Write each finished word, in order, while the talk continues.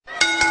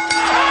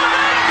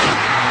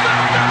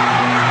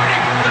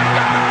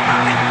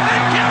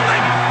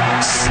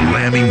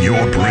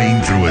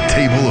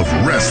table of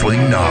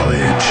wrestling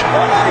knowledge. Oh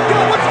my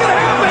God, what's going to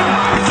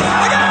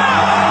happen?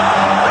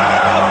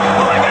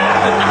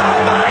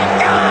 Oh my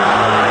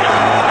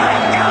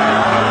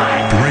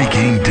God!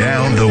 Breaking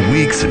down the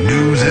week's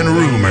news and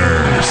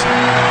rumors.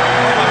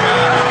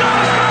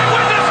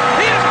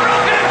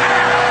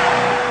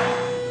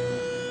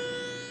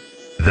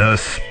 The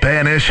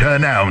Spanish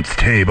Announce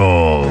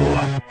Table.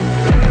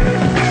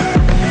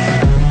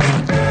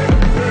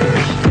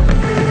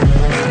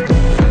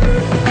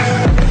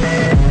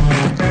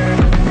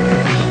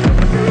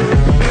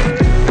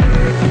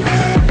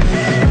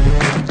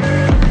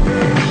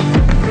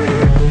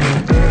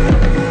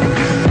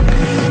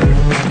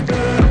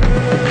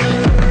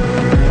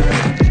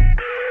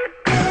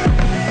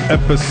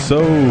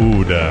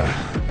 Episode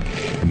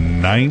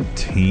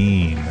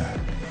 19.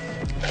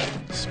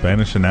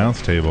 Spanish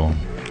Announce Table.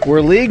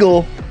 We're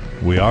legal.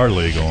 We are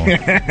legal.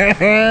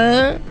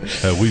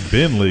 We've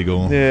been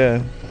legal.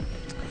 Yeah.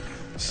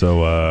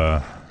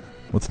 So,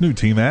 what's new,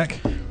 T-Mac?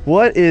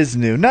 What is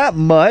new? Not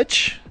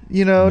much.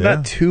 You know, Yeah.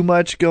 not too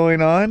much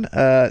going on.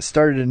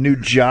 Started a new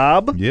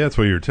job. Yeah, that's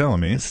what you were telling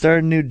me.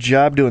 Started a new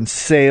job doing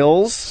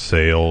sales.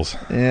 Sales.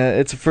 Yeah,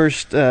 it's a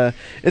first.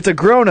 It's a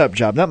grown-up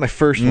job. Not my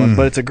first one,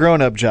 but it's a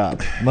grown-up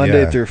job.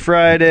 Monday Yeah. through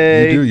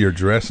Friday. You do. You're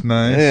dressed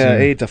nice. Yeah,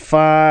 and- 8 to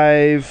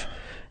 5.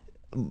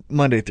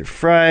 Monday through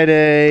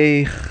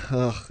Friday.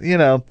 Ugh, you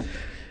know.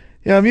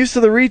 Yeah, I'm used to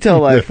the retail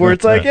life where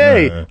it's like,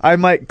 hey, I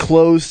might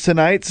close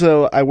tonight,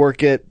 so I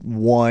work at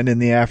 1 in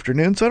the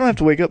afternoon, so I don't have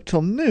to wake up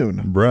till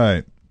noon.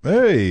 Right.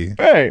 Hey.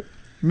 Right.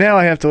 Now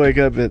I have to wake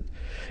up at,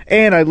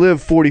 and I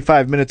live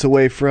 45 minutes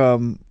away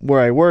from where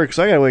I work,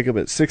 so I got to wake up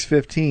at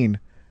 6:15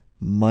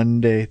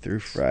 Monday through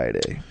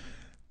Friday.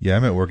 Yeah,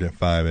 I'm at work at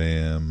 5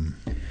 a.m.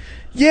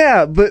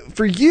 Yeah, but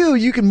for you,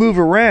 you can move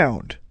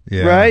around.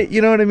 Yeah. Right?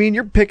 You know what I mean?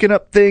 You're picking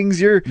up things.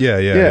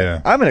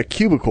 Yeah. I'm in a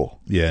cubicle.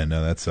 Yeah,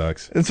 no, that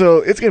sucks. And so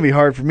it's going to be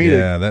hard for me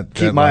to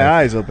keep my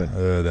eyes open.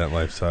 That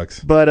life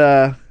sucks.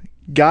 But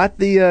got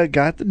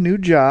the new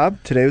job.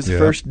 Today was the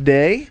first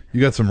day. You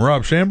got some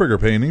Rob Schamberger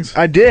paintings,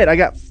 I did. I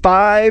got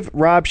 5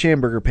 Rob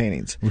Schamberger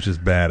paintings. which is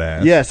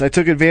badass. Yes, I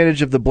took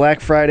advantage of the Black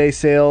Friday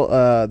sale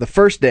the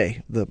first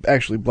day,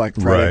 actually Black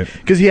Friday. Right.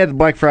 Because he had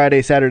Black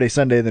Friday, Saturday,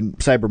 Sunday, then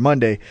Cyber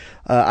Monday.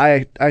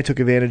 I took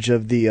advantage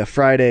of the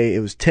Friday. It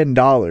was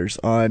 $10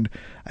 on,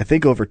 I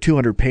think, over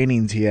 200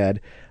 paintings he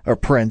had, or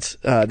prints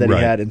that he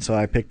Right. had. And so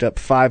I picked up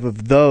 5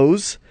 of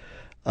those.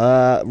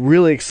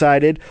 Really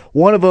excited.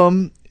 One of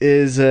them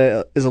is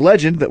a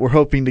legend that we're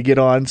hoping to get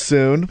on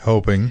soon.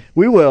 Hoping.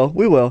 We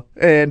will.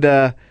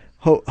 And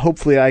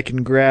hopefully I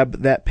can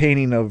grab that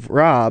painting of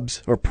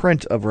Rob's, or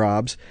print of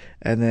Rob's,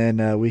 and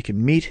then we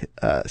can meet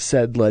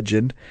said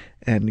legend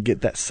and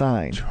get that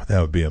signed.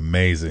 That would be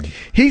amazing.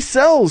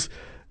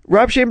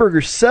 Rob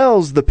Schamberger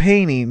sells the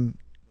painting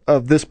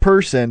of this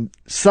person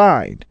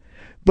signed.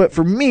 But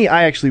for me,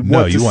 I actually No,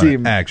 want you to want see to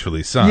him.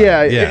 actually sign.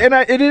 Yeah, and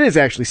it is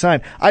actually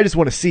signed. I just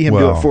want to see him do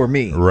Well, it for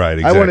me. right,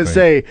 I want to exactly.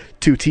 say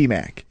to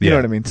T-Mac. You Yeah. know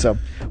what I mean? So,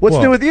 what's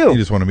Well, new with you? You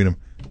just want to meet him.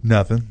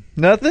 Nothing.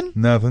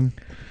 Nothing?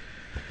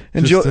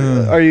 Just,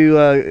 Are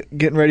you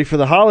getting ready for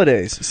the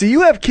holidays? See,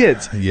 you have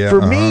kids. Yeah,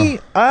 For me,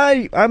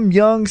 I'm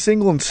young,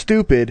 single, and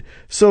stupid.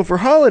 So for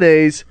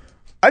holidays,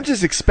 I'm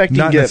just expecting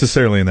not gifts.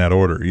 necessarily in that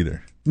order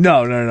either.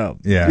 No.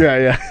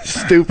 Yeah.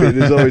 Stupid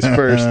is always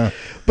first.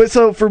 But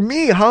so for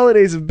me,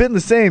 holidays have been the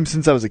same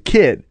since I was a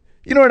kid.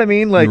 You know what I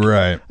mean? Like,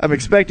 Right. I'm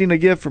expecting a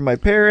gift from my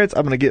parents.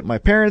 I'm going to get my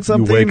parents You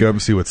something. wake up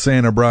and see what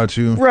Santa brought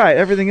you. Right,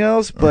 everything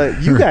else.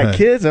 But you got Right.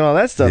 kids and all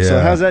that stuff. So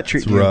Yeah, how's that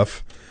treat it's you?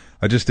 rough.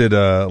 I just did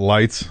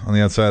lights on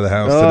the outside of the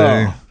house Oh,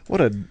 today.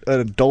 what an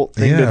adult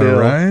thing Yeah, to do.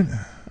 right?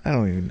 I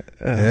don't even.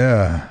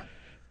 Yeah.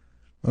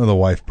 Well, the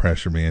wife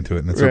pressured me into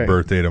it, and it's her Right.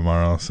 birthday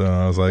tomorrow, so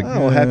I was like, Oh,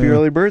 well, happy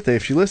early birthday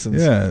if she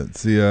listens. Yeah,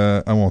 it's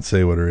the I won't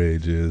say what her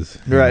age is.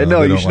 Right. know, No,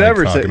 they you don't should like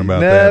never say talking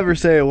about never that.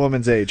 say a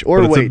woman's age or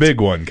But it's weight. a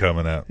big one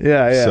coming up.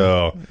 Yeah.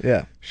 So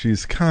Yeah.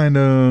 she's kind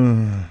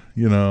of,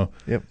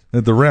 Yep.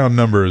 at the round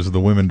numbers, the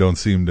women don't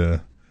seem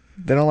to,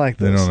 They don't like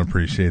they this. don't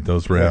appreciate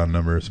those round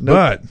numbers. Nope.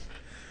 But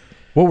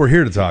what we're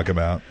here to talk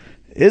about,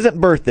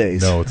 Isn't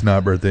birthdays no, it's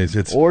not birthdays.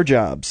 or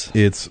jobs.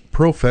 It's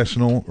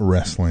professional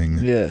wrestling.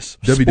 Yes.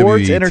 WWE,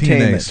 Sports TNA,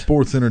 entertainment.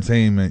 sports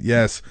entertainment,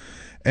 yes.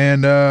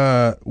 And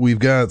we've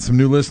got some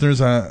new listeners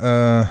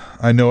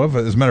I know of.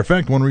 As a matter of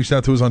fact, one reached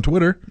out to us on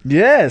Twitter,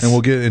 Yes. and we'll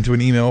get into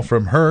an email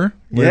from her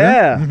later.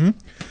 Yeah. Mhm.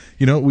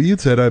 You know, well, you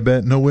said, I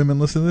bet no women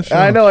listen to this show.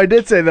 I know. I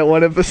did say that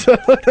one episode.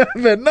 I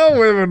bet no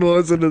women will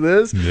listen to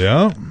this.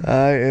 Yeah.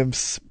 I am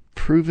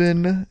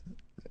proven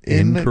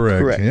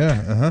incorrect.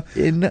 Yeah. Uh-huh.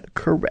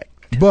 Incorrect.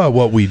 But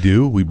what we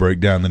do, we break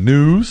down the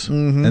news,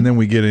 Mm-hmm. and then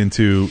we get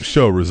into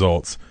show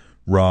results.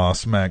 Raw,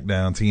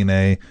 SmackDown,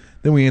 TNA.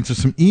 Then we answer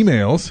some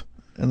emails,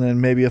 And then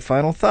maybe a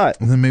final thought.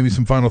 and then maybe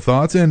some final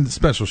thoughts, and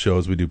special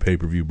shows. We do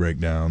pay-per-view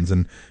breakdowns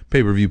and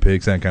pay-per-view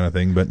picks, that kind of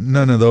thing. But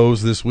none of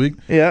those this week.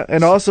 Yeah,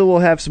 and also we'll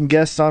have some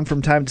guests on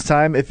from time to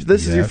time. If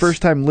this is your Yes.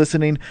 first time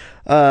listening,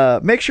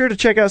 make sure to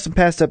check out some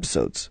past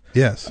episodes.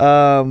 Yes.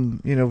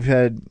 We've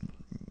had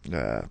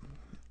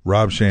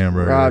Rob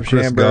Schamberger,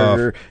 Chris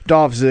Schamberger, Goff.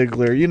 Dolph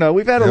Ziggler. You know,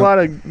 we've had a lot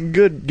of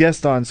good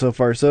guests on so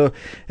far. So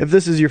if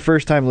this is your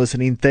first time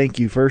listening, thank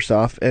you, first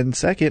off. And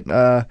second,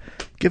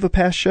 give a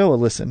past show a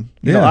listen.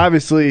 You know,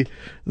 obviously,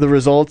 the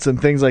results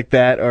and things like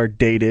that are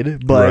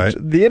dated, but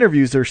the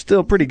interviews are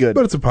still pretty good.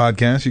 But it's a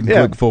podcast. You can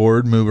click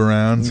forward, move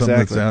around, something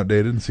that's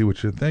outdated, and see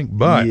what you think.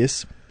 But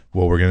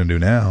what we're going to do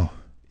now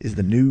is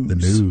the news. The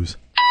news.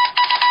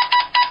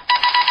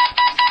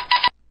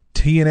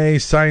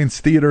 TNA Science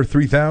Theater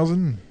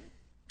 3000.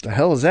 The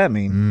hell does that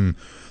mean?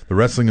 The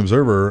Wrestling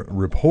Observer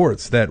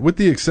reports that with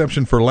the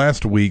exception for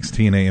last week's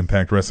TNA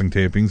Impact Wrestling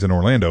tapings in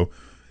Orlando,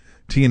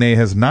 TNA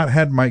has not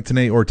had Mike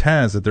Tenay or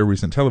Taz at their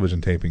recent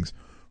television tapings.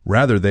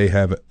 Rather, they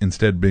have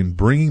instead been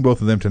bringing both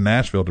of them to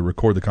Nashville to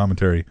record the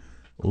commentary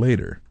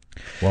later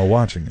while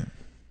watching it.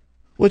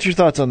 What's your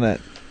thoughts on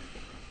that?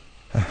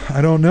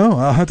 I don't know.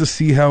 I'll have to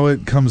see how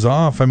it comes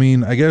off. I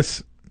mean, I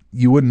guess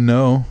you wouldn't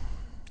know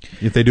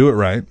if they do it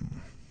right.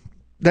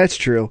 That's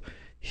true.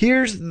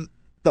 Here's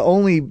the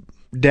only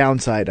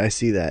downside I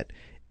see that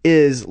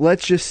is,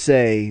 let's just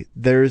say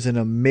there's an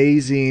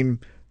amazing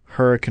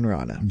Hurricane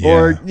Rana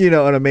or, you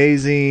know, an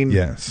amazing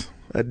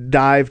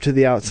dive to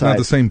the outside. It's not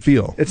the same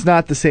feel. It's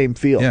not the same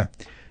feel. Yeah.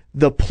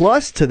 The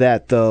plus to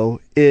that,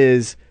 though,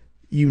 is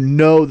you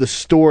know the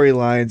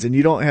storylines and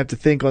you don't have to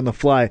think on the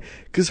fly.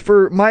 Because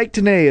for Mike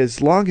Tenay,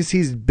 as long as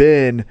he's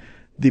been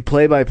the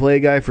play-by-play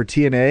guy for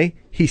TNA,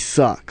 he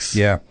sucks.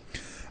 Yeah.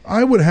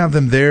 I would have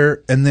them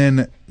there and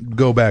then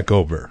go back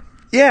over.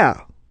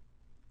 Yeah.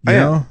 You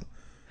know?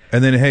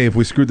 And then, hey, if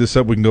we screwed this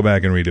up, we can go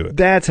back and redo it.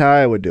 That's how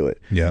I would do it.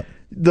 Yeah.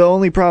 The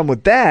only problem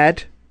with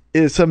that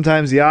is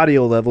sometimes the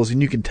audio levels,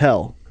 and you can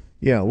tell.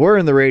 You know, we're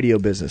in the radio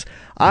business.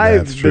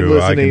 I've been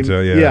listening. I can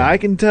tell, I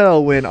can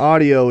tell when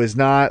audio is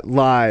not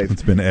live.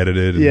 It's been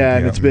edited.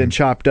 And it's been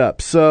chopped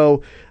up.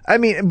 So, I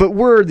mean, but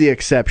we're the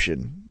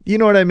exception. You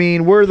know what I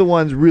mean? We're the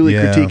ones really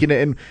critiquing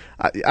it. And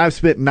I've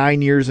spent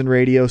 9 years in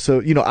radio,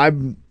 so, you know,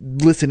 I'm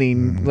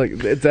listening. Like,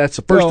 that's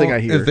the first thing I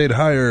hear. If they'd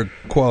hire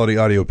quality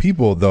audio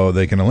people, though,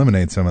 they can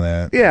eliminate some of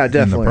that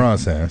in the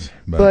process.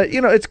 But,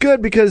 you know, it's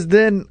good because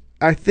then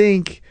I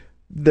think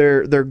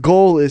their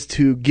goal is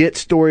to get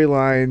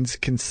storylines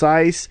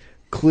concise,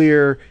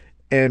 clear,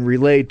 and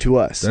relayed to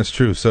us. That's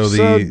true. So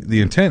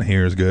the intent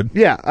here is good.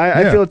 Yeah,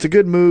 I feel it's a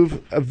good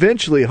move.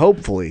 Eventually,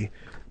 hopefully,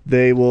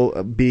 they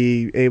will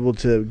be able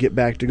to get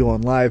back to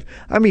going live.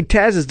 I mean,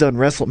 Taz has done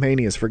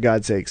WrestleManias, for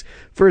God's sakes.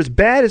 For as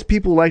bad as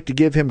people like to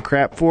give him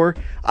crap for,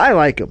 I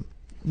like him.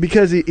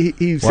 Because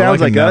he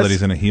sounds like now us. That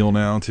he's in a heel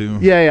now, too.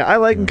 Yeah, I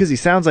like him because he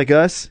sounds like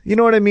us. You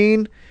know what I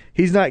mean?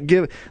 He's not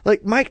giving...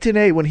 Like, Mike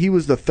Tenay, when he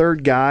was the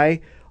third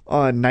guy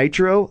on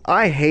Nitro,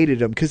 I hated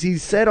him because he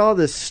said all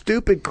this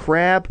stupid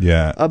crap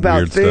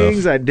about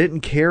things I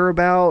didn't care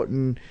about,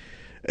 and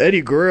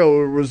Eddie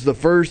Guerrero was the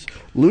first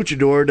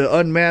luchador to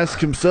unmask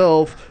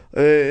himself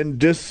and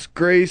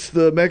disgrace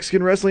the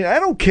Mexican wrestling. I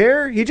don't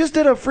care. He just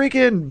did a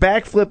freaking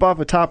backflip off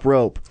a top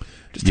rope.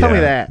 Just tell me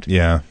that.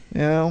 Yeah.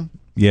 You know?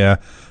 Yeah.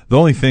 The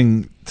only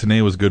thing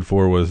Tenay was good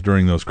for was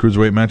during those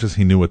cruiserweight matches,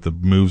 he knew what the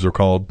moves were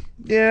called.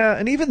 Yeah,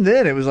 and even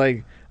then it was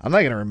like, I'm not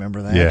going to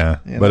remember that. Yeah,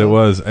 but it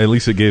was, at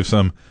least it gave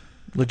some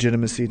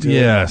legitimacy to it.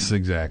 Yes,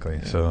 exactly.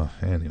 Yeah. So,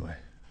 anyway.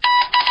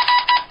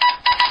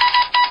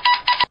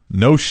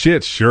 No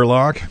shit,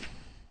 Sherlock.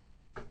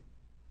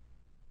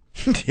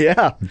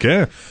 Yeah.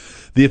 Okay.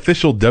 The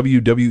official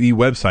WWE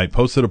website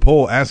posted a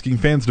poll asking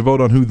fans to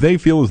vote on who they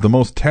feel is the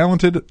most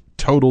talented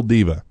total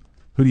diva.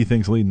 Who do you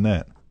think's leading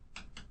that?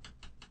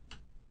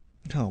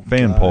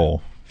 Fan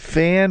poll.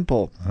 Fan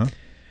poll. Uh-huh.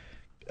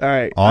 All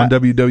right. On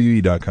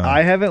WWE.com.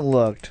 I haven't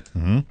looked.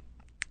 Mm-hmm.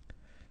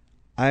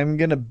 I'm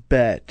going to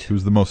bet.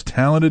 Who's the most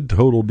talented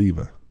total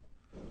diva?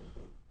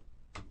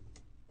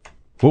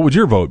 What would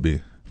your vote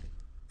be?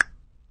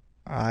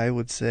 I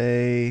would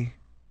say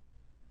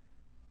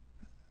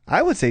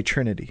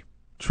Trinity.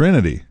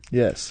 Trinity.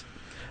 Yes.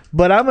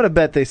 But I'm going to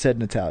bet they said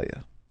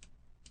Natalya.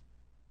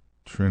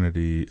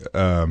 Trinity.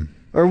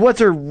 Or what's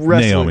her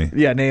wrestling? Naomi.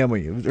 Yeah,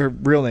 Naomi. Her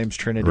real name's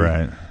Trinity.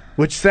 Right.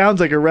 Which sounds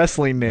like a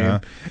wrestling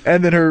name.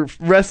 And then her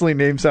wrestling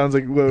name sounds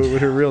like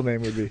what her real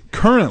name would be.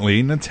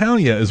 Currently,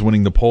 Natalya is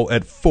winning the poll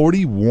at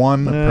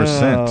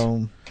 41%.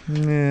 Oh,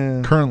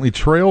 yeah. Currently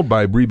trailed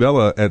by Brie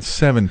Bella at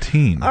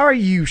 17%. Are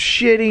you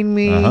shitting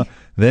me?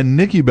 Then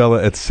Nikki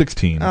Bella at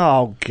 16%.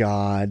 Oh,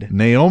 God.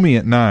 Naomi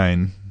at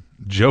 9%.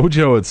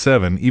 JoJo at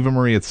 7%. Eva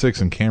Marie at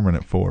 6%. And Cameron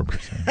at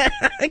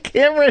 4%.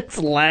 Cameron's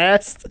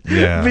last.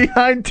 Yeah.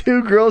 Behind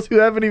two girls who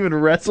haven't even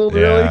wrestled,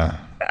 really?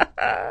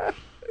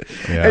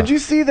 Yeah. Did you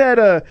see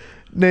that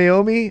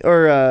Naomi,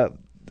 or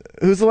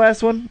who's the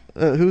last one?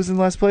 Who's in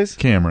last place?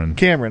 Cameron.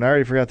 I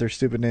already forgot their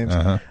stupid names.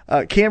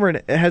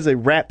 Cameron has a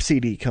rap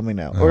CD coming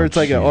out, or it's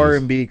like an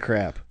R&B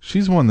crap.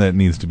 She's one that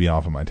needs to be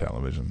off of my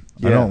television.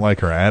 Yeah. I don't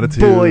like her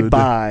attitude. Boy,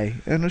 bye.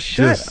 And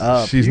shut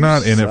up. She's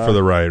not in it for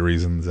the right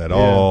reasons at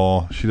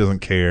all. She doesn't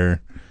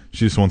care.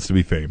 She just wants to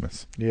be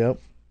famous. Yep.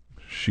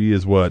 She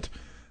is what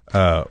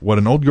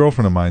an old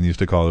girlfriend of mine used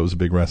to call it. Was a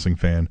big wrestling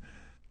fan.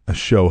 A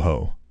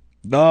show-ho.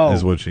 No,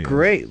 is what she is.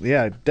 Great,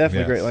 yeah, definitely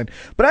Yes. great line.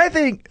 But I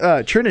think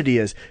Trinity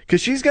is, because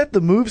she's got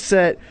the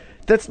moveset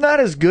that's not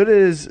as good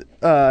as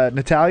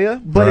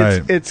Natalia, but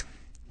Right. it's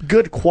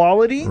good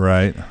quality,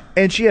 Right.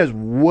 and she has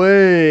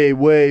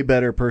way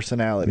better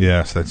personality.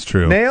 Yes, that's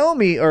true.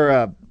 Naomi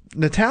or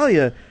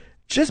Natalia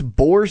just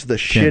bores the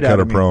shit Can't out cut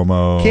a of me.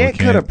 promo. Can't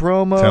cut a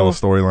promo. Tell a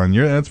storyline.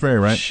 That's very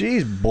right.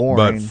 She's boring.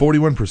 But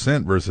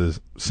 41% versus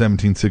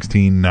 17,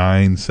 16,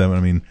 9, 7. I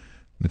mean,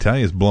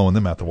 Natalia's blowing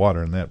them out the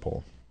water in that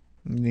poll.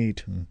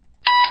 Neat.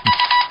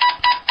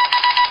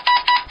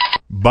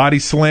 Body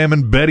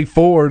slamming Betty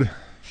Ford.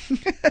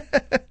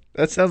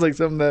 That sounds like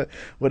something that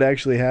would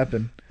actually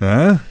happen.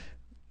 Huh?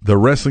 The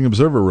Wrestling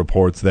Observer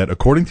reports that,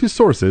 according to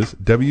sources,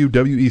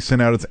 WWE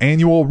sent out its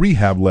annual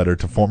rehab letter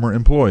to former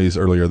employees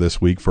earlier this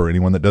week. For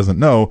anyone that doesn't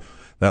know,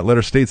 that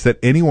letter states that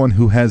anyone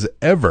who has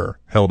ever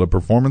held a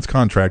performance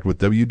contract with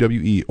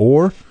WWE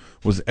or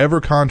was ever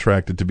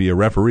contracted to be a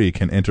referee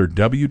can enter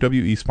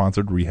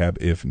WWE-sponsored rehab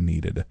if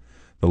needed.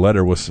 The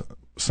letter was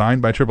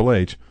signed by Triple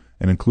H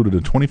and included a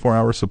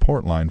 24-hour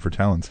support line for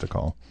talents to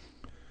call,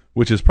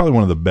 which is probably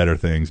one of the better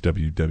things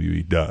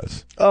WWE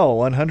does. Oh,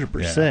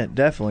 100%,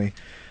 definitely.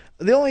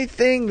 The only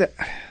thing that,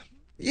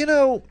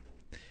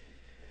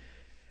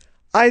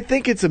 I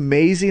think it's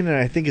amazing and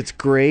I think it's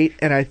great,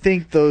 and I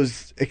think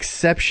those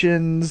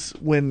exceptions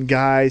when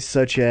guys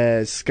such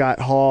as Scott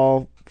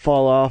Hall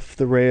fall off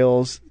the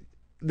rails,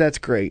 that's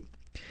great.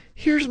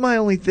 Here's my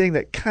only thing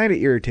that kind of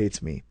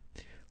irritates me.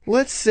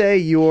 Let's say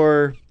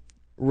you're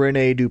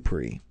Rene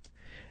Dupree,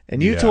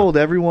 and you told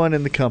everyone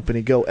in the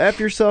company, go F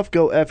yourself,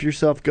 go F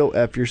yourself, go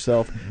F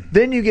yourself.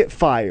 Then you get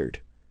fired.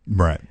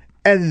 Right.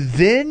 And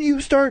then you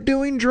start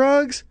doing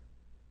drugs?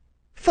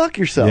 Fuck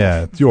yourself.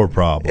 Yeah, it's your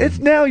problem. It's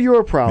now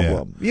your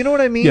problem. You know what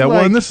I mean? Yeah, well,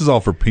 Like, and this is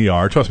all for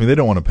PR. Trust me, they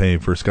don't want to pay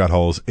for Scott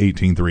Hall's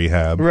 18th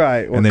rehab.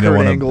 Right, or And they Kurt don't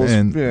want Angle's,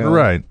 to,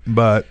 right.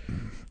 But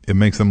it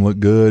makes them look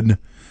good.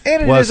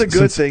 and it Plus, is a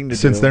good thing to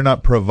since do. they're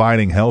not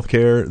providing health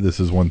care, this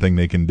is one thing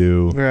they can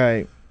do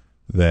Right.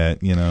 that,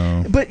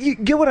 But you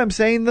get what I'm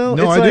saying, though?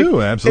 No, It's I like,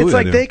 do. Absolutely It's I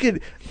like do. they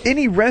could,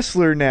 any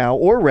wrestler now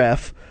or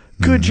ref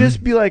could Mm-hmm.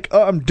 just be like,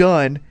 oh, I'm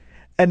done.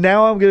 And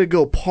now I'm going to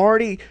go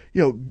party,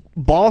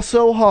 ball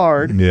so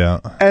hard. Yeah.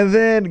 And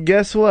then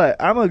guess what?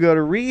 I'm going to go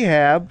to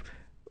rehab.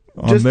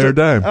 On their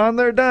dime. On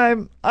their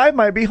dime. I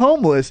might be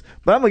homeless,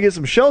 but I'm going to get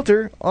some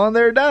shelter on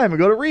their dime and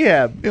go to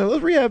rehab.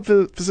 Those rehab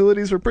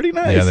facilities are pretty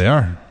nice. Yeah, they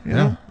are. You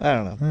know? I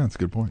don't know. Yeah, that's a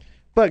good point.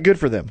 But good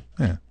for them.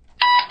 Yeah.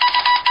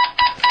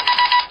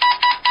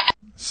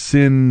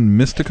 Sin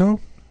Mystico?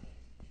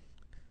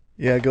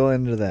 Yeah, go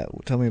into that.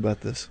 Tell me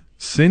about this.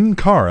 Sin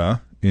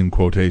Cara, in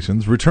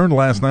quotations, returned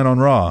last night on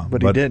Raw.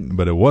 But he didn't.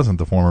 But it wasn't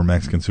the former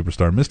Mexican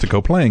superstar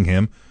Mystico playing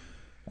him.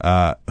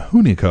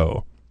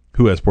 Hunico,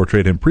 who has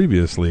portrayed him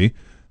previously,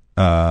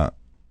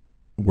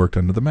 worked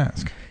under the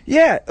mask.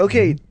 Yeah,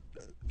 okay.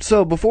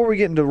 So before we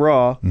get into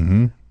Raw,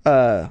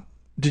 Mm-hmm.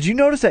 did you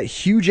notice that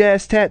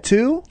huge-ass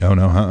tattoo? Oh,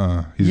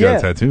 no, He's got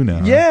a tattoo now.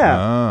 Huh? Yeah.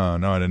 Oh,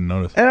 no, I didn't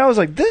notice. And I was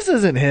like, this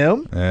isn't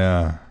him.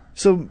 Yeah.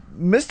 So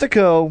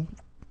Mystico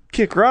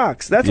kick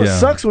rocks. That's what Yeah.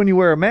 sucks when you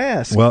wear a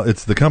mask. Well,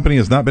 the company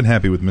has not been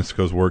happy with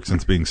Mystico's work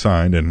since being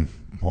signed, and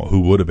well,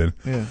 who would have been?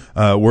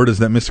 Yeah. Word is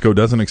that Mystico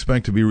doesn't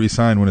expect to be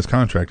re-signed when his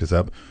contract is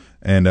up,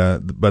 and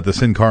but the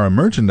Sin Cara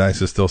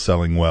merchandise is still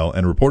selling well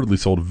and reportedly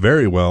sold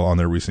very well on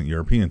their recent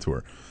European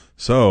tour.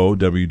 So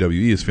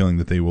WWE is feeling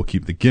that they will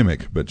keep the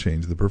gimmick but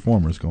change the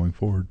performers going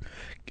forward.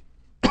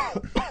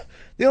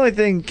 The only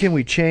thing can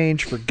we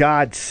change, for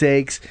God's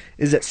sakes,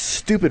 is that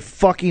stupid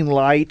fucking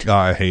light. Oh,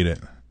 I hate it.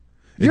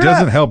 It You're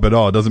doesn't not- help at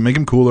all. It doesn't make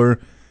him cooler.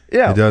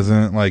 Yeah. It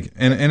doesn't,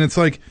 and it's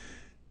like,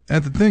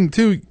 at the thing,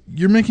 too,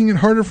 you're making it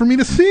harder for me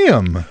to see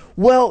him.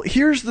 Well,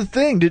 here's the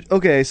thing.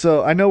 Okay,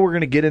 so I know we're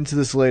going to get into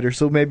this later,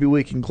 so maybe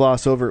we can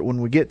gloss over it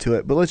when we get to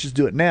it, but let's just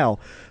do it now.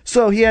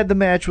 So he had the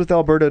match with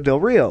Alberto Del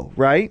Rio,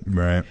 right?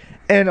 Right.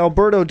 And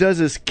Alberto does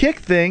his kick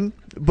thing,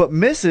 but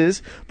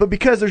misses. But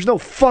because there's no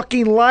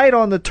fucking light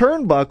on the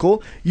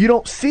turnbuckle, you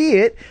don't see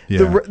it.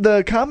 Yeah.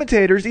 The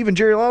commentators, even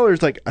Jerry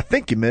Lawler's like, I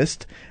think you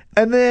missed.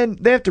 And then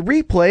they have to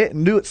replay it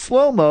and do it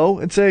slow-mo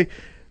and say,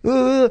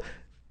 because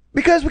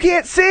we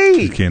can't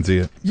see. You can't see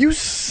it. You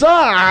suck.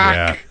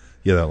 Yeah.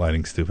 Yeah, that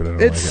lighting's stupid. I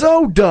don't It's like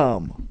so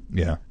dumb. it.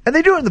 Yeah. And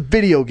they do it in the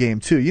video game,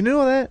 too. You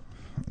know that?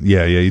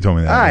 Yeah, you told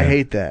me that. I yeah.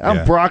 hate that. I'm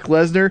Yeah. Brock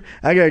Lesnar.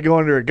 I got to go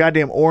under a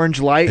goddamn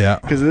orange light Yeah.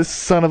 because of this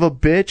son of a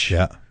bitch.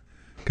 Yeah.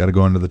 Got to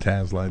go under the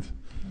Taz lights.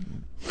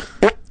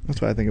 That's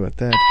what I think about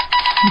that.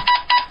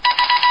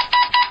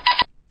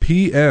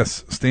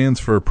 PS stands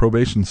for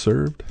probation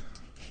served.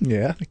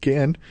 Yeah, I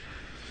can.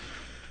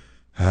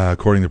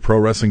 According to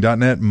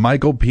ProWrestling.net,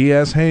 Michael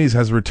P.S. Hayes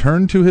has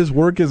returned to his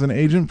work as an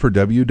agent for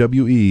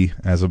WWE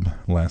as of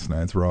last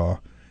night's Raw.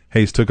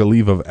 Hayes took a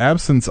leave of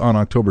absence on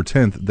October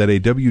 10th that a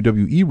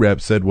WWE rep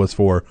said was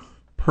for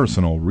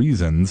personal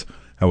reasons.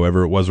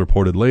 However, it was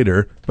reported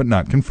later, but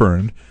not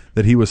confirmed,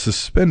 that he was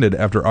suspended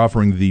after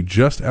offering the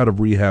just out of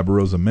rehab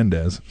Rosa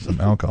Mendez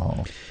some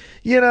alcohol.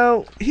 You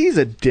know, he's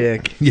a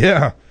dick.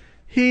 Yeah.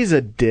 He's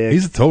a dick.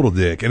 He's a total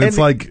dick. And it's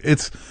And- like,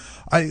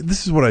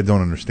 this is what I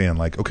don't understand.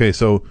 Like, okay,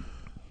 so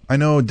I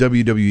know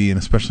WWE and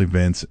especially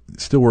Vince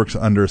still works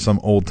under some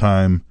old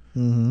time,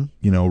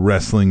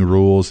 wrestling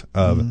rules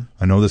of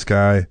I know this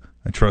guy,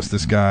 I trust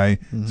this guy,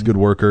 he's a good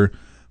worker,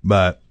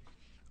 but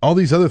all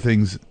these other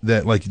things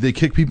that like they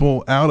kick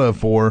people out of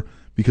for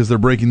because they're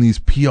breaking these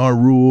PR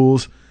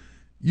rules.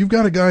 You've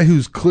got a guy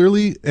who's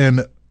clearly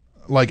and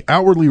like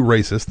outwardly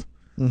racist,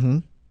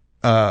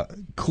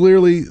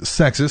 clearly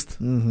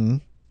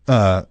sexist,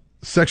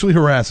 sexually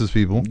harasses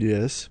people.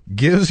 Yes.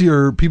 Gives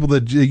your people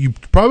that you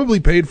probably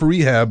paid for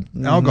rehab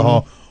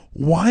alcohol.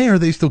 Why are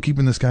they still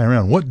keeping this guy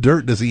around? What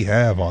dirt does he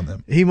have on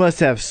them? He must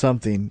have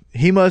something.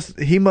 He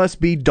must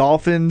be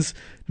Dolphins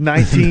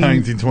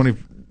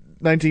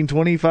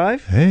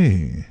 1925.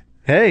 Hey,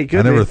 could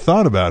I never be.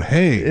 thought about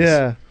Hayes.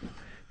 Yeah.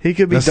 He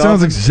could be. That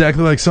Dolphins. sounds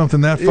exactly like something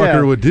that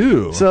fucker would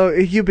do. So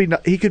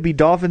he could be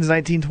Dolphins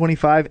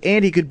 1925,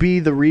 and he could be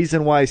the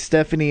reason why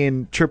Stephanie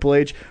and Triple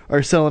H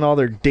are selling all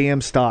their damn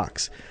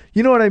stocks.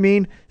 You know what I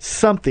mean?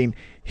 Something.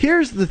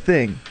 Here's the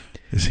thing.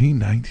 Is he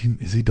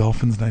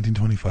Dolphins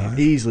 1925?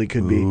 Easily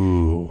could be.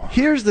 Ooh.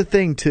 Here's the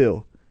thing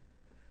too.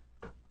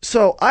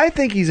 So I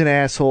think he's an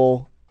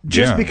asshole.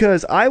 Just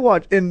because I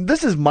watch, and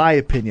this is my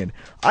opinion,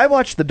 I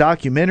watch the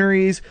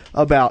documentaries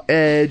about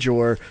Edge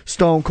or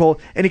Stone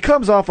Cold, and he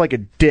comes off like a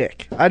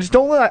dick. I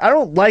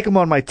don't like him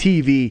on my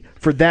TV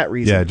for that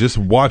reason. Yeah, just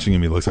watching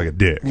him, he looks like a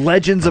dick.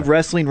 Legends of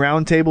Wrestling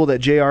Roundtable that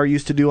JR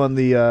used to do on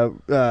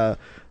the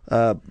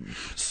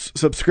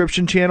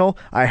subscription channel.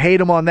 I hate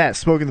him on that,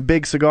 smoking the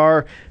big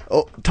cigar,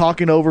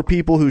 talking over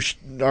people who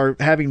are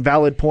having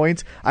valid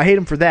points. I hate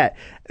him for that.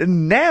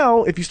 And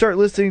now, if you start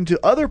listening to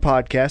other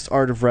podcasts,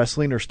 Art of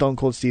Wrestling or Stone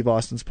Cold Steve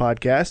Austin's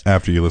podcast.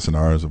 After you listen to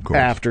ours, of course.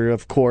 After,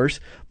 of course.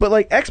 But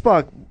like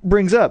X-Pac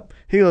brings up,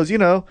 he goes,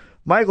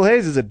 Michael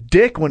Hayes is a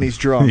dick when he's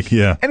drunk.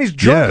 Yeah. And he's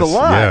drunk a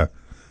lot. Yeah.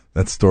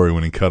 That story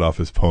when he cut off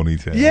his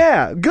ponytail.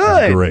 Yeah,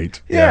 good.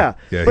 Great. Yeah.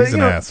 Yeah, but, he's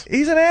an ass.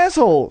 He's an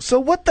asshole. So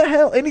what the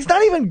hell? And he's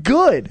not even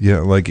good. Yeah,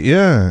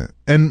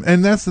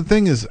 And that's the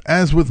thing is,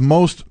 as with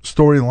most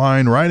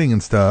storyline writing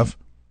and stuff,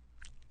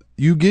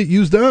 you get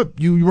used up.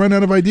 You run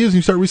out of ideas and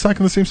you start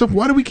recycling the same stuff.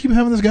 Why do we keep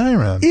having this guy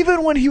around?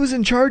 Even when he was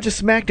in charge of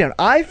SmackDown,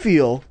 I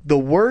feel the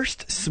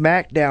worst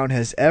SmackDown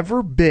has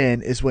ever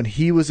been is when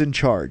he was in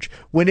charge.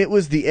 When it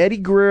was the Eddie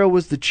Guerrero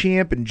was the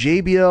champ and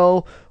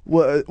JBL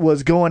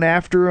was going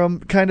after him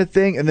kind of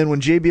thing. And then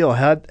when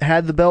JBL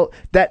had the belt,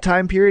 that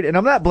time period, and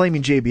I'm not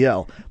blaming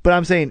JBL, but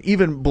I'm saying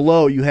even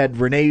below you had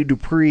Rene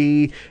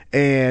Dupree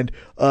and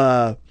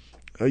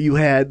you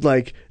had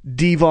like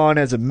Devon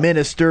as a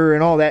minister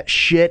and all that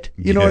shit.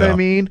 You know what I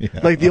mean? Yeah.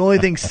 Like the only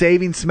thing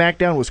saving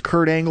SmackDown was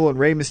Kurt Angle and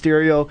Rey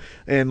Mysterio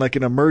and like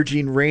an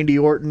emerging Randy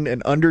Orton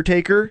and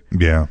Undertaker.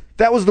 Yeah.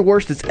 That was the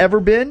worst it's ever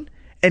been.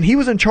 And he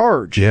was in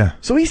charge. Yeah.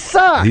 So he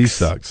sucks. He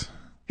sucks.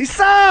 He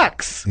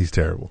sucks. He's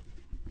terrible.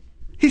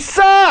 He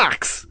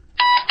sucks.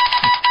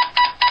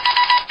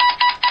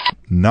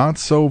 Not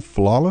so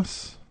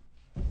flawless?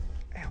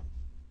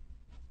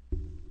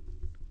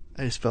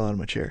 I just fell out of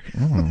my chair.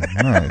 Oh,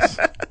 nice.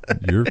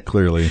 You're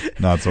clearly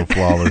not so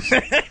flawless.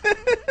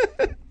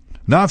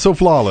 Not so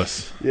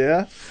flawless.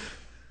 Yeah.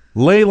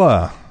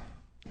 Layla.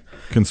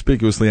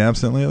 Conspicuously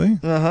absent lately.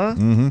 Uh-huh.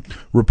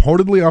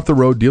 Reportedly off the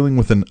road dealing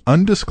with an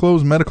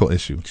undisclosed medical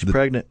issue. She's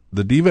pregnant.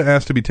 The diva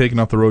asked to be taken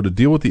off the road to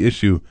deal with the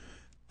issue,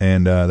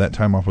 and that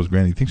time off was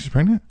granted. You think she's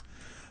pregnant?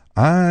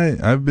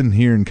 I've been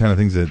hearing kind of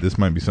things that this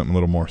might be something a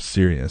little more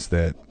serious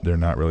that they're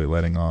not really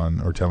letting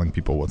on or telling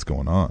people what's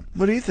going on.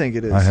 What do you think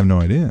it is? I have no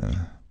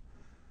idea.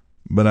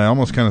 But I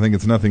almost kind of think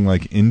it's nothing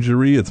like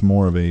injury. It's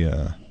more of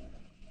a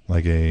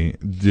like a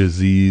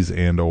disease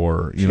and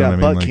or She know got what I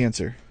mean? butt Like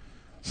cancer.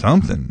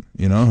 something.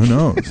 Who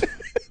knows?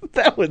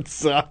 That would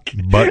suck.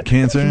 Butt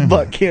cancer?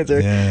 Butt cancer.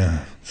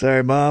 Yeah.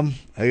 Sorry, Mom.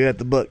 I got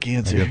the butt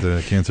cancer. I got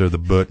the cancer of the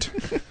butt.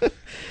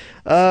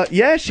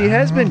 Yeah, she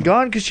has been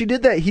gone because she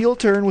did that heel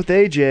turn with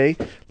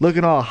AJ,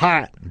 looking all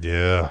hot,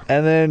 Yeah.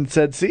 and then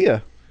said, "See ya."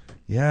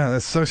 Yeah,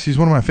 that sucks. She's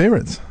one of my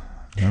favorites.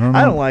 I don't know.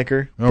 I don't like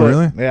her. Oh, but,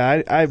 really?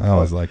 Yeah, I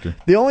always liked her.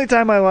 The only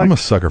time I I'm like,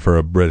 a sucker for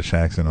a British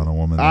accent on a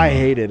woman. I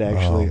hate it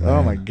actually. Oh,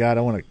 Oh, my man. god,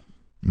 I want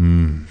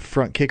to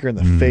front kick her in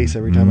the face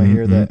every time I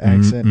hear that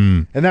accent,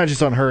 and not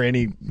just on her.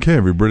 Okay,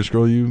 every British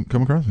girl you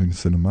come across, you can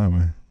send them my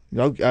way.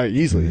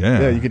 Easily,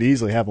 Yeah. you could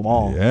easily have them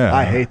all. Yeah.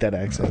 I hate that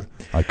accent.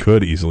 I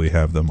could easily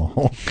have them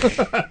all.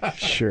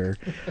 Sure.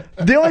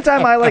 The only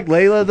time I like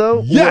Layla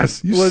though,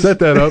 Yes, you was set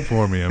that up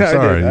for me. I'm I did,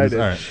 sorry. I did.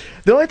 All right.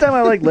 The only time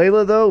I liked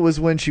Layla though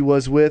was when she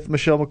was with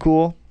Michelle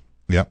McCool.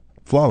 Yep,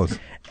 flawless.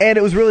 And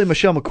it was really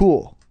Michelle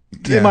McCool,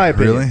 Yeah, in my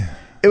opinion. really?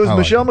 It was I like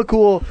Michelle it.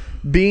 McCool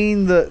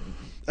being the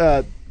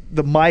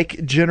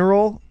mic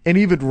general and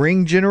even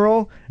ring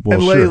general, Well,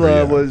 and sure, Layla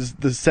yeah. was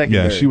the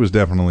secondary. Yeah, she was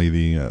definitely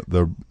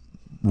the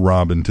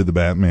Robin to the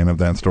Batman of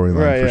that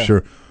storyline Right, for yeah.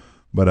 sure.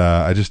 But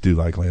I just do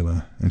like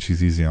Layla, and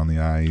she's easy on the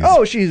eyes.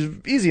 Oh, she's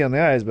easy on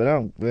the eyes, but I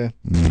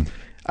don't.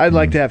 I'd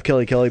like to have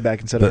Kelly Kelly back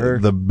instead of her.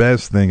 The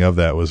best thing of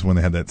that was when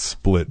they had that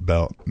split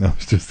belt. That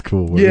was just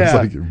cool. Where Yeah. It was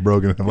like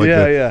broken. Like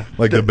Yeah.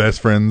 Like the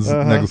best friends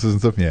necklaces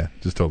and stuff. Yeah,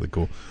 just totally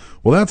cool.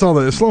 Well, that's all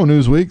the slow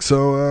news week.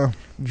 So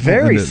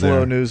Very we'll end it slow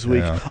there. news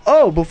week. Yeah.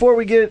 Oh, before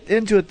we get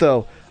into it,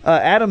 though,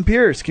 Adam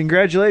Pearce,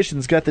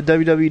 congratulations, got the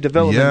WWE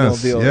Development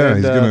deal. Yeah, And,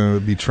 he's going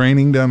to be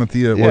training down at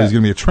the. Well, yeah. he's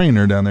going to be a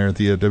trainer down there at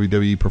the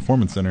WWE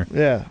Performance Center.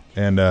 Yeah,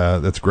 And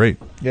that's great.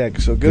 yeah.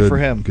 So good for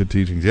him. Good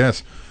teachings,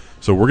 yes.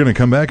 So we're going to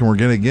come back and we're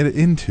going to get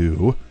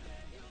into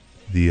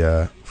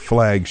the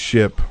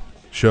flagship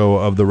show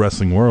of the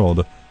wrestling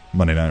world,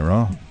 Monday Night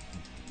Raw.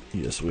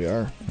 Yes, we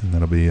are. And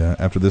that'll be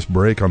after this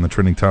break on the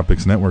Trending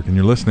Topics Network. And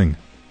you're listening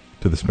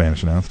to the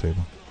Spanish Announce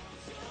Table.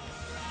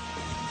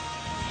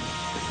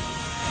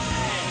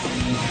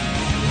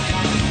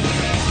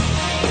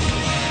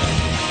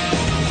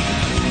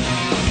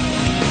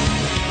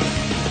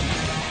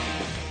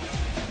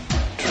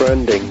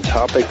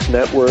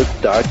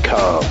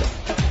 TrendingTopicsNetwork.com.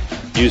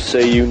 You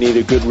say you need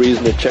a good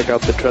reason to check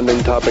out the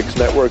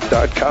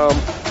TrendingTopicsNetwork.com?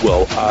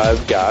 Well,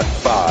 I've got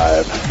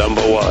 5.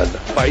 Number 1,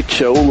 Fight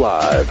Show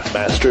Live.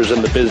 Masters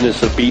in the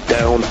business of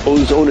beatdown,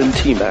 Ozone and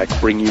T-Mac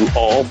bring you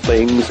all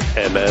things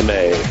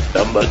MMA.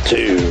 Number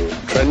 2,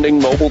 Trending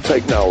Mobile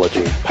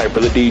Technology. Piper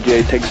the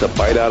DJ takes a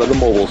bite out of the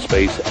mobile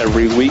space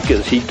every week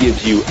as he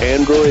gives you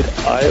Android,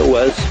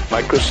 iOS,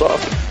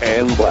 Microsoft,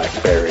 and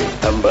BlackBerry.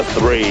 Number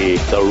 3,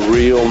 The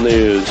Real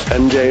News.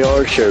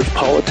 MJR shares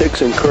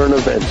politics and current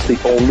events the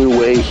only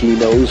way he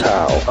knows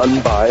how,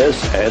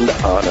 unbiased and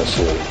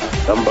honestly.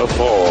 Number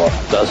 4,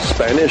 The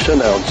Spanish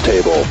Announce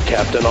Table.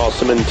 Captain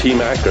Awesome and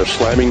T-Mac are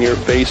slamming your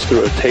face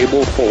through a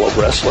table full of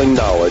wrestling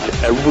knowledge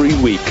every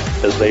week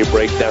as they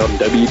break down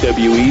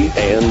WWE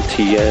and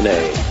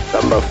TNA.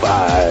 Number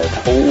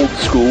 5, Old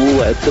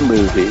School at the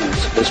Movies.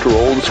 Mr.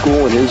 Old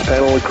School and his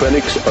panel of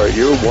critics are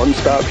your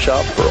one-stop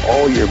shop for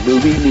all your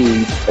movie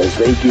needs as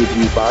they give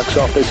you box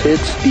office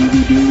hits,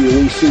 DVD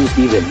releases,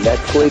 even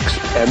Netflix,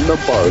 and the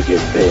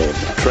bargain bin.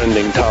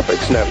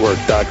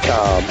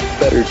 TrendingTopicsNetwork.com.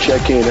 Better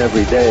check in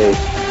every day,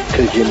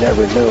 because you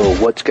never know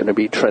what's going to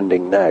be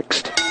trending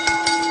next.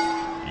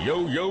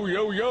 Yo, yo,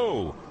 yo,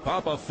 yo.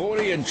 Pop a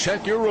 40 and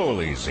check your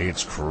rollies.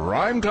 It's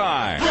crime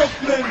time.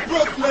 Brooklyn,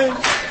 Brooklyn.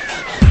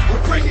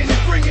 We're bringing it,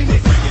 bringing the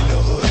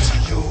hood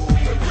to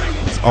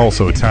you. It's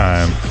also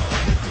time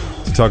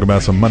to talk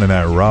about some Monday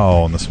Night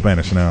Raw on the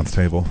Spanish Announce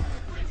Table.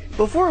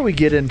 Before we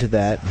get into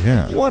that,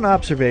 Yeah. one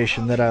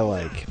observation that I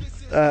like.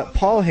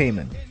 Paul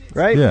Heyman,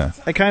 right? Yeah.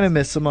 I kind of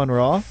miss him on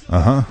Raw.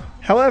 Uh-huh.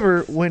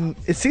 However, when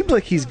it seems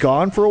like he's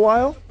gone for a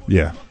while,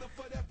 Yeah.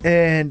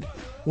 and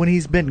when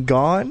he's been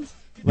gone,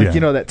 like, Yeah. you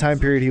know, that time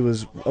period he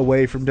was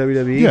away from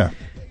WWE, Yeah.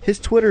 his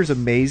Twitter's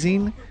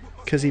amazing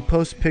because he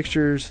posts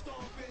pictures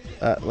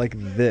like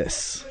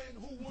this.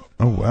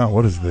 Oh, wow.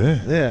 What is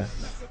this? Yeah.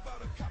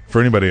 For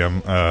anybody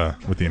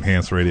with the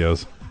enhanced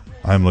radios,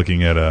 I'm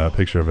looking at a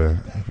picture of a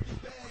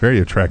very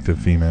attractive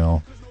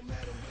female.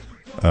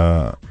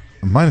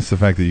 Minus the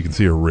fact that you can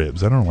see her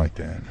ribs. I don't like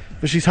that.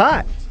 But she's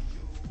hot.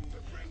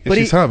 Yeah,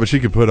 she's hot, but she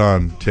could put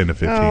on 10 to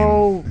 15,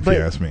 Oh, if but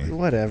you ask me.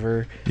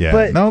 whatever. Yeah.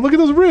 But No, look at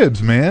those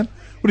ribs, man.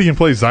 What, are you going to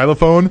play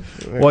xylophone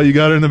while you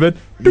got her in the bed?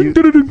 you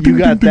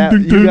got that.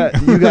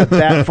 You got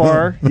that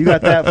far. You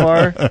got that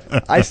far.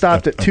 I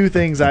stopped at 2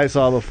 things I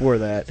saw before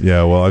that.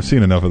 Yeah, well, I've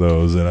seen enough of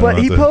those. And But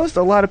he posts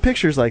a lot of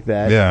pictures like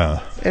that.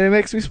 Yeah. And it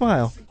makes me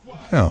smile.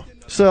 Yeah.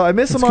 So I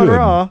miss That's him on good.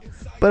 Raw,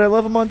 but I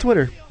love him on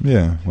Twitter.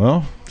 Yeah.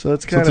 Well, So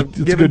it's so kind it's of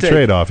a give good and take.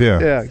 trade-off, yeah.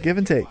 Yeah, give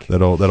and take.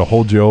 That'll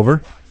hold you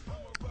over.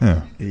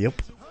 Yeah.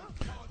 Yep.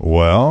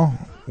 Well,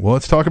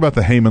 let's talk about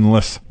the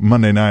Heyman-less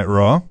Monday Night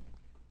Raw.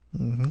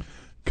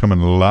 Coming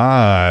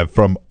live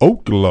from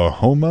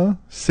Oklahoma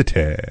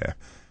City.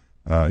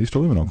 I used to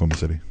live in Oklahoma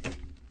City.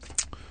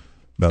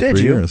 About Did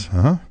 3 you? years.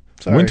 Uh-huh.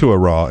 Sorry. Went to a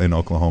Raw in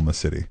Oklahoma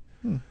City.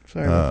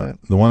 Sorry about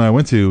that. The one I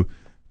went to,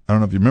 I don't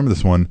know if you remember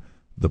this one,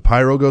 the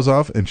pyro goes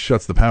off and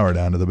shuts the power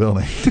down to the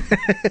building.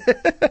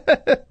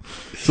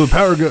 So the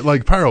power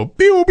like pyro,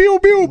 pew, pew,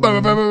 pew,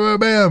 bam, bam, bam, bam,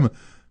 bam.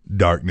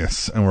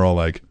 Darkness. And we're all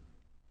like,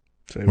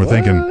 Say we're what?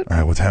 thinking, all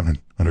right, what's happening?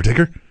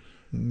 Undertaker?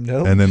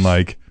 Nope. And then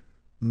like,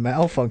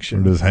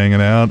 Malfunction. we're just hanging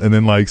out, and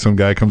then like some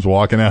guy comes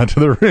walking out to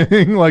the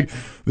ring, like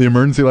the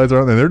emergency lights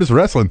are on, and they're just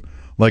wrestling.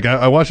 Like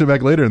I watched it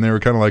back later, and they were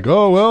kind of like,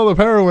 "Oh well, the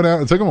power went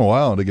out." It took them a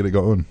while to get it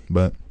going,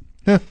 but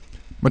yeah,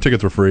 my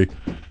tickets were free.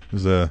 It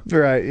was a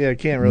Right, yeah,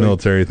 can't really.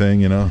 military thing,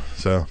 you know,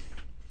 so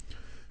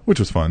which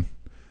was fun.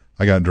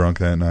 I got drunk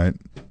that night.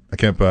 I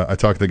kept. I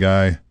talked the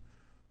guy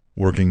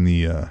working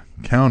the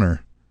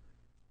counter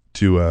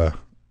to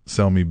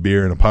sell me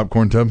beer in a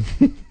popcorn tub.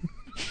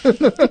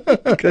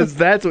 Because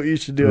that's what you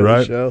should do at Right.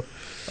 the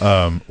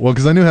show. Well,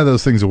 because I knew how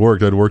those things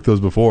worked. I'd worked those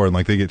before, and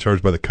like they get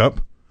charged by the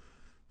cup.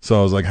 So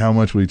I was like, "How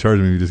much would you charge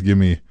me? If you just give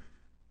me,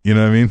 you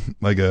know what I mean?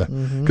 Like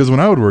because when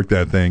I would work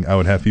that thing, I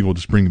would have people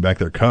just bring back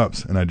their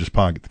cups, and I'd just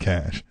pocket the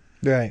cash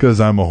Right.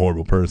 because I'm a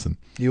horrible person.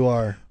 You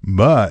are.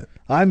 But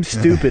I'm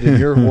stupid and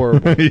you're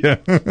horrible. yeah,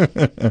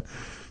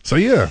 so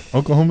yeah,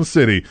 Oklahoma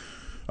City.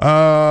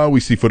 We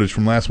see footage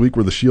from last week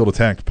where the Shield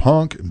attacked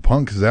Punk, and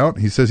Punk is out.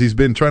 He says he's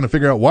been trying to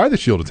figure out why the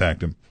Shield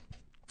attacked him.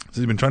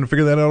 So he's been trying to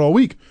figure that out all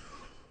week.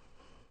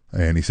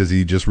 And he says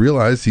he just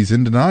realized he's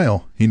in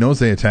denial. He knows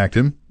they attacked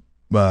him.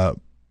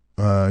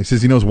 He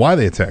says he knows why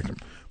they attacked him,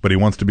 but he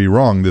wants to be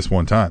wrong this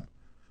one time.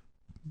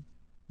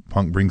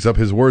 Punk brings up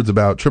his words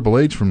about Triple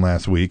H from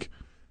last week.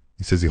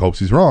 He says he hopes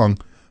he's wrong,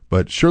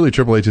 but surely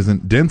Triple H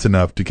isn't dense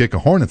enough to kick a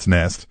hornet's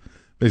nest.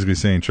 Basically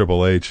saying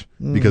Triple H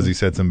because he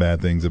said some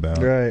bad things about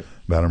him,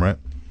 right?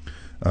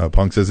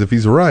 Punk says if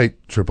he's right,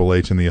 Triple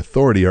H and the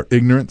Authority are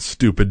ignorant,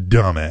 stupid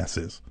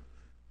dumbasses.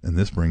 And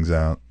this brings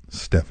out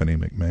Stephanie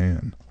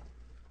McMahon.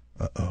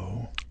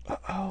 Uh-oh.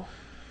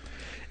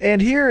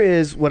 And here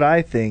is what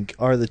I think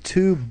are the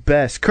two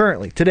best,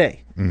 currently,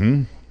 today,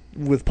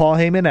 with Paul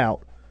Heyman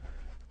out,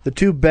 the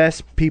two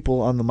best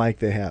people on the mic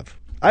they have.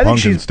 I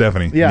think Punk and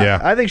Stephanie. Yeah,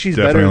 I think she's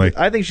definitely.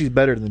 better. I think she's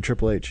better than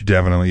Triple H.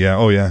 Definitely, yeah.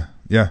 Oh, yeah.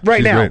 Yeah. Right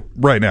she's now. Great.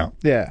 Right now.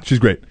 Yeah. She's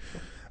great.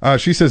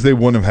 She says they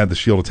wouldn't have had the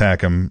Shield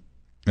attack him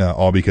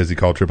all because he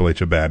called Triple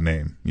H a bad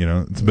name. You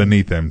know, it's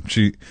beneath him.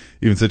 She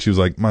even said, she was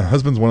like, my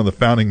husband's one of the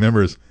founding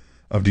members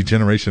of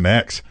Degeneration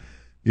X.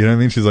 You know what I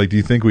mean? She's like, do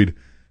you think we'd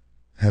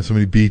have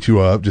somebody beat you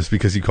up just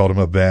because you called him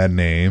a bad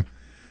name?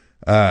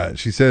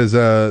 She says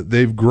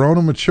they've grown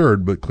and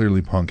matured, but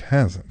clearly Punk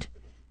hasn't.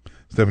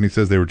 Stephanie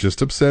says they were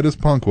just as upset as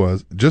Punk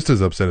was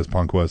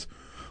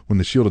when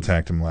the Shield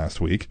attacked him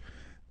last week,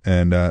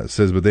 and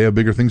says, but they have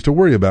bigger things to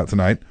worry about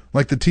tonight,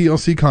 like the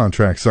TLC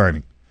contract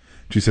signing.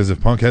 She says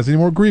if Punk has any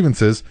more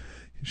grievances,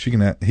 he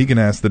can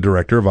ask the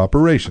director of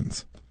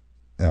operations.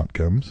 Out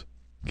comes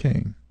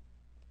Kane.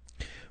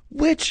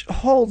 Which,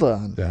 hold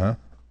on. Uh-huh.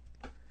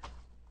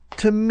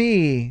 To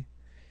me,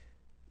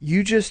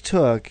 you just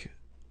took,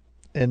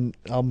 and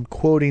I'm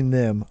quoting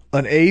them,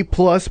 an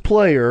A-plus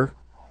player,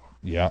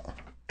 Yeah.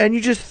 and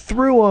you just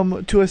threw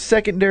him to a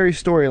secondary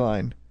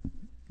storyline.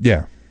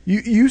 Yeah.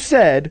 You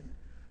said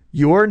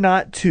you're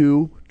not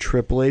to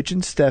Triple H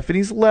and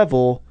Stephanie's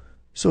level,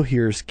 so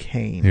here's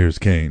Kane. Here's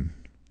Kane.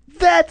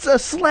 That's a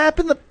slap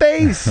in the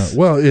face.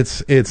 Well,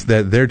 it's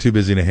that they're too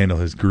busy to handle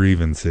his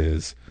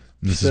grievances.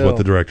 This is what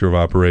the director of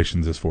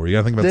operations is for. You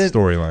gotta think about the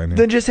storyline here.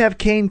 Then just have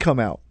Kane come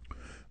out.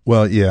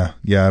 Well, yeah.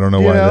 I don't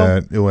know why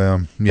that.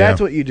 Well, yeah.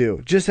 That's what you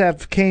do. Just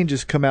have Kane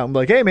just come out and be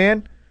like, hey,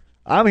 man,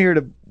 I'm here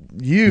to...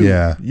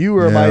 You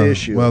are my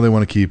issue. Well, they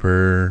want to keep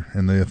her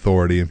and the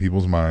Authority in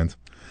people's minds.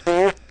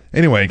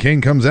 Anyway,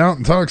 Kane comes out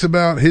and talks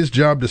about his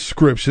job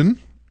description.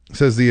 He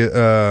says the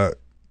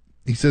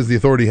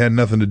Authority had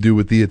nothing to do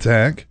with the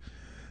attack,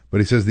 but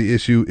he says the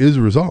issue is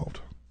resolved.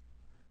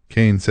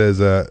 Kane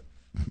says,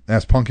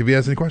 ask Punk if he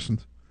has any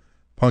questions.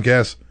 Punk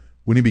asks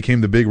when he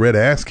became the big red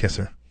ass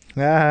kisser.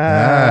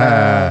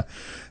 They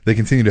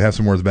continue to have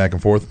some words back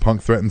and forth.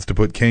 Punk threatens to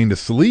put Kane to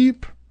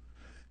sleep.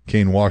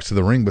 Kane walks to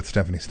the ring, but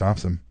Stephanie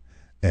stops him.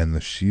 And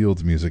the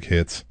Shield's music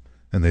hits,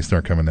 and they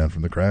start coming down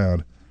from the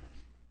crowd.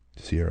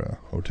 Sierra,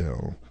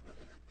 Hotel,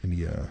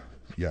 India,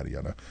 yada,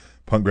 yada.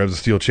 Punk grabs a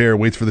steel chair,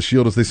 waits for the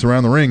Shield as they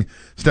surround the ring.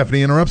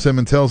 Stephanie interrupts him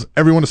and tells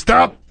everyone to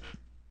stop.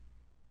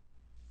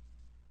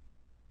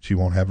 She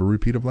won't have a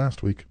repeat of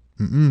last week.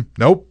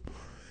 Nope.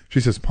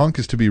 She says Punk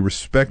is to be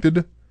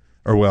respected.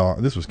 Or, well,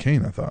 this was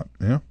Kane, I thought.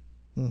 Yeah?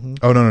 Mm-hmm.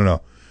 Oh,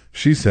 no.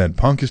 She said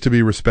Punk is to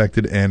be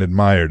respected and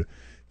admired.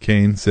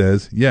 Kane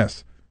says,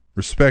 yes,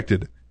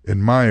 respected,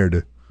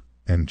 admired,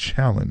 and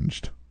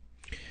challenged.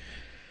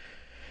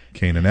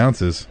 Kane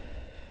announces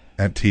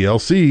at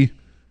TLC,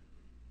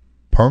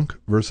 Punk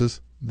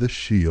versus The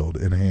Shield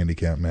in a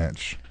handicap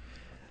match.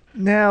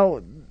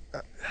 Now,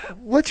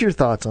 what's your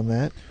thoughts on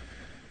that?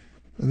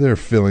 They're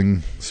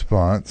filling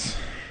spots,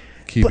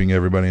 keeping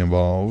everybody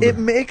involved. It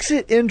makes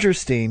it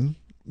interesting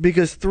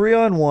because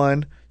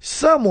 3-on-1,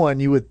 someone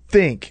you would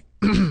think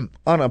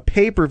on a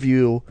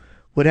pay-per-view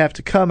would have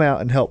to come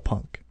out and help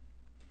Punk.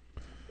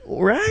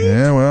 Right?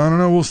 Yeah, well, I don't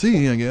know. We'll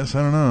see, I guess.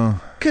 I don't know.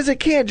 Because it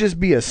can't just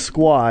be a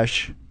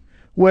squash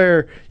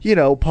where,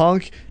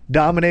 Punk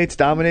dominates,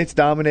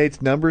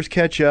 numbers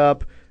catch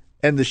up,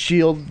 and the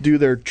Shield do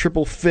their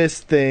triple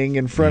fist thing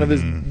in front of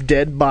his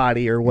dead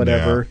body or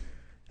whatever. Yeah.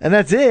 And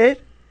that's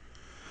it.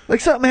 Like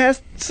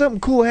something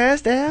cool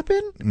has to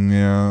happen?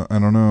 Yeah, I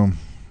don't know.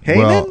 Heyman?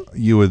 Well,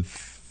 you would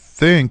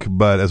think,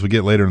 but as we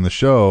get later in the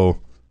show,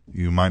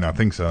 you might not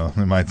think so.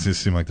 It might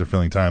just seem like they're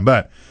filling time.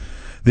 But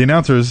the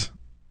announcers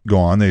go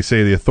on. They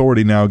say the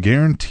Authority now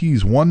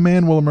guarantees one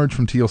man will emerge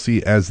from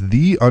TLC as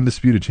the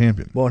undisputed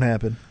champion. Won't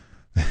happen.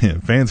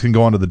 Fans can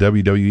go onto the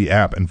WWE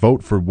app and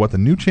vote for what the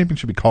new champion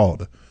should be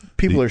called.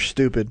 People are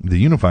stupid. The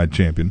Unified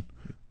Champion,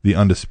 the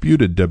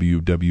Undisputed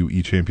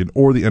WWE Champion,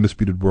 or the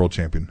Undisputed World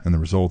Champion. And the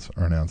results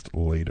are announced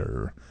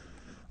later.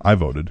 I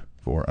voted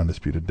for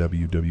Undisputed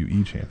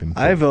WWE Champion.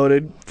 I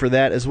voted for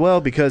that as well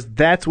because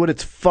that's what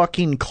it's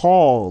fucking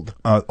called.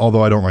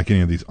 Although I don't like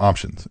any of these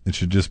options. It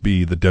should just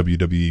be the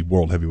WWE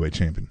World Heavyweight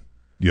Champion.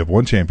 You have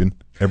one champion.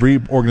 Every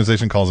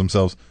organization calls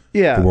themselves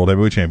the World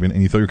Heavyweight Champion,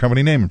 and you throw your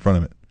company name in front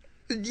of it.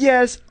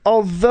 Yes,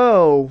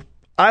 although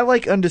I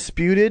like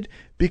Undisputed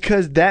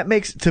because that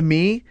makes, to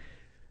me,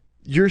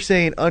 you're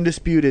saying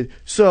Undisputed.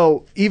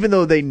 So even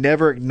though they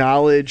never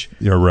acknowledge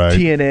You're right.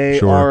 TNA,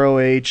 Sure.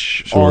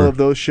 ROH, all of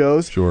those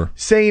shows, Sure.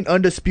 saying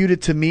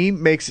Undisputed to me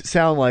makes it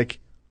sound like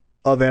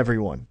of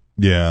everyone.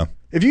 Yeah.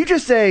 If you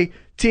just say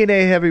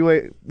TNA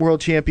Heavyweight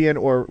World Champion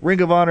or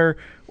Ring of Honor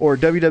or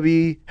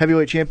WWE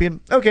Heavyweight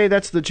Champion, okay,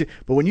 that's the.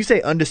 But when you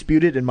say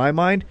undisputed, in my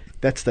mind,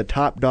 that's the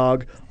top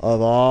dog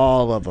of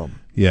all of them.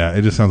 Yeah,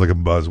 it just sounds like a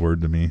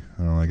buzzword to me.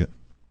 I don't like it.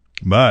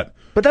 But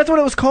that's what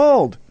it was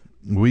called.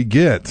 we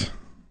get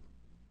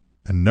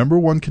a number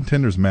one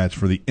contenders match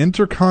for the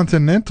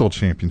Intercontinental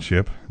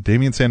Championship,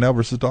 Damian Sandow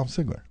versus Dolph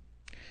Ziggler.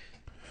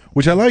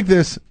 Which I like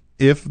this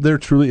if there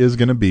truly is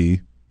going to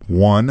be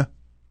one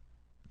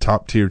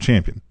top-tier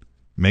champion.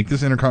 Make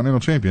this Intercontinental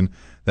Champion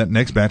that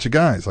next batch of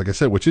guys, like I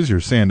said, which is your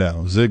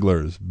Sandow,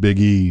 Ziggler's, Big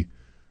E,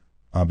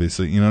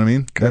 obviously, you know what I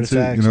mean? Curtis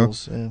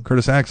Axel's, you know?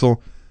 Curtis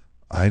Axel.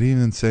 I'd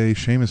even say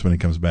Sheamus when he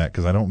comes back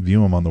because I don't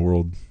view him on the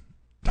world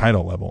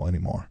title level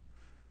anymore.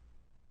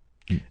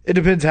 It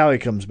depends how he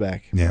comes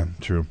back. Yeah,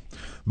 true.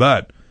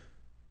 But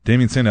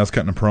Damian Sandow's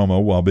cutting a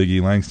promo while Big E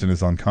Langston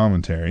is on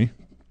commentary,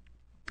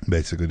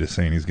 basically just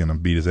saying he's going to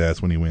beat his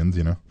ass when he wins,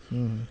 you know.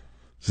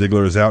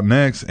 Ziggler is out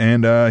next,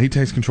 and he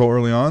takes control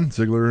early on.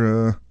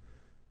 Ziggler,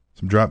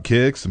 some drop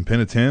kicks, some pin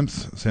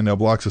attempts. Sandow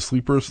blocks a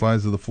sleeper,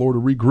 slides to the floor to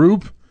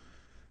regroup.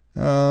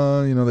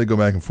 They go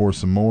back and forth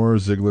some more.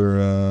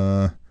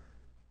 Ziggler,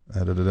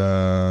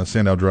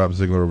 Sandow drops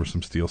Ziggler over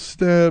some steel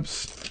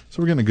steps.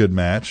 So we're getting a good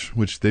match,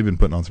 which they've been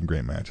putting on some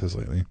great matches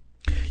lately.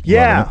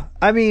 Yeah,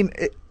 I mean,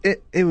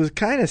 it was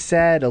kind of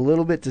sad a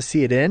little bit to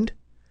see it end.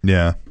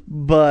 Yeah.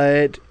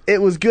 But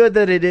it was good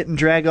that it didn't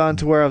drag on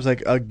to where I was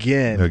like,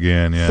 again,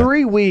 yeah.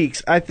 3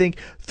 weeks. I think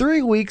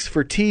 3 weeks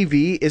for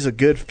TV is a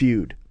good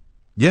feud.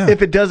 Yeah.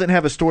 If it doesn't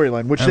have a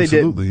storyline, which they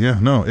did. Absolutely, yeah.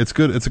 No, it's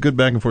good. It's a good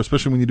back and forth,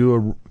 especially when you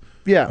do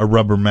a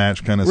rubber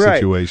match kind of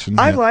situation.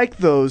 I yeah. like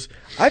those.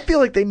 I feel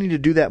like they need to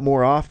do that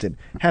more often.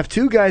 Have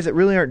two guys that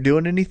really aren't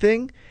doing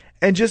anything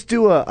and just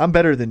do I'm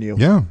better than you.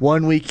 Yeah.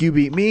 1 week you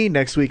beat me,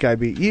 next week I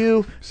beat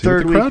you. See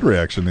what the crowd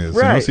reaction is.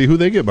 Right. See who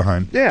they get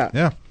behind. Yeah.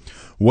 Yeah.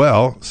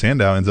 Well,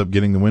 Sandow ends up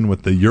getting the win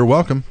with the "You're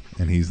welcome,"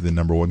 and he's the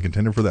number one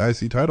contender for the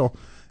IC title.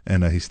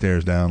 And he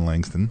stares down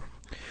Langston.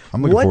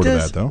 I'm looking forward to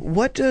that, though.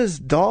 What does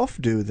Dolph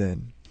do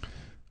then?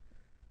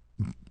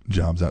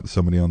 Jobs out to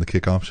somebody on the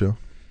kickoff show.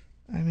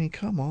 I mean,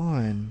 come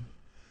on.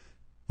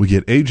 We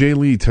get AJ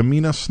Lee,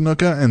 Tamina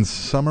Snuka, and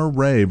Summer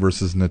Rae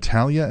versus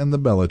Natalya and the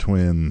Bella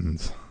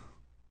Twins.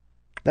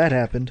 That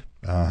happened.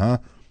 The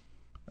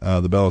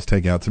Bellas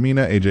take out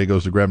Tamina. AJ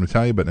goes to grab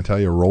Natalya, but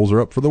Natalya rolls her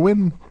up for the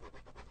win.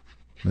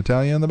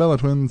 Natalya and the Bella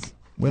Twins,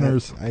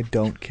 winners. I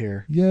don't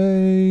care.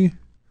 Yay.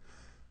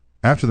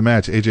 After the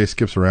match, AJ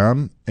skips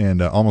around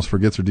and almost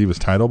forgets her Divas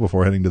title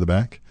before heading to the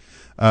back.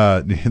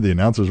 The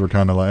announcers were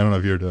kind of like, I don't know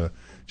if you heard,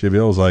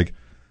 JBL was like,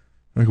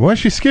 why is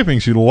she skipping?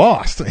 She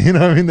lost. You know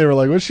what I mean? They were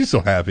like, what's she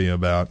so happy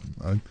about?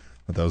 I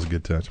thought that was a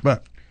good touch.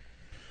 But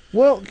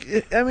well,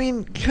 I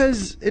mean,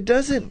 because it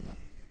doesn't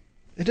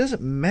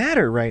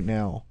matter right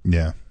now.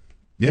 Yeah.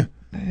 Yeah.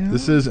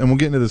 This is, and we'll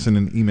get into this in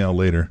an email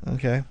later.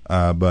 Okay.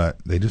 But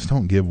they just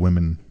don't give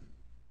women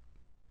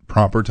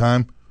proper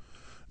time,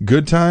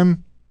 good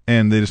time,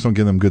 and they just don't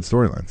give them good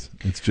storylines.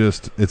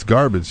 It's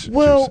garbage.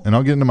 Well, and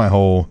I'll get into my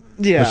whole.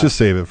 Yeah. Let's just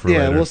save it for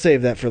later. Yeah, we'll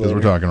save that for later.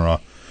 Because we're talking Raw.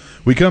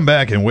 We come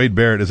back and Wade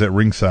Barrett is at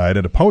ringside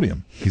at a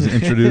podium. He's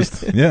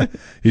introduced.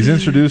 He's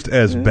introduced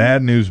as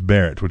Bad News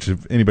Barrett, which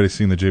if anybody's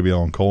seen the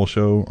JBL and Cole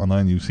show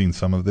online, you've seen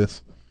some of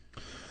this.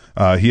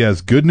 He has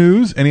good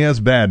news and he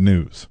has bad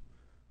news.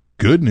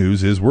 Good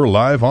news is we're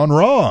live on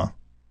Raw.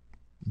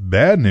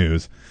 Bad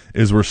news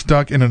is we're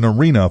stuck in an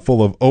arena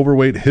full of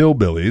overweight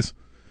hillbillies.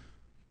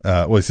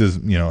 It says,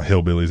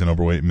 hillbillies and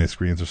overweight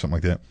miscreants or something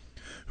like that,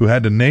 who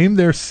had to name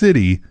their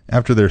city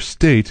after their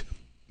state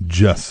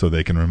just so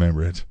they can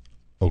remember it.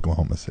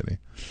 Oklahoma City.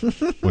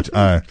 Which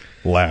I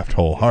laughed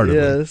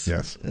wholeheartedly.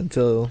 Yes.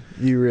 Until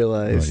you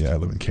realized. Oh, yeah, I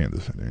live in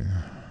Kansas City.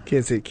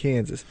 Can't say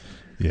Kansas.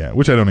 Yeah,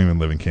 which I don't even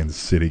live in Kansas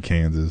City,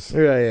 Kansas.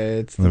 Right, yeah,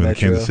 it's I live in the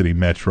Kansas City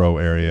metro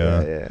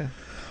area. Yeah.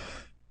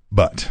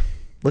 But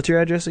what's your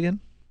address again?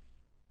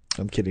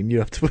 I'm kidding. You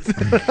have to put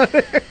that on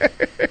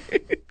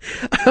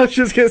there. I was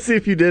just gonna see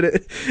if you did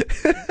it.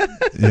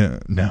 Yeah,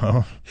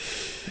 no.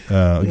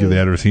 I'll give the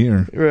address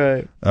here.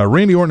 Right.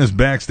 Randy Orton is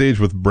backstage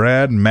with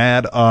Brad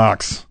Mad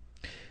Ox.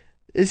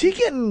 Is he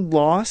getting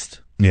lost?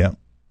 Yeah.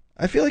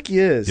 I feel like he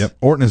is. Yep.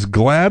 Orton is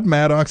glad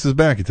Maddox is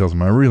back. He tells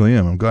him, I really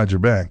am. I'm glad you're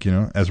back.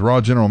 As Raw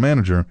general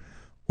manager,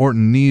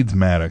 Orton needs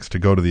Maddox to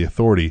go to the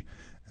Authority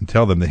and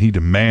tell them that he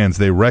demands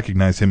they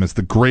recognize him as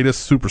the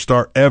greatest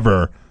superstar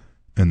ever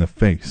in the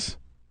face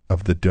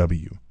of the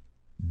WWE.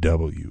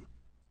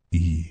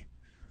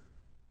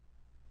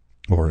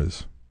 Or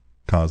as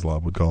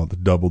Kozlov would call it, the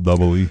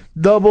double E.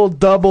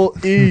 Double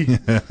E.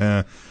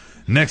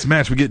 Next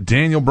match, we get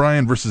Daniel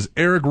Bryan versus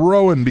Eric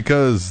Rowan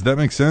because that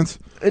makes sense.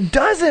 It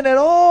doesn't at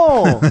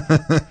all.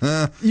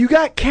 You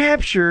got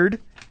captured,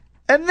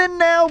 and then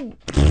now.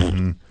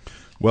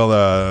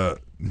 Well,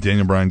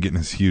 Daniel Bryan getting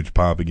his huge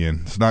pop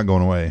again. It's not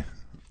going away.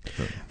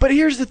 But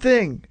here's the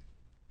thing,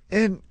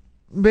 and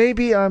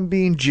maybe I'm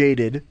being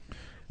jaded.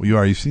 Well, you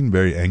are. You seem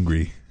very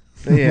angry.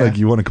 Yeah. Like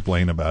you want to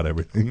complain about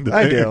everything.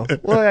 I do.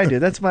 Well, I do.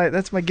 That's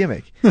my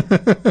gimmick.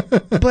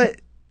 But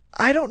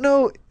I don't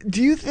know.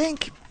 Do you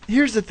think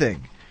here's the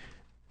thing.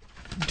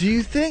 Do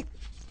you think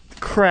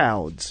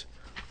crowds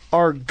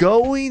are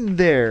going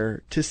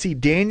there to see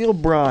Daniel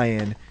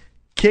Bryan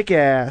kick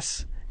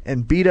ass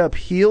and beat up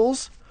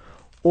heels,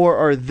 or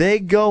are they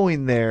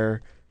going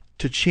there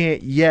to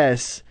chant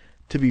yes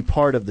to be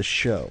part of the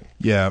show?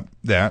 Yeah,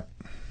 that.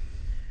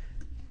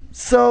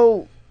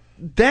 So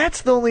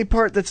that's the only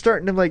part that's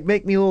starting to like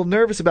make me a little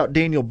nervous about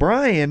Daniel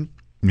Bryan.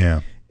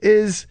 Yeah.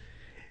 Is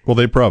Well,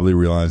 they probably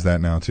realize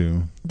that now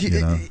too. You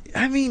know?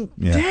 I mean,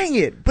 Yeah. dang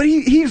it! But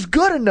he's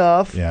good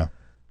enough. Yeah.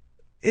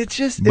 It's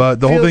just. But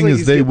the whole feels thing like is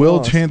he's they getting will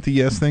lost. chant the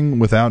yes thing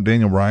without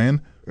Daniel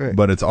Bryan, Right.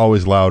 but it's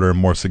always louder and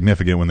more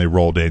significant when they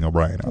roll Daniel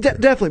Bryan out there.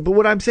 Definitely. But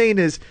what I'm saying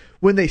is,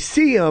 when they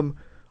see him,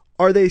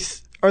 are they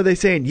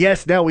saying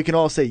yes? Now we can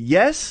all say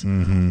yes,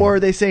 or are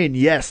they saying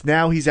yes?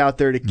 Now he's out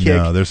there to kick.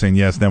 No, they're saying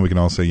yes, then we can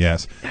all say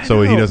yes.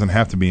 So he know. doesn't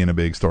have to be in a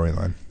big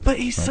storyline. But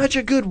he's such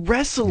a good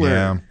wrestler.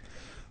 Yeah.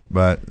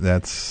 But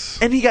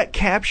that's... And he got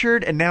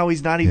captured, and now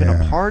he's not even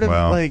Yeah, a part of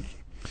well. like.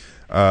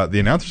 the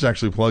announcers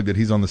actually plugged that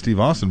he's on the Steve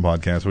Austin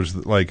podcast, which,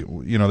 like,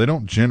 you know, they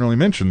don't generally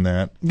mention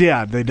that.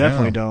 Yeah, they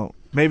definitely Yeah. don't.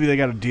 Maybe they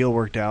got a deal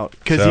worked out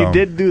because So- he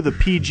did do the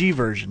PG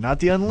version, not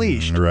the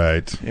Unleashed.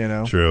 Right. You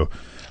know? True.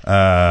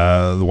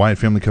 The Wyatt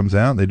family comes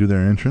out. They do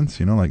their entrance,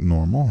 you know, like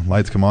normal.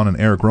 Lights come on, and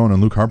Eric Rowan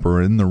and Luke Harper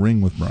are in the ring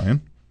with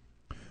Bryan.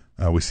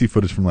 We see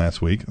footage from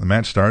last week. The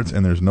match starts,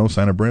 and there's no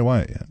sign of Bray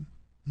Wyatt yet.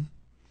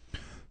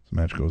 So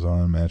match goes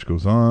on.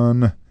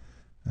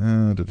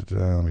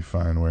 Let me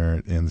find where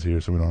it ends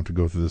here so we don't have to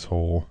go through this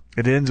whole...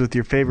 It ends with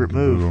your favorite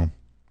move.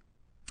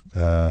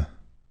 Oh,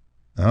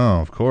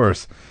 of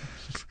course.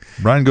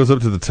 Bryan goes up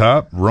to the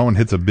top. Rowan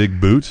hits a big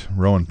boot.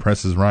 Rowan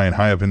presses Ryan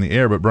high up in the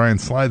air, but Bryan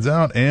slides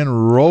out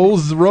and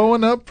rolls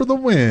Rowan up for the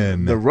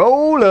win. The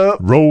roll up.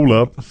 Roll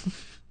up.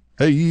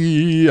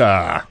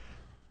 Hey-ya.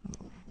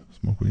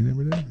 Smoke weed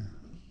every day?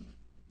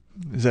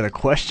 Is that a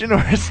question or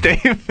a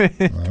statement?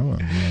 Oh,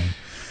 yeah.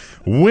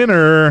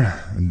 Winner,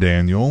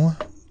 Daniel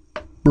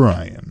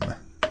Bryan,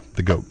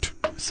 the GOAT.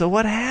 So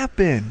what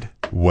happened?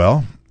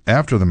 Well,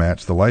 after the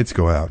match, the lights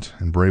go out,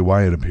 and Bray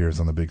Wyatt appears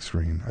on the big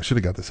screen. I should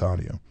have got this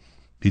audio.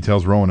 He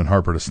tells Rowan and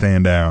Harper to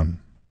stand down.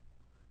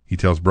 He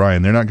tells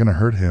Bryan they're not going to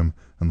hurt him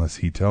unless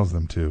he tells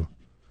them to.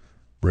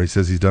 Bray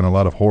says he's done a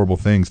lot of horrible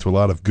things to a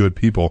lot of good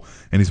people,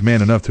 and he's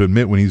man enough to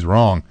admit when he's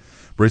wrong.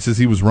 Bray says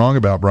he was wrong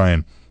about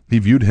Bryan. He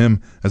viewed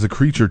him as a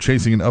creature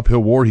chasing an uphill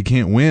war he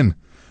can't win.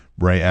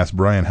 Bray asks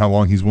Bryan how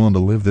long he's willing to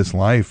live this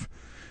life.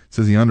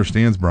 Says he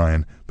understands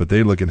Bryan, but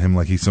they look at him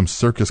like he's some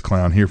circus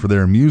clown here for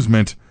their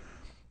amusement.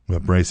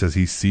 But Bray says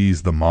he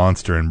sees the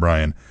monster in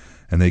Bryan,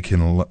 and they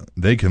can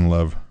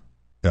love.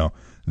 No,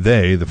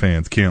 they, the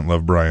fans, can't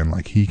love Bryan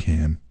like he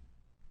can.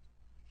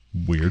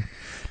 Weird.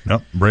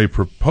 No, Bray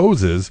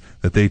proposes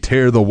that they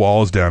tear the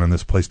walls down in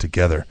this place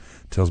together.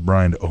 Tells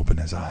Bryan to open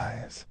his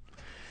eyes.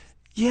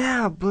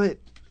 Yeah, but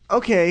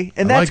okay,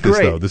 and I that's like this,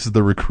 great. though. This is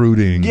the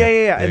recruiting.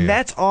 Yeah, and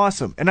that's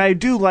awesome, and I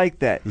do like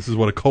that. This is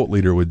what a cult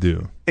leader would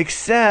do.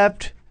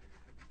 Except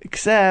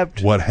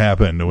What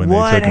happened when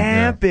what they took him?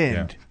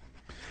 happened?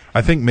 Yeah.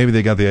 I think maybe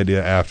they got the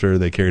idea after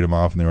they carried him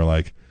off, and they were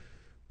like,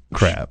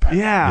 "Crap."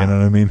 Yeah. You know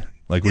what I mean?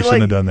 Like, we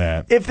shouldn't have done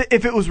that. If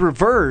it was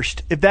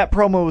reversed, if that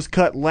promo was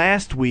cut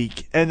last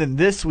week and then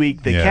this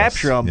week they Yes,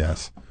 capture him,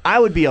 yes. I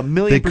would be They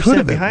could $1,000,000%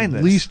 have behind at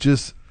this. least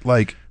just,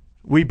 like,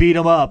 We beat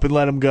him up and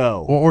let him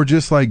go. or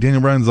just like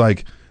Daniel Bryan's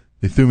like,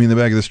 they threw me in the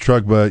back of this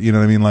truck, but you know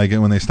what I mean? Like,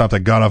 when they stopped, I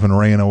got off and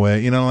ran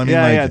away. You know what I mean?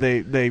 yeah,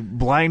 like, They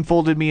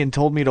blindfolded me and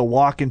told me to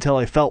walk until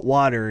I felt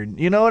water. And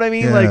you know what I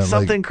mean? yeah, like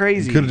something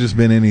crazy. It could have just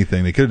been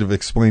anything. They could have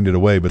explained it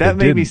away, but that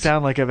they made me didn't.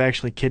 sound like I've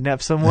actually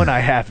kidnapped someone. I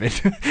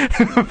haven't.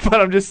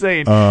 But I'm just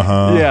saying.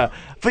 Uh-huh. Yeah.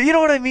 But you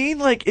know what I mean?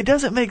 Like, it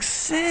doesn't make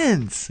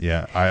sense.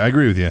 Yeah, I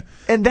agree with you.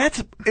 And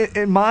that's,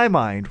 in my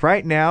mind,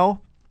 right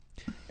now,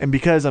 and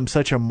because I'm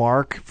such a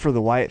mark for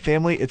the Wyatt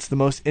family, it's the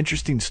most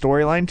interesting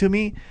storyline to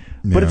me.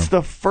 But Yeah. it's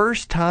the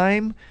first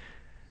time,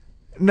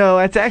 no,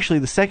 it's actually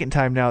the second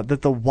time now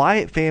that the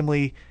Wyatt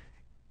family,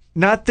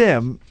 not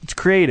them, it's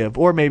creative,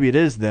 or maybe it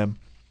is them,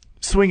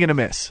 swing and a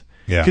miss.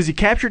 Yeah. Because he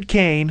captured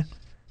Kane.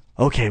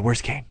 Okay,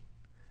 where's Kane?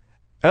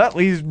 Oh,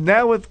 he's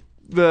now with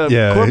the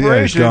Yeah,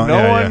 corporation. he's gone. No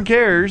Yeah, one yeah.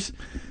 cares.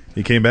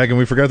 He came back and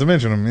we forgot to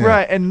mention him. Yeah.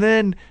 Right, and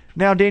then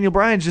now Daniel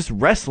Bryan's just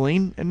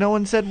wrestling, and no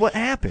one said what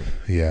happened.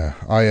 Yeah,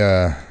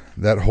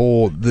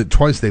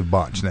 twice they've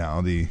botched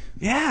now the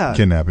Yeah.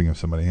 kidnapping of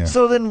somebody. Yeah.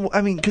 So then,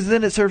 I mean, because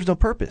then it serves no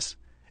purpose.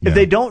 If Yeah.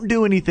 they don't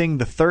do anything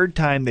the third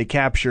time they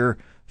capture,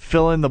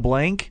 fill in the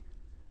blank,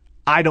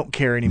 I don't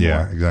care anymore.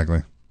 Yeah,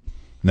 exactly.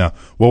 Now,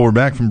 well, we're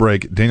back from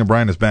break. Daniel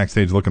Bryan is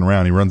backstage looking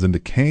around. He runs into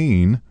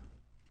Kane,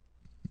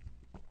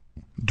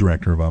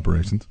 director of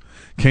operations.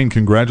 Kane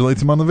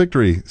congratulates him on the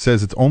victory,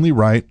 says it's only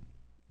right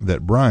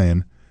that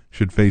Bryan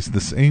should face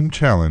the same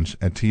challenge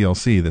at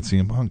TLC that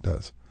CM Punk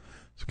does.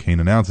 So Kane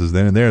announces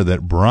then and there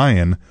that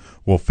Bryan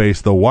will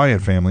face the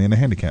Wyatt family in a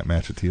handicap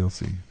match at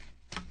TLC.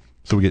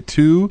 So we get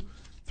 2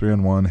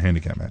 3-on-1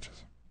 handicap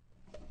matches.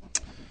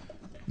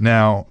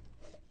 Now,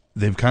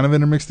 they've kind of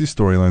intermixed these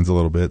storylines a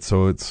little bit,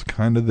 so it's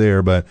kind of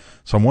there. But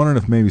so I'm wondering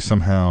if maybe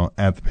somehow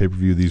at the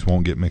pay-per-view these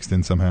won't get mixed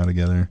in somehow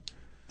together.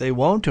 They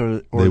won't,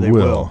 or They they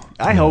will.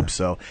 I Yeah. hope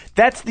so.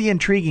 That's the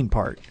intriguing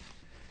part.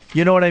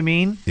 You know what I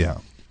mean? Yeah.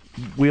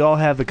 We all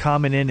have a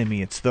common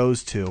enemy. It's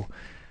those two.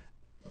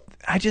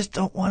 I just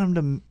don't want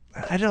them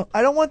to. I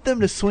don't want them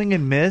to swing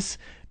and miss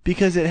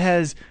because it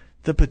has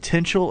the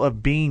potential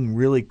of being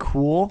really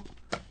cool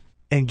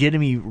and getting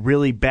me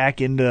really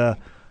back into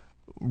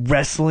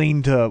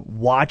wrestling to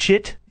watch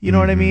it. You know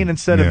what I mean?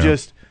 Instead of Yeah.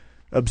 just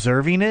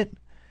observing it.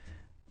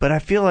 But I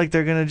feel like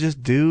they're gonna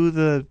just do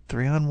the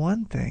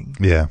 3-on-1 thing,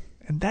 Yeah.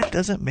 and that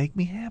doesn't make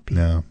me happy.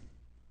 No.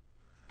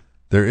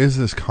 There is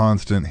this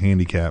constant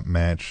handicap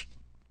match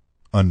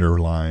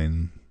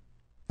underlinings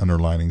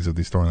of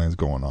these storylines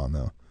going on,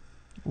 though.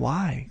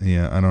 Why?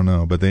 Yeah, I don't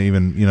know. But they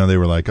even, they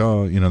were like,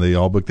 oh, they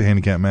all booked the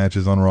handicap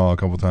matches on Raw a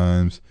couple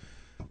times.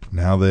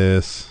 Now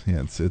this.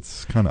 Yeah,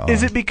 it's kind of odd.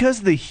 Is it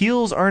because the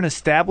heels aren't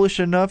established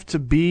enough to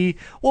be...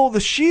 Well, the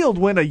Shield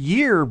went a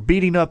year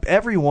beating up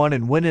everyone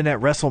and winning at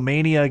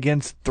WrestleMania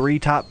against 3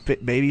 top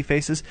baby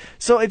faces.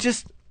 So it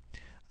just...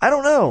 I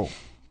don't know.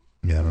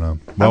 Yeah, I don't know.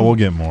 Well, we'll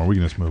get more. We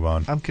can just move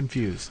on. I'm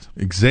confused.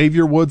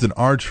 Xavier Woods and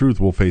R-Truth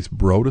will face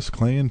Brodus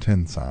Clay and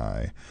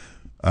Tensai.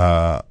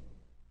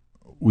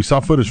 We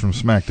saw footage from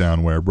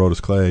SmackDown where Brodus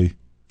Clay,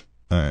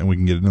 and we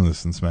can get into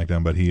this in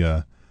SmackDown, but he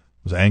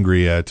was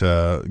angry at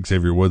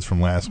Xavier Woods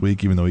from last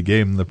week, even though he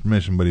gave him the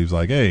permission, but he was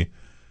like, hey,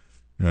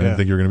 I didn't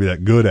think you were going to be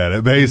that good at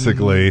it,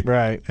 basically.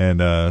 Right.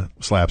 And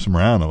slaps him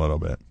around a little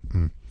bit.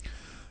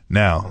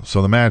 Now,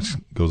 so the match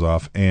goes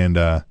off, and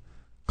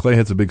Clay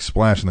hits a big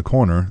splash in the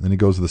corner. Then he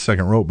goes to the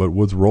second rope, but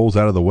Woods rolls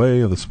out of the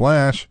way of the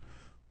splash.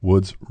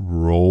 Woods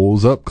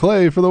rolls up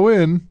Clay for the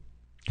win.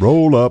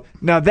 Roll up.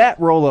 Now, that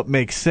roll-up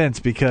makes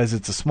sense because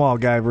it's a small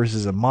guy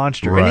versus a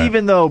monster. Right. And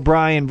even though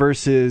Bryan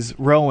versus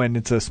Rowan,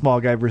 it's a small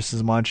guy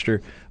versus a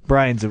monster,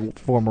 Bryan's a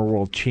former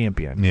world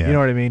champion. Yeah. You know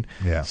what I mean?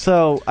 Yeah.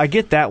 So I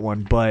get that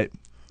one, but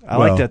I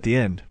Well, liked at the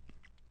end.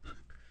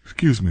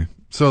 Excuse me.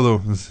 So, though,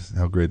 this is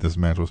how great this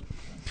match was.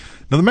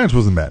 No, the match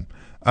wasn't bad.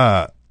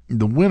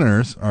 The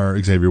winners are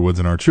Xavier Woods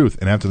and R-Truth.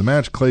 And after the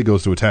match, Clay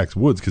goes to attack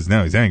Woods because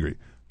now he's angry.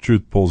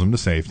 Truth pulls him to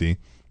safety.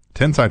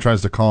 Tensai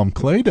tries to calm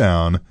Clay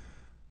down.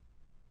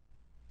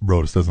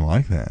 Brodus doesn't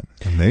like that,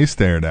 and they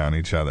stare down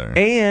each other.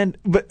 And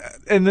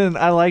then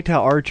I liked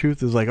how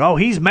R-Truth is like, oh,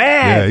 he's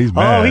mad. Yeah, he's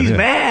mad. Oh, he's Yeah.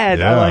 mad.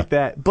 Yeah. I like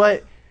that.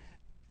 But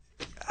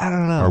I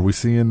don't know. Are we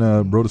seeing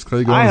Brodus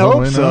Clay going I his own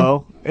hope way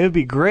so. It would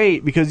be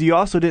great because you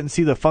also didn't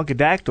see the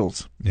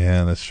Funkadactyls. now?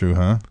 Yeah, that's true,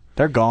 huh?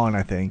 They're gone,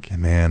 I think.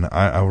 And man,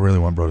 I really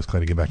want Brodus Clay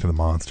to get back to the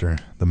monster,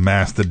 the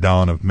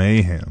mastodon of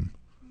mayhem.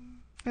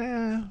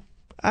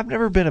 I've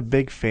never been a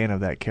big fan of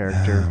that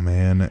character. Oh,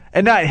 man.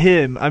 And not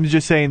him. I'm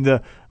just saying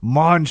the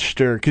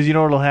monster. Because you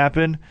know what'll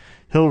happen?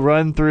 He'll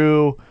run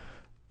through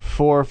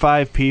 4 or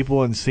 5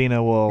 people, and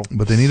Cena will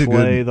But they need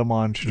slay the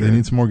monster. They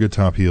need some more good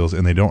top heels,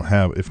 and they don't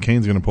have. If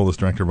Kane's going to pull this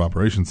director of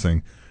operations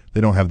thing,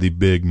 they don't have the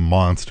big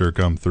monster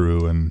come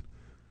through. And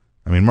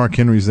I mean, Mark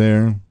Henry's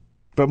there.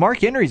 But Mark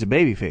Henry's a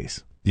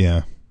babyface.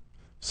 Yeah.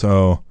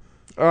 So.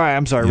 All right,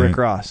 I'm sorry, Yeah. Rick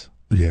Ross.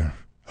 Yeah.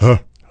 Huh.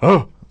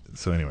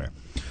 So anyway,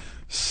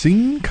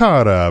 Sin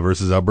Cara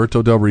versus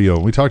Alberto Del Rio.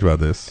 We talked about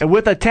this. And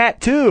with a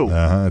tattoo.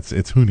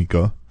 It's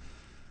Hunico.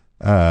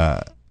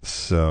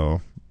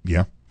 So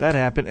yeah. That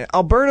happened.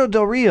 Alberto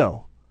Del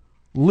Rio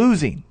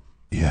losing.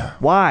 Yeah.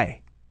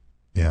 Why?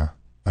 Yeah.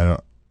 I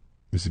don't.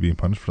 Is he being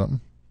punished for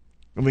something?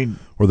 I mean,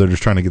 Or they're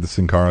just trying to get the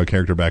Sin Cara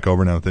character back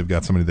over now that they've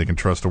got somebody they can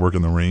trust to work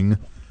in the ring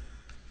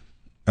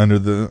under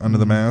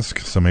the mask.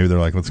 So maybe they're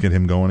like, let's get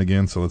him going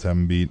again. So let's have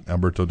him beat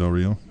Alberto Del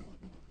Rio.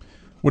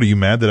 What, are you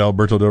mad that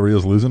Alberto Del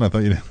Rio's losing? I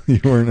thought you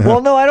weren't.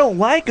 well, no, I don't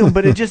like him,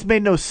 but it just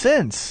made no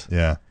sense.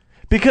 Yeah.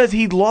 Because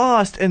he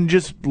lost and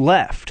just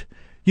left.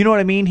 You know what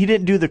I mean? He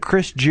didn't do the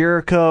Chris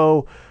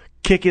Jericho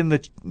kicking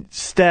the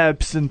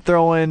steps and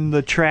throwing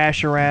the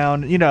trash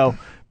around,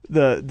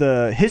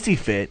 the hissy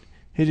fit.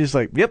 He's just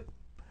like, yep.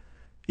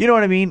 You know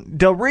what I mean?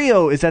 Del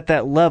Rio is at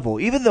that level.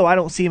 Even though I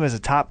don't see him as a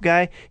top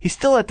guy, he's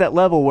still at that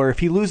level where if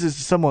he loses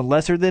to someone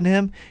lesser than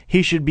him,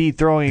 he should be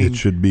throwing... It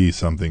should be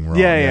something wrong.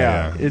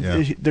 Yeah.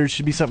 Yeah. There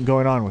should be something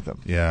going on with him.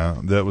 Yeah,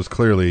 that was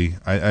clearly.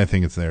 I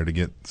think it's there to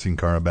get Sin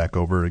Cara back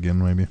over again,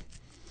 maybe.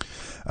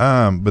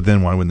 But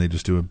then why wouldn't they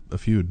just do a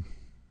feud?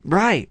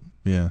 Right.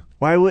 Yeah.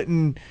 Why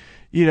wouldn't,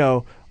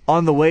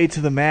 on the way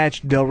to the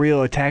match, Del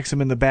Rio attacks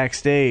him in the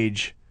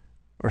backstage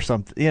or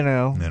something, I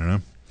don't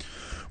know.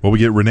 Well, we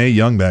get Renee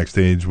Young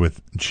backstage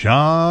with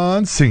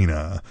John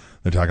Cena.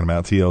 They're talking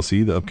about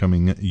TLC, the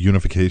upcoming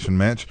unification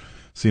match.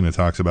 Cena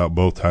talks about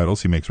both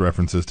titles. He makes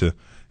references to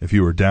if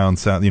you were down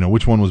south,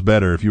 which one was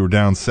better. If you were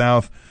down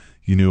south,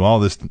 you knew all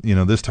this,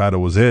 this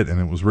title was it,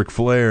 and it was Ric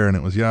Flair, and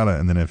it was yada.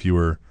 And then if you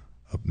were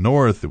up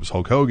north, it was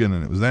Hulk Hogan,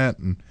 and it was that.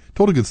 And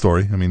told a good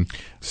story. I mean,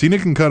 Cena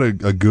can cut a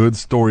good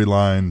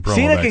storyline promo.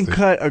 Cena backstage. can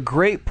cut a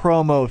great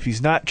promo if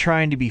he's not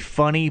trying to be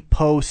funny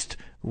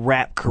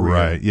post-rap career.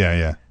 Right,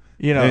 yeah.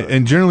 You know,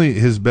 and generally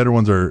his better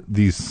ones are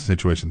these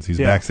situations. He's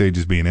Yeah. backstage,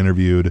 he's being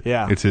interviewed.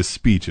 Yeah. It's his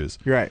speeches.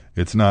 Right.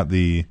 It's not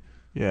the,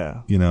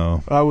 Yeah. you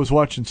know, I was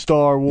watching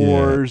Star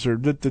Wars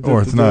or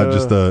or it's not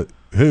just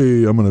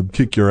hey, I'm gonna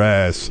kick your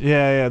ass.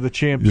 Yeah, the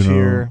champ's You know,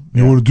 here.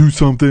 you want to do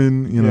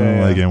something? You know,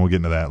 Yeah. like, and we'll get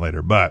into that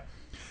later. But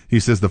he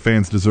says the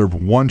fans deserve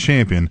one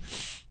champion,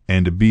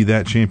 and to be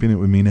that champion, it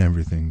would mean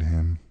everything to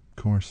him.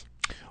 Of course.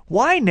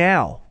 Why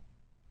now?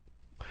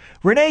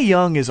 Renee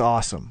Young is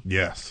awesome.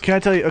 Yes. Can I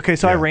tell you? Okay,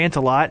 so I Yeah. rant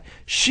a lot.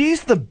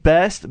 She's the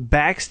best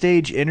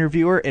backstage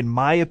interviewer, in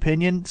my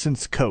opinion,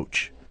 since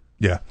Coach.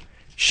 Yeah.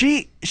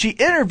 She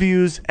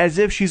interviews as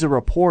if she's a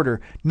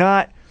reporter,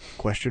 not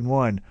question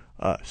one.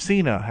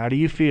 Cena, how do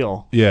you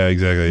feel? Yeah.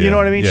 Exactly. You yeah. know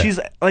what I mean? Yeah. She's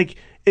like,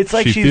 it's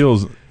like she she's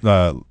feels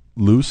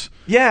loose.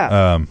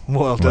 yeah.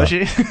 Well, does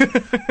she?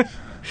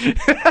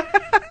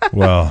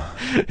 Well,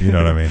 you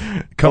know what I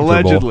mean. Comfortable.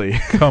 Allegedly.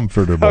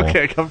 Comfortable.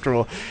 Okay,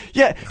 comfortable.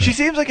 Yeah, she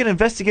seems like an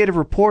investigative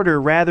reporter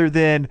rather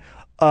than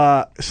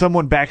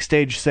someone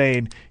backstage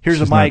saying, "Here's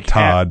She's a mic." not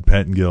Todd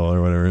Pettengill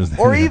or whatever his name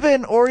or is.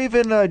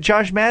 even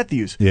Josh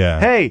Matthews. Yeah.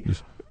 Hey,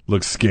 Just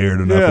looks scared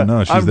or nothing. yeah,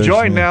 No, she's I'm there,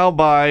 joined she's- now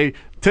by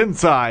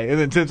Tensai, and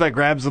then Tensai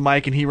grabs the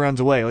mic and he runs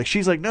away. Like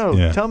she's like, "No,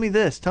 Yeah. tell me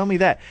this, tell me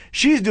that."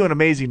 She's doing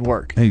amazing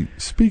work. Hey,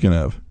 speaking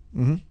of,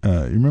 you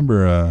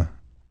remember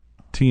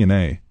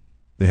TNA?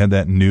 They had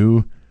that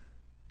new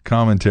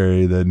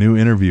commentary, the new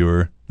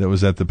interviewer that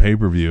was at the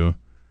pay-per-view,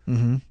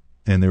 and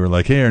they were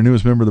like, "Hey, our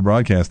newest member of the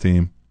broadcast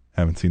team."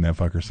 Haven't seen that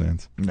fucker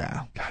since.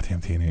 Nah.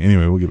 Goddamn TNA.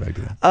 Anyway, we'll get back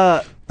to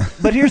that.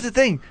 But here's the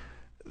thing.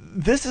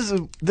 This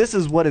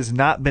is what has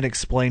not been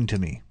explained to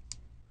me.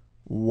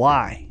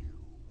 Why?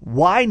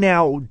 Why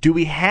now do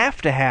we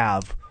have to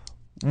have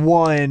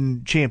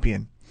one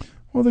champion?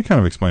 Well, they kind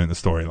of explained the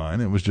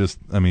storyline. It was just,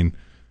 I mean,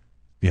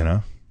 you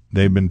know,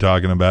 they've been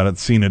talking about it.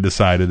 Cena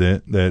decided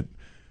it that,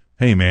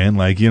 hey, man,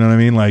 like, you know what I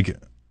mean? Like,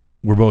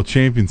 we're both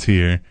champions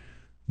here.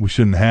 We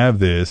shouldn't have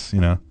this,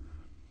 you know?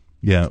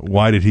 Yeah,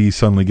 why did he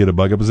suddenly get a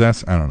bug up his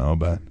ass? I don't know,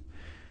 but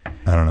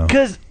I don't know.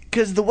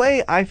 Because the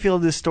way I feel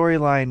this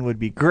storyline would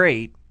be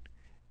great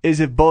is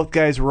if both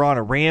guys were on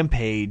a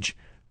rampage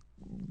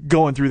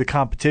going through the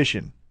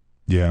competition.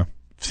 Yeah.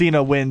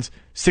 Cena wins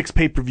 6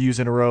 pay-per-views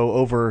in a row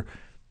over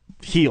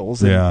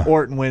heels, and Yeah.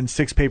 Orton wins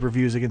 6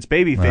 pay-per-views against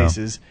baby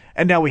faces,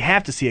 and now we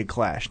have to see a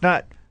clash.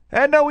 Not,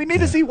 no, we need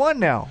to see one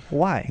now.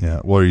 Why?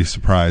 Yeah. Well, are you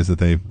surprised that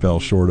they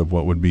fell short of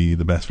what would be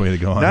the best way to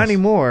go on Not this?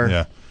 anymore.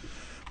 Yeah.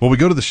 Well, we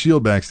go to the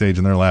Shield backstage,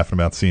 and they're laughing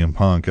about CM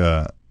Punk.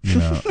 You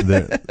know,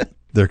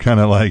 they're kind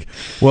of like,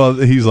 well,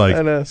 he's like,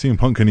 I know. CM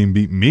Punk couldn't even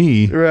beat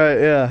me. Right,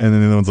 yeah. And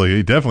then the other one's like,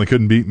 he definitely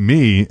couldn't beat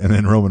me. And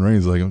then Roman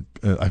Reigns is like,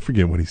 I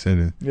forget what he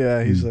said.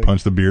 Yeah, he's he like-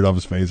 punched the beard off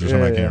his face or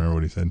something. I can't yeah. remember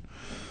what he said.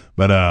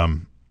 But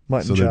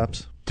Mutton so they're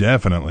chops.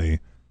 definitely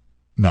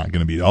not going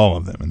to beat all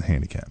of them in the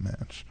handicap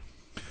match.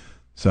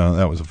 So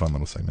that was a fun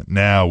little segment.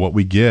 Now what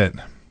we get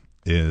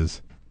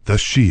is the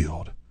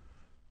Shield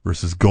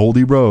versus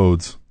Goldie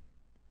Rhodes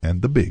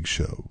and the Big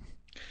Show.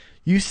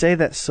 You say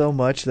that so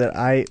much that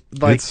I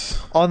like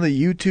It's- on the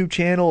YouTube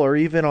channel or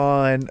even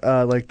on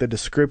like the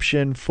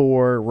description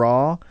for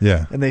Raw.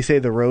 Yeah. And they say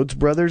the Rhodes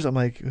brothers. I'm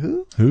like,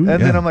 who? Who? And then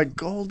Yeah. I'm like,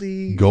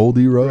 Goldie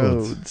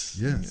Rhodes. Rhodes.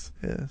 Yes.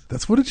 Yes.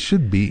 That's what it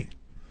should be.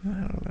 I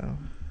don't know.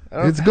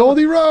 It's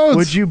Goldie Rhodes.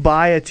 Would you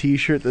buy a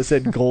T-shirt that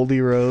said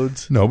Goldie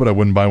Rhodes? No, but I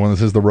wouldn't buy one that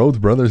says the Rhodes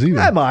Brothers either.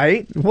 I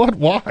might. What?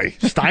 Why?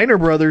 Steiner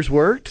Brothers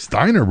worked.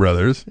 Steiner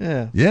Brothers.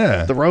 Yeah.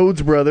 Yeah. The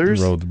Rhodes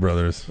Brothers. Rhodes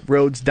Brothers.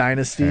 Rhodes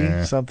Dynasty.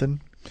 Eh.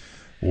 Something.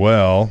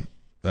 Well,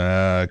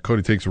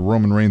 Cody takes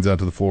Roman Reigns out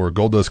to the floor.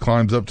 Goldust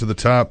climbs up to the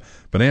top,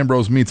 but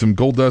Ambrose meets him.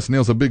 Goldust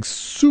nails a big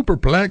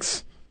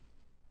superplex.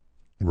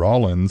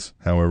 Rollins,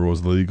 however,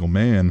 was the legal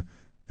man,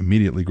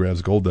 immediately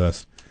grabs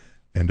Goldust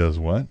and does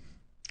what?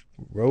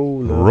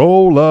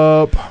 Roll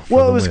up. for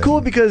Well, the it was win.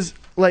 cool because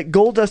like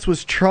Goldust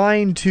was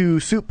trying to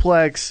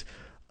suplex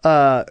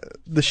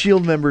the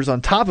Shield members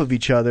on top of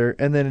each other,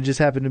 and then it just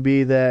happened to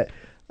be that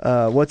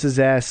what's his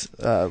ass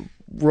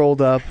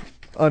rolled up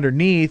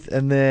underneath,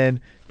 and then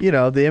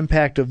the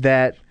impact of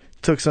that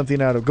took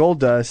something out of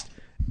Goldust,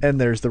 and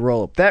there's the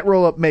roll up. That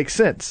roll up makes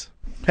sense.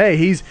 Hey,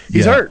 he's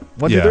Yeah. hurt.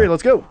 1, 2, Yeah. 3,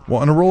 let's go.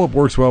 Well, and a roll up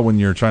works well when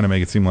you're trying to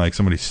make it seem like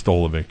somebody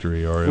stole a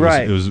victory or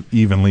Right. it was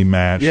evenly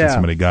matched and Yeah.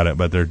 somebody got it,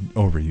 but they're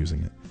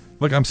overusing it.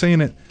 Look, I'm saying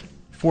it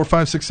 4,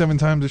 5, 6, 7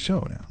 times a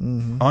show now.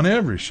 Mm-hmm. On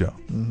every show.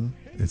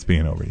 It's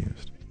being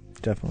overused.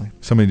 Definitely.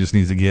 Somebody just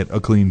needs to get a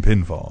clean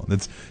pinfall.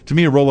 That's, to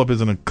me, a roll up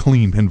isn't a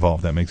clean pinfall,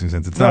 if that makes any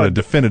sense. It's not No. a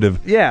definitive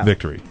Yeah.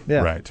 victory.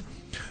 Yeah. Right.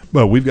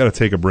 But we've got to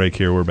take a break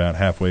here. We're about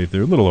halfway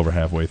through, a little over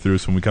halfway through.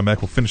 So when we come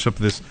back, we'll finish up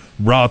this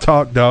Raw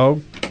Talk,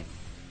 dog.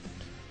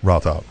 Raw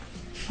Talk.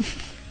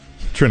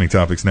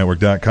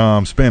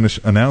 TrendingTopicsNetwork.com, Spanish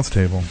announce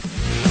table.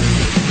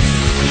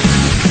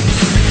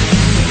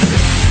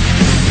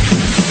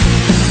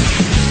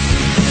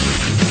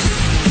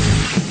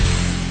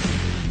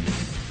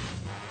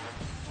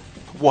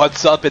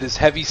 What's up? It is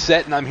Heavy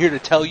Set, and I'm here to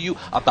tell you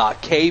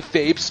about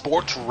Kayfabe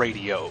Sports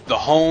Radio, the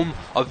home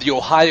of the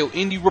Ohio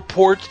Indie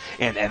Report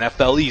and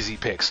NFL Easy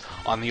Picks.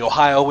 On the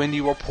Ohio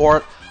Indie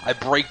Report, I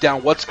break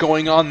down what's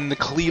going on in the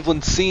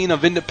Cleveland scene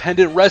of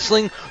independent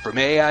wrestling, from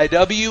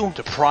AIW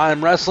to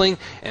Prime Wrestling,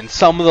 and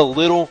some of the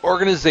little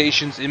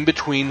organizations in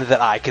between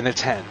that I can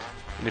attend.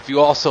 And if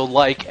you also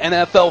like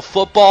NFL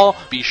football,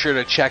 be sure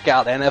to check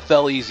out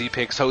NFL Easy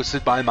Picks,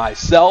 hosted by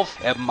myself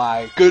and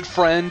my good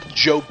friend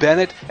Joe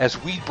Bennett, as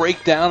we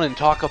break down and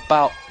talk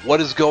about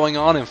what is going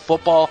on in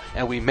football,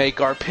 and we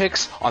make our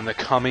picks on the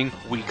coming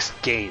week's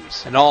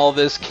games. And all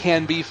this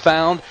can be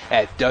found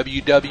at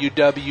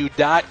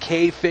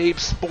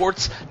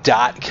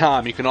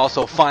www.kfabesports.com. You can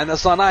also find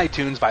us on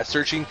iTunes by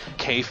searching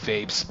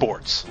Kayfabe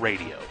Sports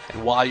Radio.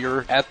 And while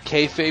you're at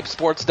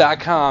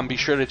kfabesports.com, be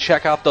sure to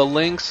check out the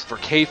links for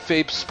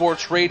Kayfabe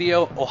Sports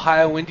Radio,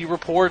 Ohio Indie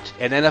Report,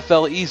 and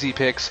NFL Easy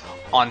Picks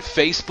on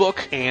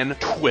Facebook and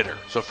Twitter.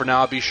 So for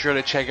now, be sure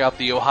to check out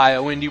the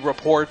Ohio Indie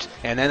Report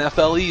and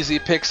NFL Easy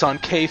Picks on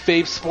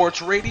Kayfabe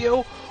Sports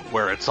Radio,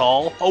 where it's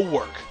all a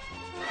work.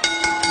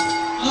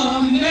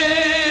 American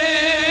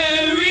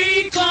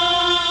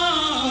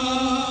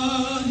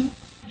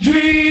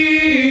dream.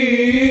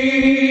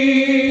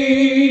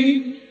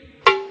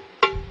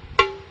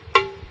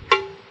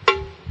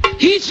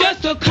 He's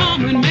just a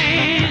common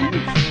man.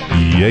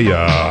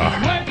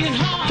 Yeah. Working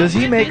hard. Does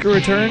he make a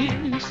return?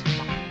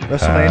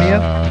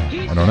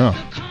 WrestleMania? I don't know.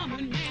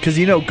 Because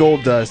you know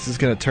Goldust is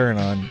going to turn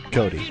on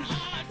Cody.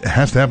 It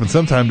has to happen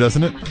sometime,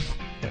 doesn't it?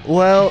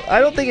 Well, I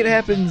don't think it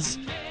happens.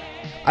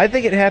 I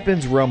think it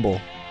happens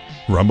Rumble.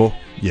 Rumble?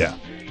 Yeah.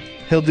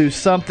 He'll do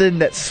something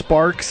that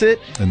sparks it,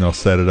 And they'll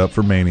set it up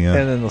for Mania.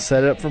 and then they'll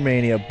set it up for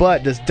Mania.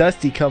 But does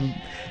Dusty come?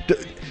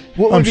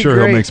 What would I'm be sure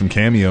great, he'll make some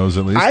cameos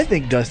at least. I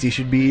think Dusty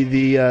should be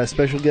the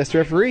special guest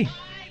referee.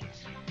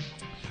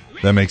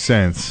 That makes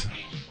sense.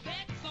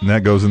 And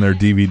that goes in their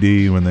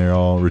DVD when they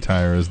all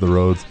retire as the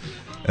Rhodes,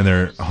 and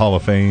their Hall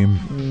of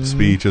Fame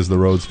speech as the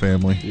Rhodes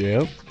family.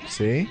 Yep.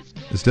 See?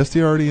 Is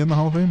Dusty already in the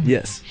Hall of Fame?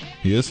 Yes.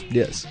 He is?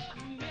 Yes.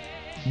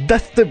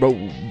 Dusty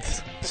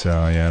Rhodes. So,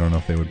 yeah, I don't know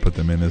if they would put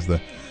them in as the...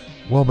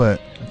 Well,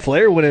 but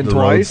Flair went in the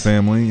Rhodes twice.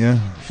 family, yeah.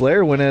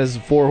 Flair went as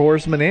Four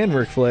Horsemen and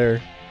Ric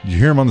Flair. Did you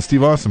hear him on the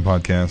Steve Austin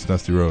podcast,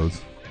 Dusty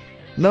Rhodes?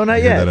 No, not I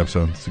heard yet. that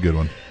episode. It's a good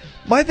one.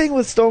 My thing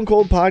with Stone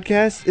Cold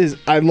Podcast is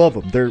I love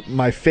them. They're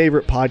my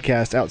favorite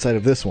podcast outside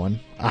of this one,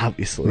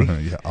 obviously.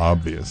 Yeah,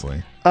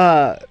 obviously.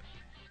 The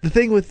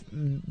thing with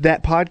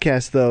that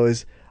podcast, though,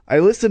 is I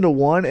listen to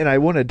one and I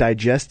want to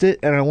digest it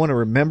and I want to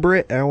remember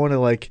it and I want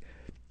to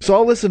so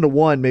I'll listen to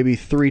one maybe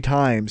 3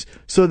 times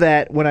so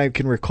that when I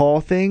can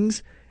recall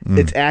things,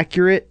 it's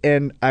accurate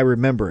and I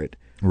remember it.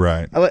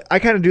 Right. I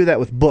kind of do that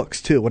with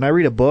books, too. When I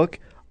read a book,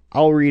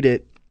 I'll read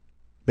it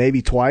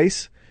maybe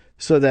twice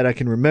so that I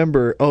can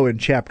remember, in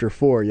chapter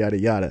 4, yada,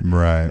 yada.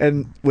 Right.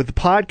 And with the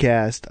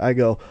podcast, I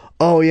go,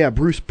 oh, yeah,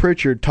 Bruce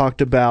Pritchard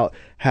talked about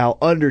how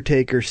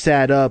Undertaker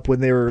sat up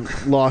when they were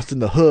lost in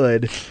the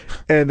hood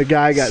and the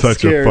guy got Such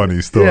scared. a funny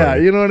story. Yeah,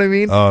 you know what I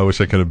mean? Oh, I wish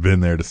I could have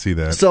been there to see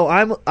that. So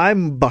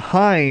I'm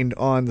behind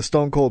on the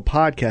Stone Cold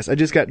podcast. I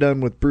just got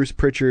done with Bruce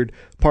Pritchard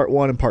part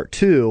 1 and part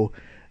 2.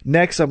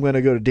 Next, I'm going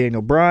to go to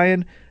Daniel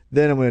Bryan.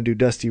 Then I'm going to do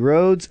Dusty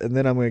Rhodes, and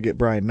then I'm going to get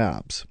Brian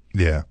Knobbs.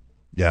 Yeah.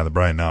 Yeah, the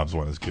Brian Knobbs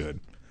one is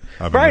good.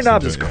 Brian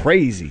Knobbs is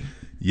crazy.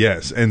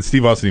 Yes, and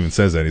Steve Austin even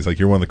says that. He's like,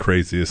 you're one of the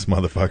craziest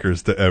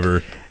motherfuckers to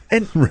ever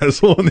And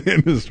wrestle in the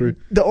industry.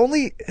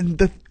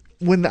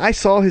 When I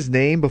saw his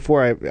name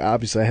before, I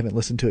haven't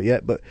listened to it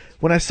yet, but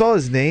when I saw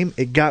his name,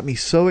 it got me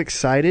so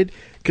excited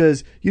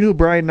because you know who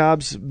Brian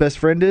Knobbs' best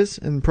friend is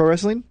in pro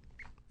wrestling?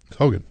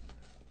 Hogan.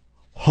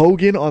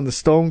 Hogan on the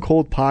Stone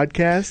Cold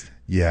podcast.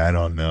 Yeah, I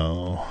don't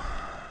know.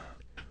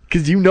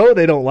 Because you know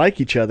they don't like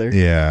each other.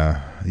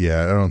 Yeah,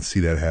 I don't see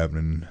that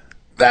happening.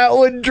 That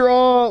would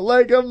draw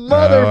like a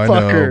motherfucker. Oh,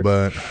 I know,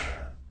 but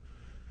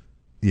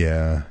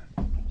yeah,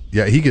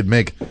 he could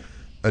make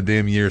a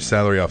damn year's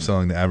salary off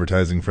selling the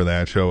advertising for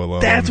that show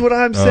alone. That's what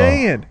I'm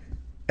saying.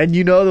 And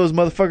you know those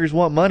motherfuckers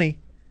want money.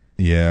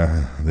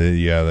 Yeah.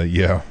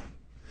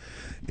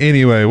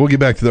 Anyway, we'll get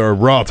back to our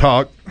Raw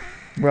talk.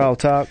 Raw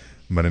talk.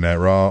 Monday Night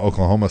Raw,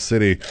 Oklahoma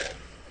City.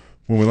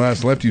 When we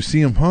last left you,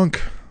 CM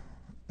Punk,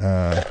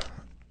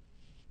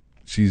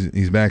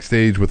 he's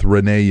backstage with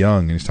Renee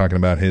Young, and he's talking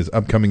about his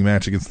upcoming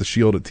match against The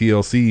Shield at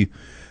TLC.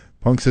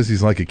 Punk says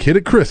he's like a kid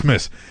at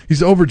Christmas.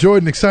 He's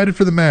overjoyed and excited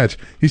for the match.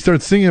 He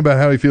starts singing about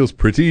how he feels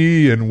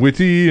pretty and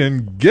witty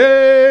and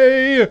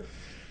gay.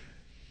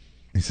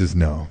 He says,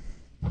 no,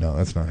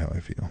 that's not how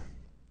I feel.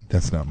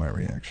 That's not my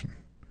reaction.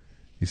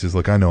 He says,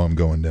 look, I know I'm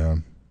going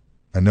down.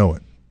 I know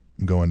it.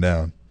 I'm going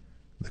down.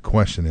 The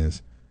question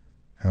is,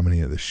 how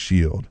many of The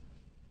Shield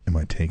am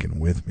I taking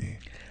with me?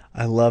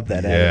 I love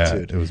that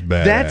attitude. It was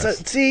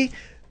badass.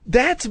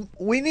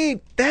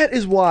 That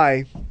is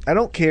why I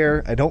don't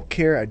care. I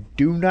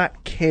do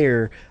not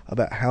care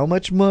about how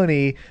much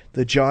money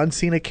the John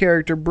Cena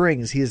character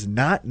brings. He is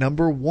not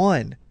number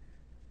one.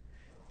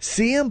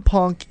 CM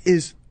Punk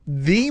is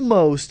the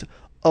most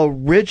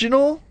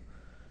original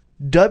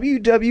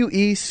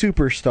WWE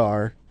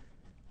superstar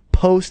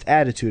post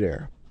Attitude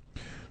Era.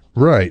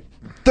 Right.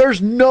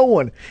 There's no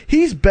one.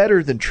 He's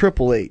better than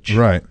Triple H.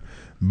 Right.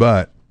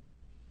 But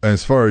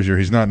as far as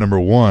he's not number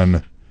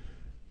one.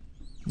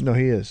 No,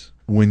 he is.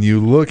 When you're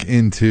looking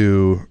at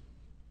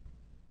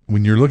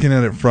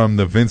it from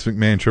the Vince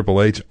McMahon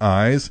Triple H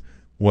eyes,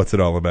 what's it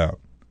all about?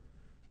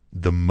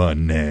 The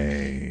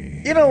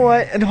money. You know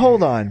what? And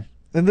hold on.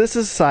 And this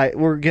is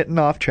we're getting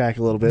off track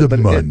a little bit, but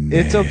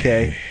it's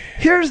okay.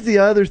 Here's the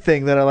other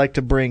thing that I like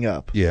to bring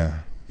up. Yeah.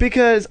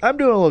 Because I'm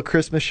doing a little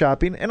Christmas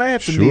shopping, and I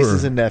have some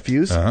nieces and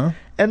nephews, and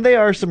they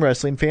are some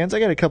wrestling fans. I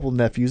got a couple of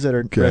nephews that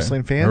are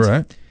wrestling fans. All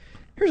right.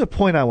 Here's a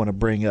point I want to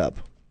bring up,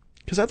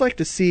 because I'd like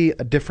to see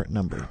a different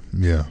number.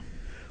 Yeah.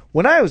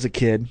 When I was a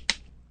kid,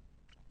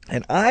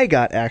 and I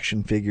got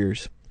action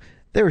figures,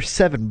 they were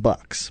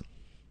 $7.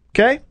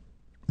 Okay?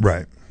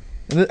 Right.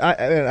 And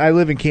I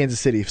live in Kansas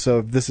City, so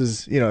if this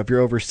is, if you're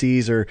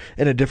overseas or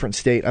in a different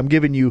state, I'm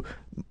giving you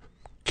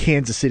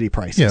Kansas City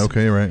prices. Yeah,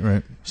 okay,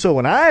 right. So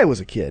when I was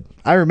a kid,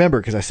 I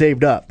remember because I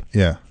saved up.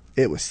 Yeah.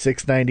 It was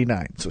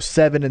 $6.99, so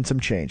 $7 and some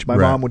change. My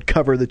Right. mom would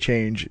cover the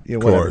change.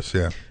 Of Whatever. course,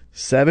 yeah.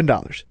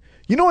 $7.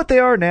 You know what they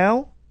are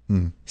now?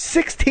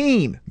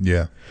 $16.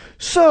 Yeah.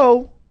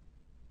 So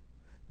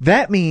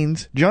that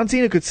means John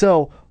Cena could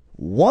sell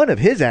one of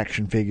his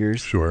action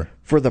figures Sure.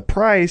 for the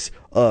price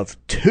of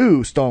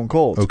 2 Stone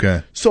Colds.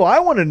 Okay. So I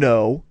want to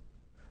know,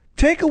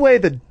 take away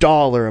the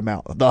dollar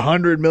amount, the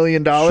 $100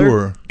 million.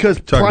 Sure. Because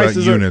Talk about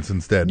prices units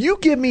instead. You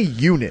give me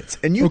units,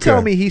 and you Okay.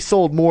 tell me he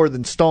sold more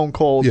than Stone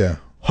Cold, Yeah.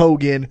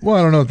 Hogan. Well,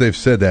 I don't know if they've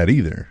said that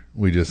either.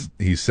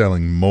 He's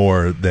selling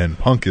more than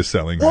Punk is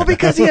selling. Well, right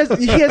because now.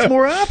 he has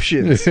more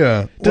options.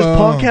 Yeah. Does Well-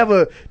 Punk have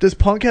a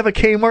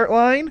Kmart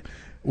line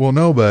Well,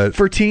 no, but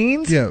for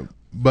teens? yeah,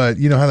 but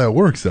you know how that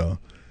works though.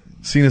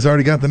 Cena's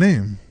already got the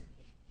name,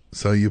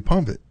 so you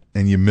pump it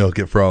and you milk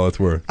it for all it's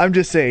worth. I'm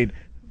just saying,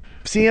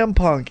 CM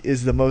Punk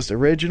is the most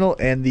original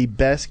and the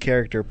best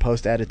character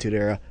post Attitude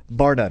Era,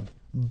 bar none.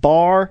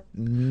 Bar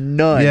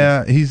none.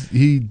 Yeah,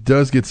 he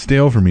does get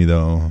stale for me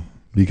though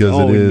because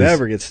Oh, it he is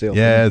never gets stale for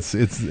Yeah,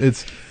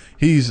 me.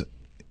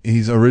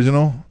 he's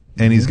original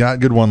and he's got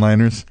good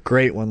one-liners,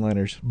 Great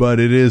one-liners. but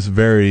it is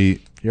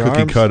very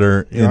cookie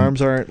cutter. Your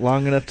arms aren't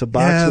long enough to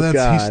box with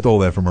God. He stole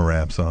that from a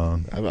rap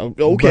song.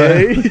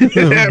 Okay.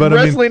 But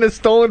Wrestling is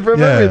stolen from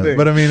Yeah, everything.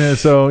 but I mean,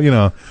 so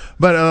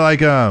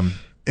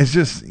it's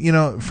just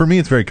for me,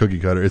 it's very cookie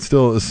cutter. It's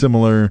still a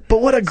similar,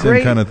 But what a same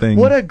great kind of thing.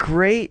 What a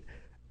great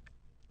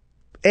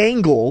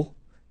angle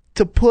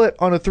to put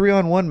on a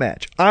 3-on-1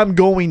 match. I'm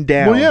going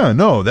down. Well, yeah,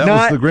 no, that was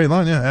Not- the great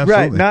line. Yeah, absolutely.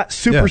 Right, not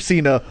Super Yeah.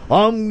 Cena.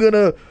 I'm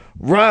gonna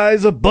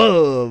rise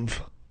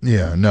above.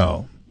 Yeah,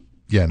 no,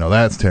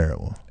 that's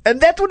terrible. And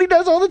that's what he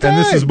does all the time.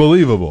 And this is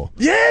believable.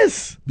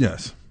 Yes.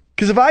 Yes.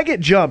 Because if I get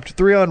jumped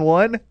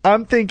 3-on-1,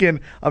 I'm thinking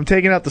I'm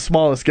taking out the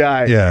smallest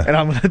guy. Yeah. And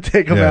I'm going to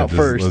take him out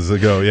first.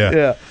 Let's go. Yeah.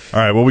 Yeah. All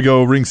right. Well, we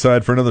go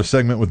ringside for another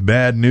segment with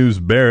Bad News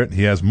Barrett.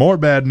 He has more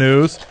bad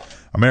news.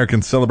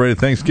 Americans celebrated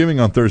Thanksgiving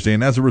on Thursday,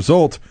 and as a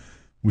result,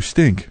 we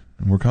stink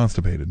and we're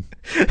constipated.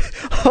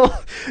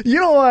 You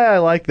know why I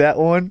like that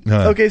one?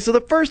 Okay, so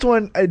the first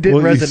one I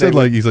didn't resonate. He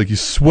said he's like you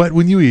sweat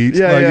when you eat.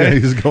 Yeah.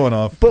 He's going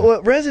off. But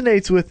what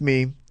resonates with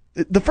me,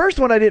 the first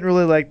one I didn't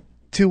really like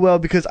too well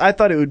because I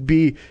thought it would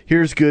be,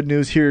 here's good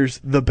news, here's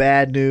the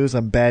bad news,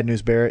 I'm Bad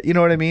News Barrett. You know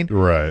what I mean?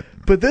 Right.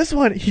 But this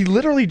one, he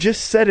literally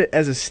just said it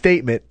as a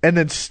statement and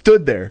then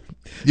stood there.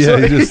 Yeah, So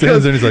he just stands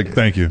goes, there and he's like,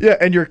 thank you. Yeah,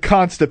 and you're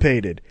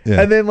constipated.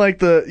 Yeah. And then like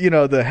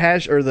the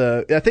hash or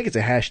I think it's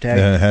a hashtag.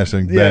 Yeah,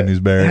 hashtag Bad News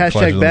Barrett. flashes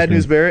on Hashtag the Bad screen.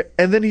 News Barrett.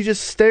 And then he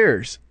just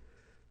stares.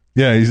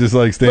 Yeah, he's just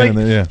like standing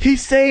Like, there. Yeah.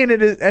 he's saying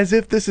it as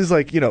if this is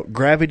like,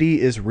 gravity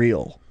is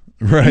real.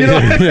 Right. You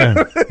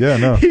know? Yeah.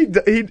 No. He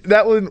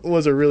that one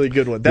was a really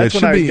good one. That's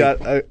it when should I be-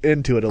 got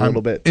into it a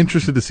little bit.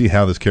 Interested to see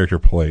how this character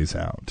plays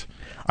out.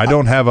 I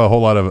don't have a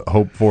whole lot of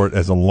hope for it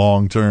as a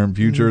long-term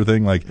future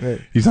thing. Like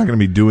Right. he's not going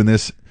to be doing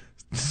this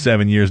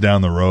 7 years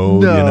down the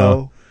road. No. You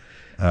know.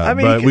 I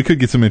mean, but we could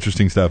get some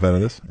interesting stuff out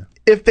of this.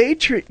 if they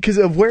treat, because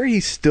of where he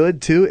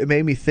stood too, it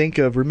made me think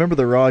of, remember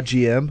the Raw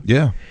GM?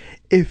 Yeah.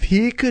 If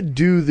he could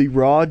do the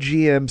Raw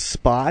GM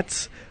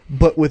spots,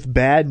 but with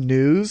bad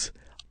news,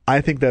 I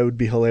think that would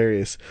be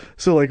hilarious.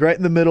 So like right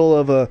in the middle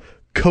of a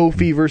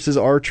Kofi versus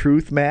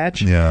R-Truth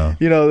match. Yeah.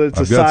 It's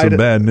I've a got side some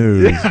bad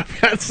news. Yeah,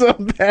 I've got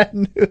some bad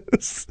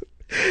news.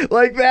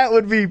 Like that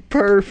would be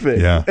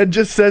perfect. Yeah. And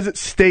just says it's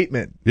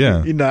statement.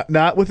 Yeah.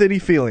 Not with any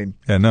feeling.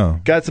 Yeah. No.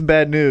 Got some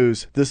bad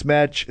news. This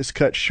match is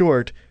cut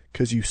short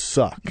because you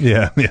suck.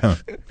 Yeah.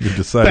 You've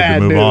decided Bad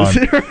to move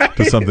news, on right?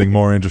 to something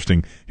more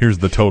interesting. Here's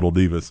the Total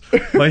Divas.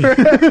 Like,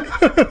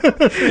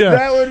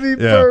 That would be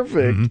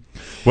perfect. Mhm.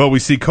 Well, we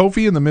see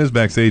Kofi and the Miz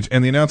backstage,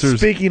 and the announcers.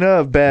 Speaking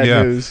of bad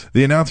news,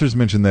 The announcers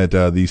mentioned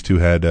that these two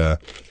had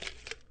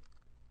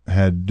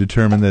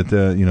determined that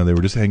they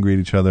were just angry at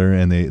each other,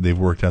 and they've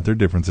worked out their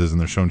differences,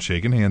 and they're shown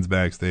shaking hands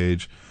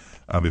backstage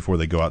before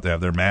they go out to have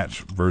their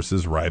match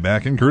versus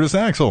Ryback and Curtis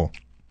Axel.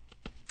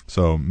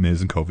 So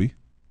Miz and Kofi,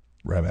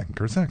 Ryback and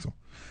Curtis Axel.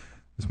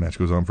 This match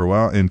goes on for a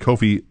while, and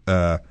Kofi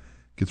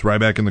gets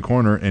Ryback in the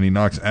corner, and he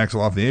knocks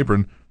Axel off the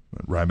apron.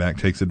 But Ryback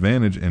takes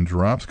advantage and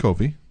drops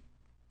Kofi,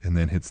 and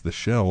then hits the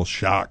shell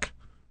shock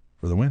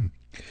for the win.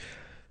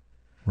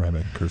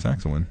 Ryback and Curtis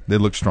Axel win. They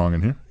look strong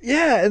in here.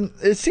 yeah, and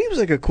it seems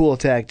like a cool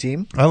tag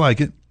team, I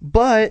like it.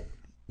 but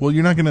Well,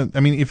 you're not going to...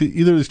 I mean, if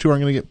either of these two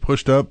aren't going to get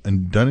pushed up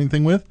and done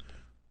anything with,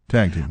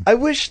 tag team. I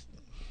wish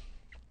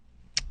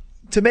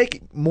to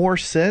make more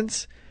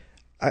sense,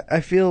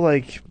 I feel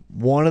like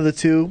one of the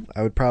two,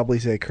 I would probably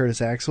say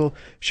Curtis Axel,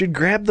 should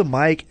grab the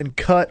mic and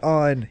cut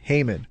on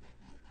Heyman.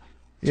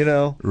 You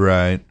know?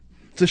 Right.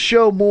 To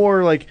show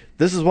more like,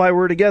 this is why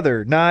we're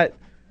together, not,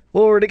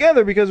 well, we're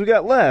together because we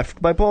got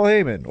left by Paul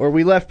Heyman, or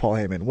we left Paul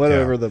Heyman,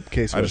 whatever the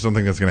case was. I just don't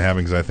think that's going to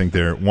happen because I think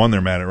they're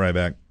mad at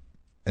Ryback,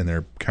 and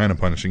they're kind of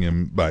punishing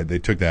him by they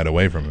took that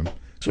away from him.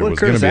 So what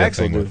Curtis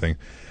Axel do?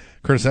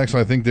 Curtis Axel,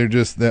 I think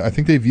I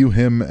think they view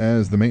him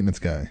as the maintenance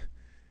guy.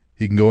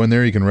 He can go in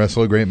there, he can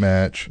wrestle a great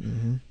match.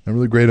 Mm-hmm. Not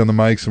really great on the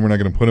mics, and we're not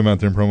going to put him out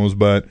there in promos,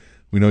 but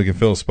we know he can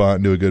fill a spot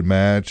and do a good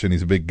match, and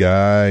he's a big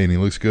guy, and he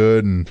looks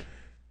good and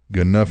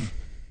good enough.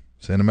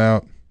 Send him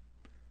out.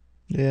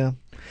 Yeah.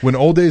 When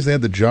old days they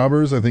had the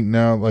jobbers, I think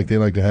now like they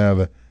like to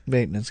have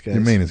maintenance guys.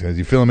 Maintenance guys.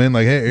 You fill them in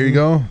like, hey, here you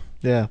go.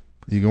 Yeah.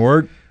 You can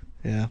work.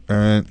 Yeah. All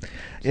right.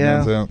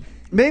 Yeah.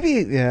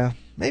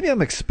 Maybe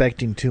I'm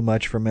expecting too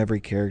much from every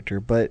character,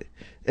 but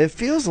it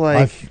feels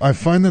like I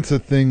find that's a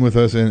thing with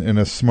us and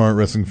us smart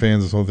wrestling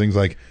fans. This whole thing's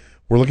like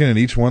we're looking at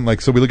each one.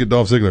 Like so, we look at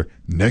Dolph Ziggler,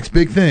 next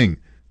big thing.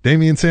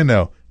 Damian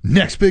Sandow,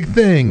 next big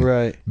thing.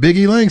 Right. Big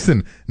E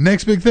Langston,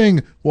 next big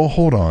thing. Well,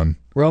 hold on.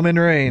 Roman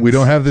Reigns. We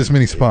don't have this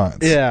many spots.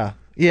 Yeah.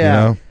 Yeah.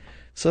 You know?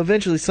 So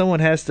eventually, someone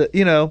has to.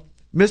 You know,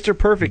 Mr.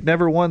 Perfect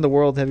never won the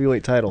world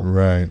heavyweight title.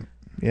 Right.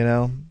 You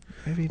know.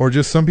 Maybe. Or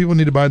just some people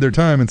need to bide their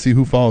time and see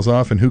who falls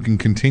off and who can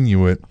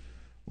continue it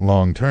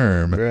long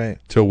term. Right.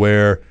 To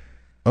where,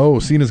 oh,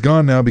 Cena's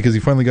gone now because he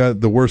finally got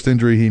the worst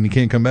injury and he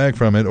can't come back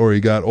from it, or he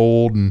got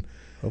old and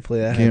hopefully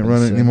that can't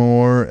run it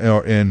anymore.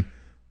 And,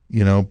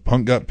 you know,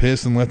 Punk got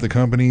pissed and left the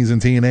company. He's in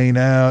TNA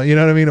now. You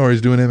know what I mean? Or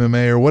he's doing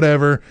MMA or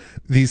whatever.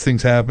 These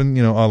things happen,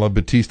 you know, a la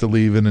Batista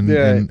leaving and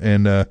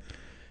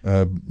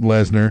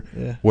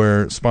Lesnar,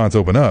 where spots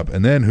open up.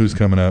 And then who's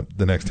coming up,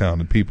 the next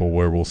talented people,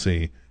 where we'll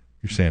see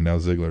your Sandow,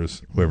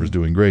 Ziggler's, whoever's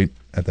doing great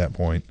at that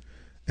point,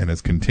 and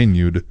has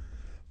continued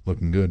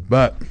looking good.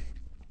 But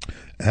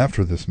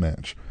after this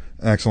match,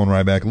 Axel and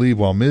Ryback leave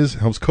while Miz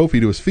helps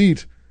Kofi to his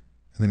feet,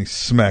 and then he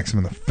smacks him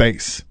in the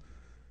face.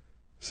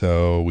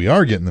 So we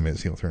are getting the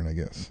Miz heel turn, I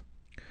guess.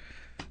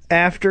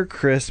 After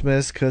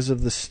Christmas, because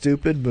of the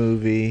stupid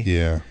movie.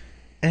 Yeah.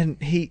 And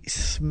he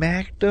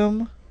smacked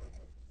him.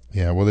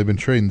 Yeah, well, they've been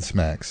trading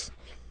smacks.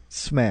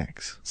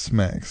 Smacks.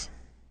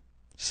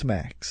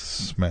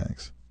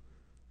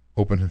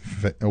 Open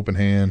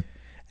hand.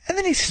 And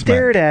then he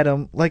stared at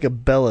him like a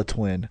Bella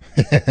twin.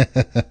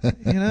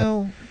 You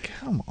know,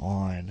 come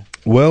on.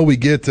 Well, we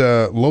get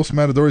Los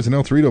Matadores and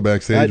El Torito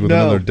backstage with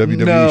another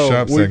WWE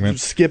shop segment.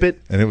 Skip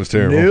it. And it was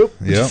terrible. Nope.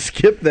 Yep.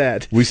 Skip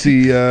that. We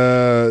see,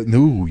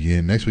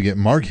 next we get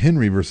Mark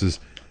Henry versus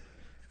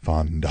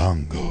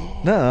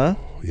Fandango. Nuh-uh.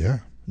 Yeah.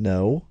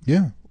 No.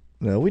 Yeah.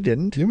 No, we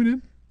didn't. Yeah, we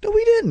did. No,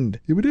 we didn't.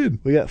 Yeah, we did.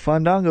 We got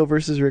Fandango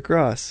versus Rick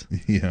Ross.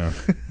 Yeah,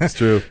 that's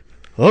true.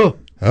 Oh.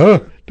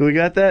 Do we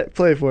got that?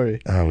 Play it for me.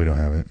 Oh, we don't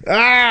have it.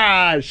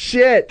 Ah,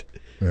 shit.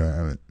 We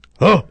don't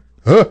have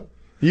it.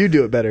 You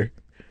do it better.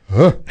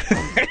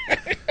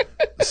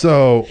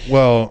 So,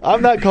 well,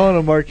 I'm not calling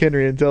him Mark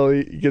Henry until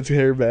he gets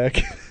hair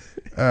back.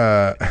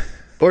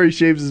 Or he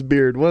shaves his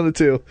beard. One of the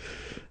two.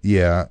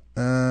 Yeah.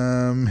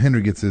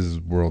 Henry gets his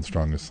world's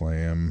strongest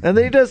slam. And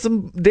then he does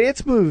some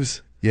dance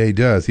moves. Yeah, he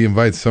does. He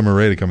invites Summer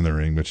Rae to come in the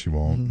ring, but she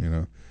won't, you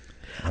know.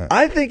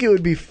 I think it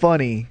would be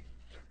funny.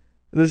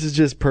 This is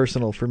just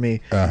personal for me.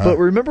 But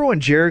remember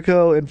when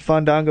Jericho and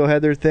Fandango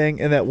had their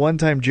thing, and that one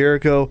time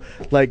Jericho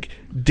like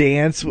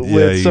danced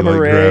with Summer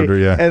Rae,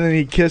 and then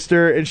he kissed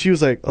her, and she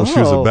was like, "Oh, she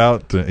was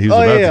about to." He was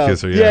about to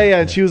kiss her. Yeah,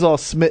 and she was all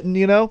smitten,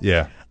 you know.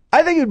 Yeah.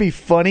 I think it would be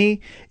funny,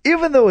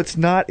 even though it's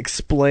not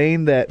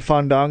explained that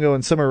Fandango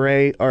and Summer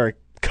Rae are a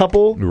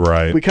couple.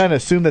 Right. We kind of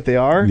assume that they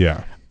are.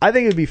 Yeah. I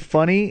think it would be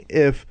funny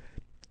if,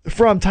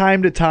 from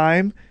time to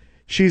time,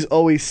 she's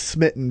always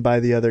smitten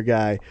by the other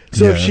guy.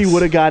 So if she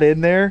would have got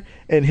in there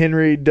and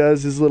Henry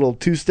does his little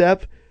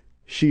two-step,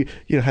 she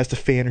has to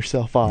fan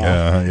herself off.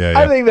 Yeah.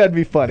 I think that'd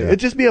be funny. It'd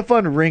just be a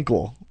fun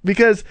wrinkle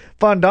because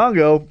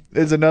Fandango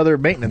is another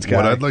maintenance guy.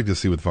 What I'd like to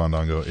see with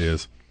Fandango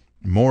is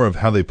more of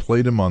how they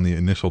played him on the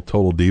initial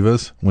Total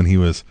Divas when he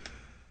was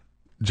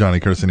Johnny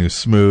Curtis, and he was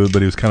smooth,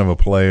 but he was kind of a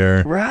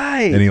player.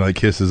 Right. And he like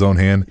kissed his own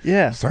hand.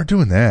 Yeah. Start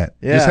doing that.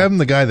 Yeah. Just have him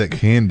the guy that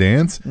can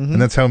dance,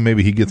 and that's how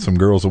maybe he gets some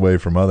girls away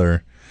from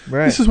other.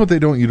 Right. This is what they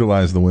don't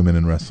utilize the women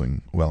in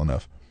wrestling well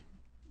enough.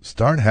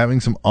 Start having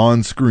some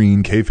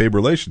on-screen kayfabe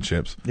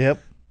relationships.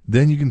 Yep.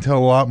 Then you can tell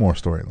a lot more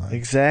storylines.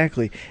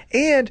 Exactly.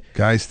 And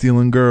guys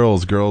stealing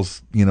girls, having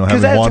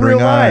that's wandering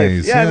real life.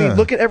 eyes. Yeah, I mean,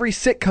 look at every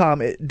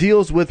sitcom. It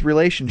deals with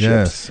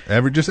relationships.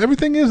 Yes.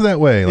 Everything is that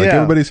way. Like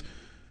everybody's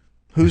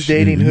who's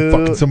dating who,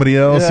 fucking somebody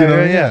else,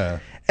 Yeah.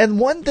 And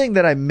one thing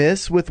that I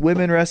miss with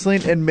women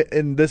wrestling,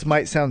 and this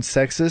might sound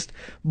sexist,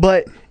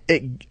 but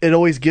it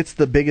always gets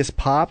the biggest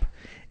pop,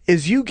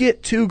 is you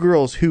get two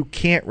girls who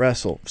can't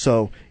wrestle.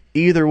 So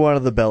either one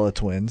of the Bella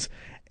twins,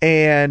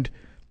 and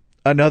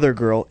another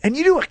girl and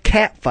you do a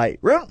cat fight.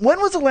 When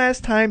was the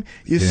last time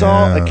you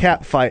saw a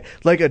cat fight?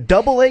 Like a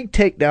double leg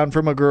takedown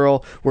from a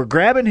girl. We're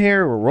grabbing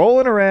hair, we're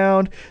rolling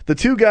around. The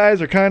two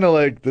guys are kind of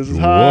like, this is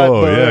hot,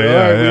 Whoa, but we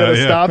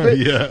gotta stop it.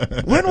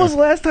 Yeah. When was the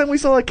last time we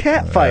saw a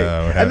cat fight?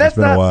 And that's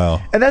been a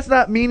while. And that's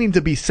not meaning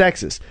to be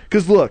sexist.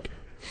 Because look,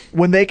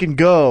 when they can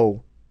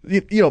go,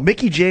 you know,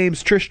 Mickie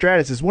James, Trish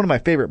Stratus is one of my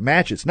favorite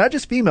matches. Not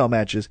just female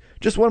matches,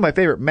 just one of my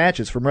favorite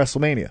matches from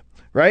WrestleMania,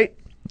 right?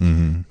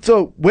 Mm-hmm.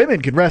 So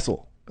women can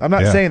wrestle. I'm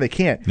not saying they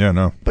can't. Yeah,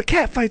 no. But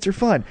cat fights are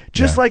fun.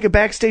 Just like a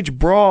backstage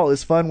brawl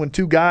is fun when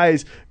two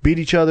guys beat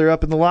each other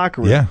up in the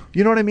locker room. Yeah.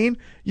 You know what I mean?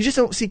 You just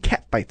don't see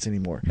cat fights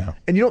anymore. No.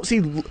 And you don't see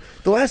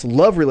the last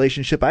love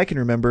relationship I can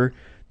remember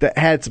that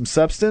had some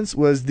substance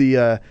was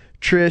the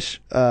Chris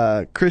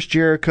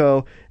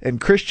Jericho and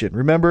Christian.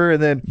 Remember?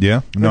 And then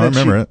I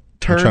remember it.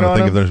 I'm trying to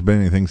think if there's been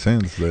anything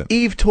since that.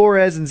 Eve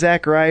Torres and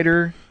Zack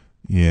Ryder.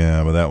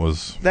 Yeah, but that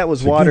was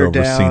watered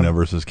over down. Cena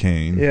versus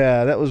Kane.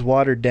 Yeah, that was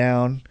watered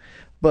down.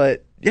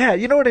 But yeah,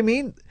 you know what I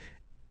mean?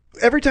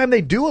 Every time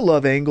they do a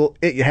love angle,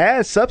 it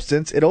has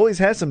substance. It always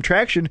has some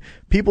traction.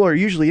 People are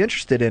usually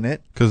interested in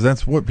it. Because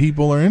that's what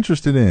people are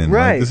interested in.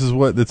 Right. Like, this is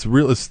what it's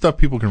real. It's stuff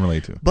people can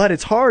relate to. But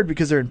it's hard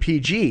because they're in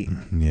PG.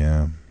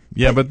 Yeah.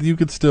 Yeah, but you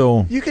could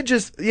still. You could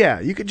just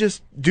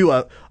do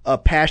a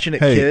passionate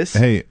kiss.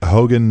 Hey,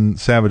 Hogan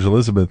Savage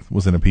Elizabeth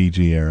was in a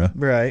PG era.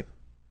 Right.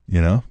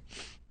 You know?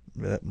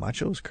 That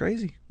Macho was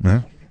crazy.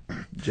 Yeah.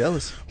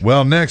 Jealous.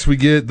 Well, next we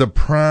get the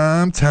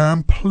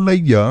Primetime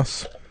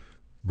Players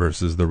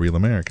versus the Real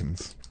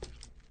Americans.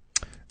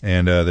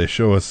 And they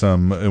show us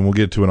some, and we'll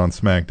get to it on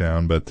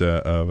SmackDown, but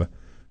of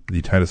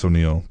the Titus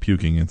O'Neil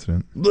puking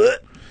incident.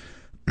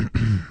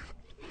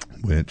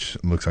 Which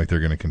looks like they're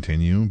going to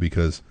continue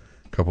because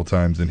a couple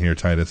times in here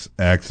Titus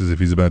acts as if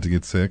he's about to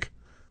get sick,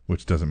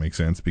 which doesn't make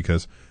sense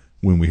because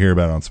when we hear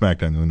about it on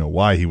SmackDown, you'll know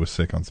why he was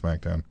sick on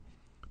SmackDown.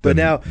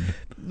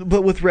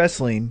 But with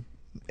wrestling,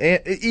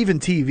 and even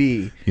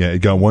TV,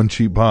 it got one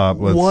cheap pop.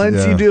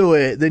 Once you do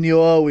it, then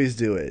you'll always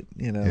do it.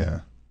 You know.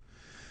 Yeah.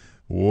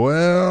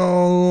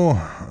 Well,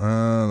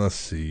 let's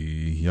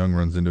see. Young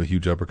runs into a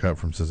huge uppercut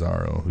from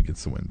Cesaro, who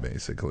gets the win.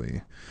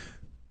 Basically,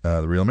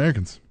 the Real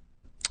Americans.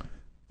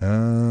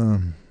 Yeah,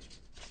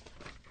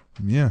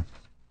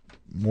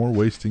 more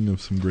wasting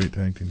of some great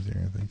tag teams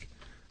here. I think.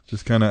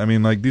 Just kind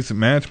of, decent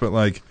match, but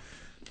like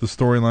the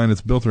storyline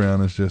it's built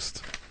around is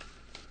just.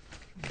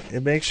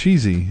 It makes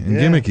cheesy and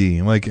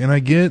gimmicky. Like, and I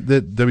get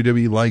that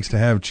WWE likes to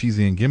have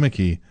cheesy and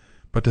gimmicky,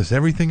 but does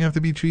everything have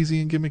to be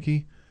cheesy and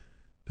gimmicky?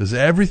 Does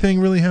everything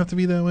really have to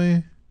be that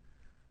way?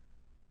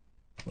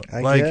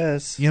 I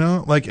guess. You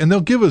know, and they'll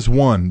give us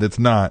one that's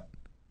not.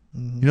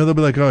 You know, they'll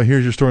be like, "Oh,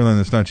 here's your storyline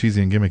that's not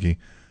cheesy and gimmicky."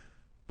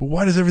 But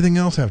why does everything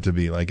else have to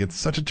be? Like, it's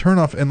such a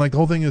turnoff, and like the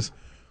whole thing is,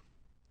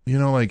 you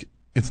know, like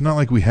it's not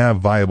like we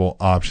have viable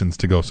options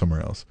to go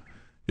somewhere else.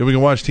 Yeah, we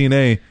can watch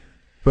TNA,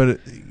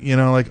 but you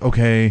know, like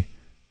okay.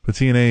 But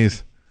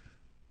TNA's,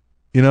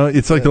 you know,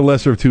 it's like the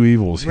lesser of two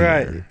evils here.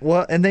 Right.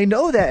 Well, and they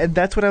know that, and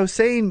that's what I was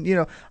saying. You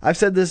know, I've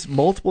said this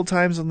multiple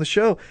times on the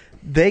show.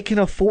 They can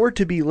afford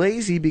to be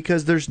lazy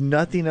because there's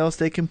nothing else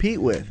they compete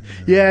with.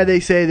 Yeah, they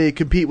say they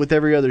compete with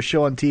every other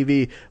show on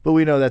TV, but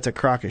we know that's a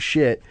crock of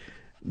shit.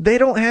 They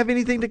don't have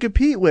anything to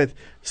compete with.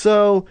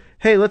 So,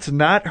 hey, let's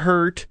not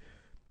hurt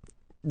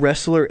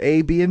wrestler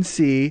A, B, and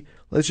C.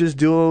 Let's just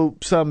do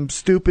some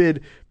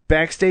stupid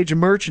backstage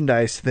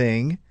merchandise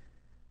thing.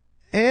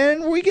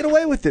 And we get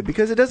away with it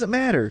because it doesn't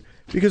matter.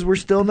 Because we're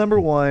still number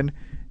one,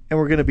 and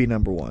we're going to be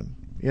number one.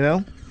 You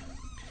know?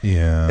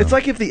 Yeah. It's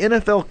like if the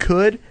NFL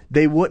could,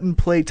 they wouldn't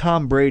play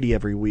Tom Brady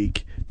every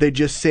week. They'd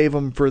just save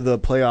him for the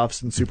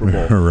playoffs and Super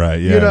Bowl.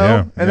 Right, yeah. You know?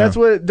 Yeah, and that's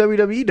what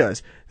WWE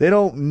does. They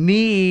don't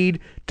need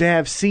to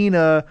have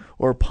Cena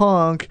or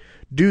Punk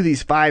do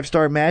these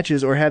 5-star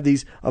matches or have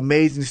these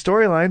amazing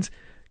storylines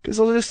because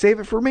they'll just save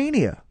it for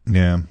Mania.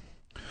 Yeah.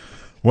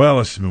 Well,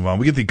 let's just move on.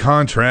 We get the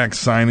contract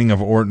signing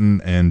of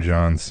Orton and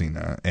John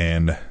Cena.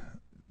 And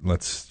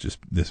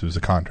this was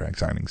a contract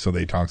signing. So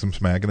they talk some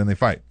smack and then they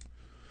fight.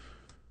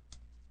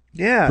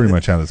 Yeah. Pretty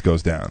much how this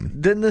goes down.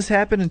 Didn't this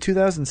happen in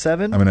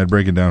 2007? I'd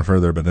break it down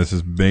further, but this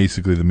is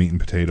basically the meat and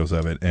potatoes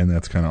of it. And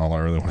that's kind of all I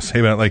really want to say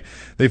about it. Like,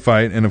 they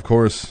fight, and of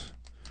course,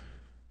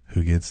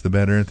 who gets the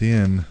better at the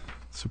end?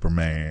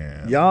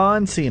 Superman.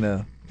 John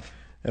Cena.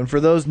 And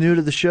for those new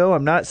to the show,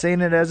 I'm not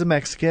saying it as a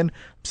Mexican.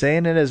 I'm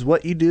saying it as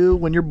what you do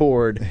when you're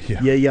bored.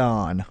 Yeah. You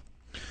yawn.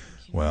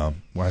 Well,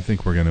 I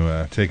think we're going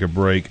to take a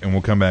break, and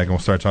we'll come back and we'll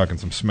start talking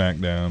some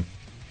SmackDown.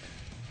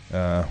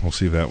 We'll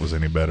see if that was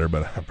any better,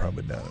 but I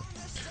probably doubt it.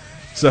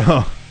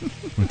 So,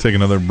 we'll take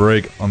another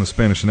break on the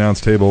Spanish Announce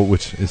Table,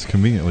 which is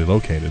conveniently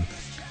located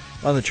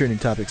on the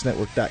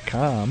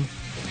TrendingTopicsNetwork.com.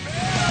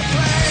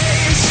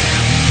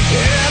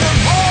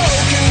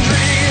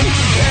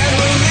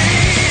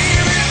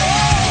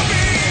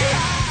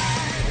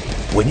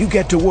 When you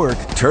get to work,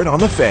 turn on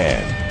the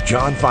fan.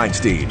 John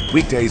Feinstein,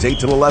 weekdays 8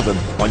 till 11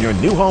 on your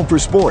new home for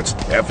sports,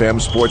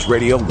 FM Sports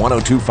Radio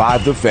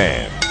 102.5 The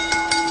Fan.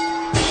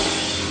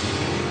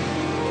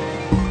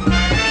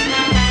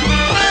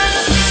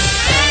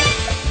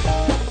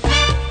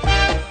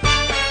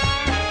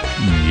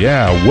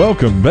 Yeah,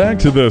 welcome back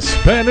to the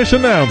Spanish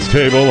Announce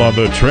Table on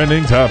the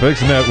Trending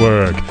Topics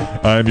Network.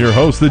 I'm your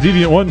host, the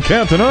Deviant One,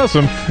 Captain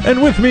Awesome,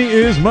 and with me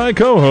is my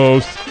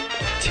co-host,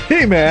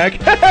 T-Mac.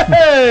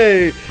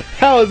 Hey!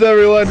 How is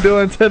everyone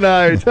doing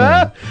tonight?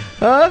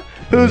 Huh?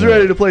 Who's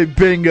ready to play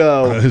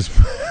bingo?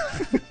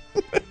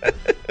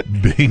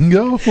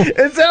 Bingo?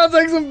 It sounds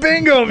like some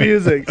bingo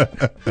music.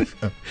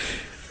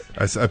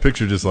 I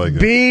picture just like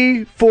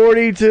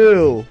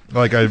B42.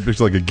 I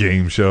picture like a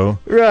game show.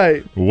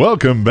 Right.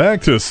 Welcome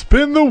back to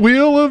Spin the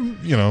Wheel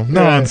of,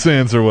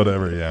 nonsense or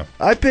whatever, yeah.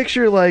 I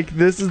picture like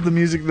this is the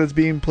music that's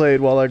being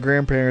played while our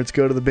grandparents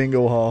go to the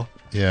bingo hall.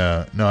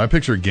 Yeah. No, I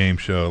picture a game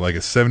show, like a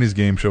 70s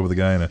game show with a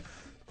guy in a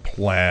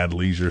plaid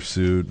leisure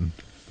suit and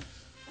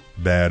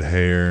bad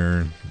hair,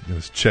 and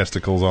his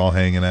chesticles all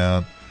hanging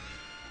out,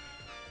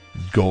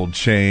 gold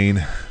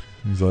chain.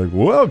 He's like,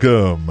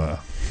 welcome.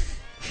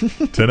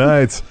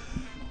 Tonight's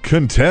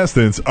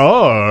contestants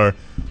are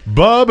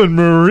Bob and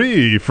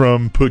Marie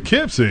from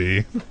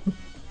Poughkeepsie.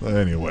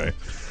 Anyway,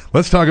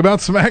 let's talk about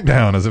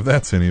SmackDown, as if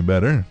that's any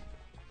better.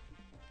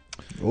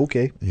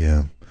 Okay.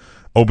 Yeah.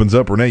 Opens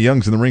up, Renee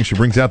Young's in the ring. She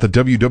brings out the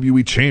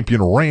WWE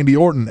champion Randy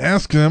Orton,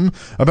 asks him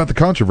about the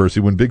controversy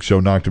when Big Show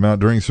knocked him out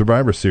during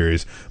Survivor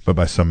Series. But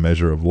by some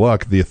measure of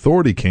luck, the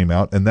Authority came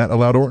out, and that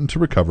allowed Orton to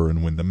recover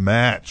and win the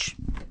match.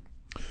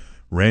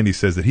 Randy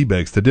says that he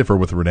begs to differ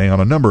with Renee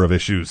on a number of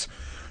issues.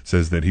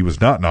 Says that he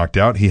was not knocked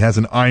out. He has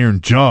an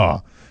iron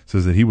jaw.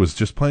 Says that he was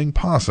just playing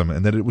possum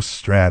and that it was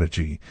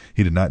strategy.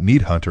 He did not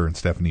need Hunter and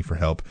Stephanie for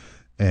help,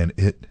 and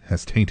it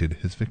has tainted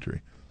his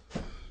victory.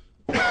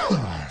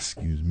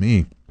 Excuse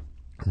me.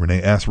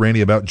 Renee asked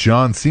Randy about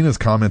John Cena's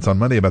comments on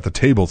Monday about the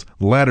tables,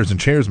 ladders, and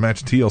chairs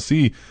match at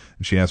TLC,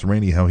 and she asked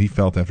Randy how he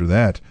felt after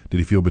that. Did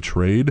he feel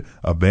betrayed,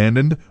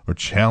 abandoned, or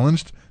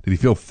challenged? Did he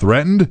feel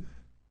threatened?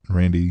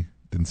 Randy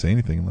didn't say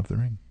anything and left the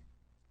ring.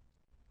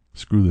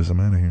 Screw this,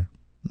 I'm out of here.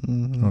 I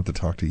don't have to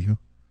talk to you.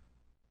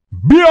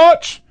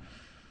 Biatch!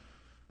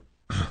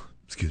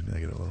 Excuse me, I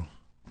get a little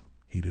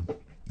heated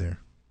there.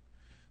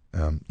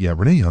 Yeah,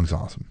 Renee Young's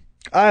awesome.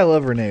 I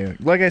love Renee.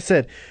 Like I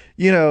said,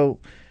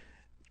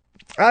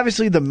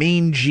 obviously the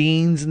Mean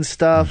Genes and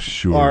stuff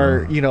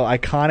are,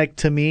 iconic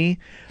to me,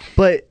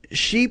 but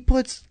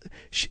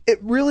it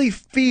really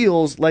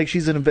feels like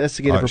she's an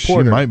investigative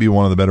reporter. She might be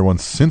one of the better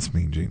ones since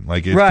Mean Gene.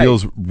 Like, it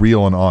feels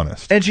real and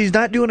honest. And she's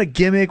not doing a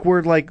gimmick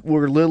where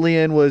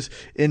Lillian was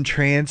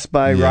entranced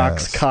by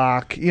Rock's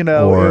cock,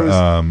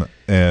 Or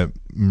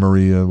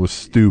Maria was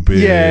stupid.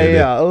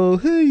 Yeah. Oh,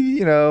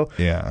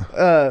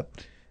 Yeah.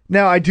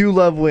 Now, I do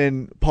love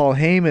when Paul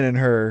Heyman and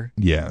her,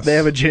 they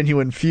have a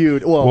genuine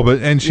feud.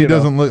 And she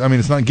doesn't look,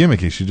 it's not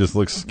gimmicky. She just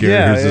looks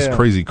scared. Here's this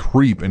crazy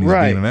creep, and he's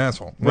being an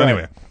asshole. Right.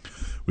 Anyway,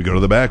 we go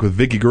to the back with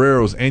Vicky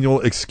Guerrero's annual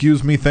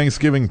Excuse Me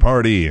Thanksgiving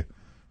party.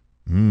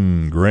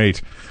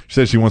 Great. She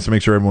says she wants to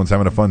make sure everyone's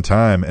having a fun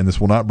time, and this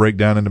will not break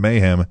down into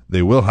mayhem.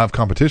 They will have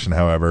competition,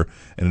 however,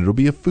 and it'll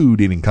be a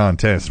food-eating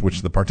contest,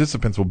 which the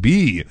participants will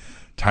be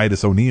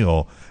Titus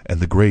O'Neil and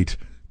the great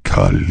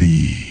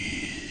Khali.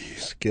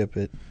 Skip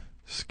it.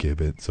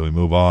 So we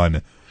move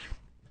on.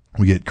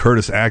 We get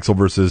Curtis Axel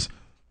versus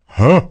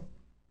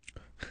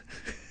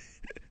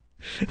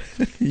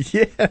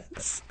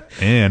Yes.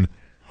 And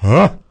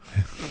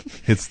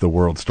hits the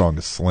world's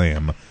strongest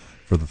slam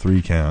for the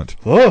 3 count.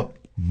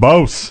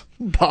 Boss.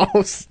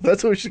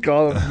 That's what we should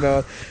call him.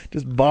 No,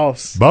 just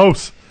boss.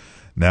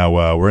 Now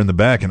we're in the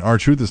back, and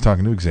R-Truth is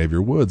talking to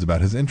Xavier Woods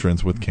about his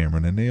entrance with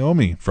Cameron and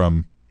Naomi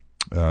from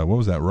what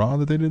was that, Raw,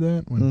 that they did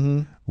that?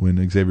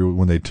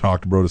 When they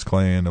talked Brodus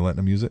Clay into letting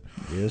him use it?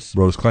 Yes.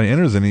 Brodus Clay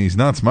enters, and he's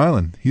not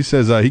smiling. He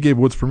says he gave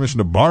Woods permission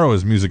to borrow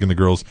his music and the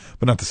girls,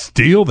 but not to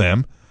steal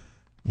them,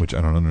 which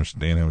I don't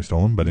understand how he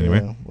stole them. But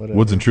anyway,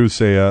 Woods and Truth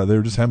say they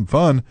were just having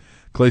fun.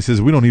 Clay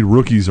says, we don't need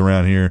rookies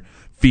around here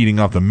feeding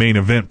off the main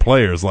event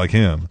players like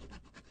him.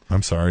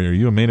 I'm sorry, are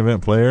you a main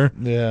event player?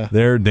 Yeah.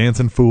 There,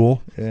 dancing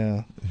fool.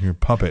 Yeah. You're a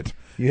puppet.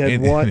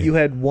 You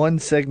had one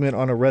segment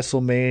on a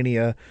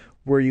WrestleMania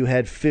where you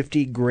had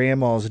 50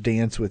 grandmas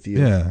dance with you.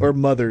 Yeah. Or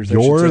mothers,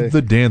 You're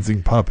the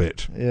dancing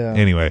puppet. Yeah.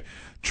 Anyway,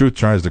 Truth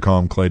tries to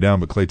calm Clay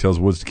down, but Clay tells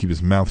Woods to keep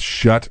his mouth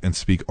shut and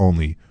speak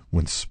only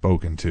when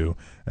spoken to.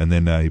 And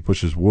then he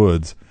pushes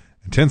Woods,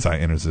 and Tensai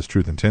enters as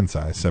Truth and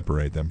Tensai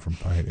separate them from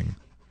fighting.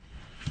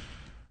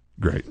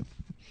 Great.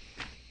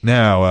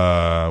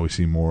 Now we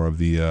see more of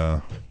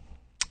the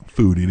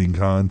food eating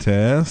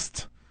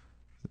contest.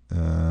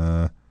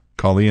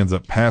 Khali ends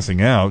up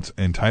passing out,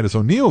 and Titus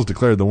O'Neil's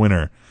declared the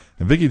winner.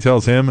 And Vicky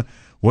tells him,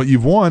 what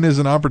you've won is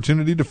an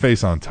opportunity to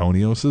face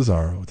Antonio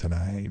Cesaro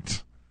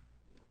tonight.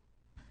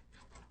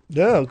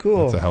 Oh,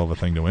 cool. That's a hell of a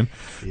thing to win.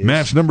 Yes.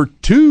 Match number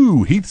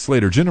 2, Heath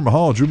Slater, Jinder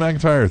Mahal, Drew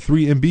McIntyre,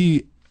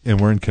 3MB, and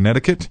we're in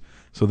Connecticut.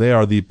 So they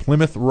are the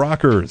Plymouth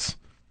Rockers.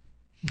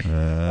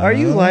 Are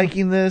you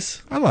liking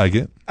this? I like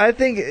it. I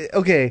think,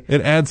 okay.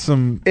 It adds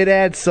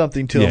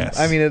something to yes.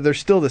 them. I mean, they're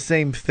still the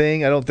same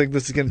thing. I don't think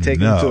this is going to take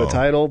them to a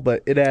title,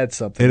 but it adds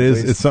something. It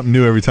is. It's something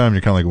new every time.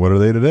 You're kind of like, what are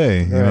they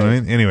today? You know what I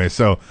mean? Anyway,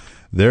 so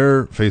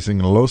they're facing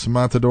Los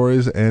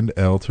Matadores and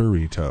El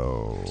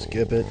Torito.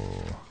 Skip it.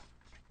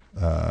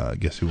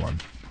 Guess who won?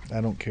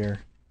 I don't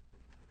care.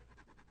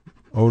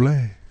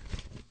 Ole.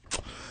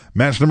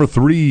 Match number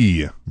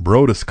 3,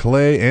 Brodus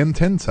Clay and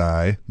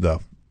Tensai, the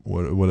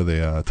what are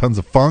they? Tons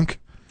of Funk.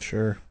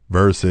 Sure.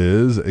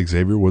 Versus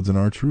Xavier Woods and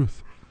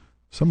R-Truth.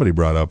 Somebody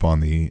brought up on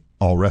the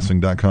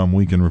AllWrestling.com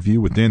weekend review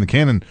with Dan the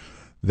Cannon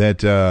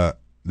that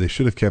they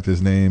should have kept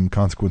his name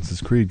Consequences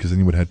Creed because then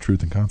he would have had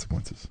Truth and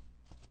Consequences.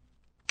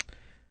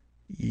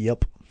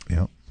 Yep.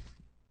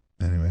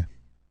 Anyway,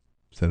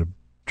 instead of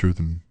Truth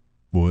and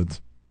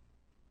Woods.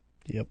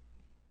 Yep.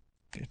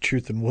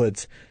 Truth and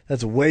Woods.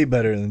 That's way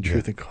better than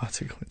Truth and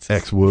Consequences.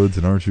 X Woods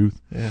and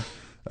R-Truth. Yeah.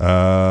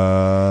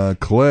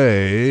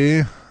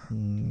 Clay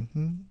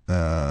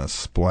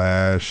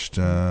splashed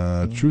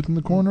Truth in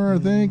the corner, I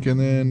think, and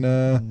then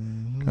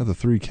got the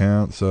 3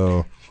 count.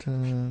 So,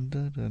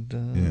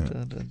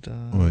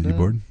 What, you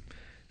bored?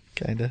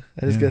 Kinda.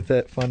 I just got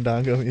that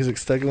Fandango music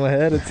stuck in my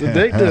head. It's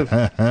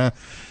addictive.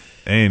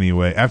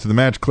 Anyway, after the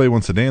match, Clay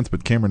wants to dance,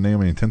 but Cameron,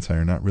 Naomi, and Tensai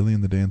are not really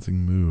in the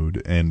dancing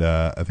mood. And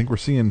I think we're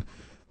seeing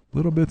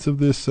little bits of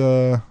this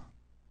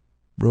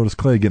Brodus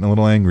Clay getting a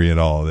little angry at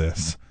all of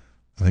this.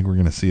 I think we're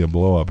going to see a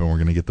blow-up, and we're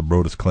going to get the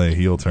Brodus Clay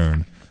heel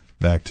turn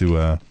back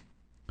to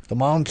the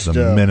monster.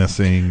 The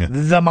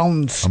menacing. The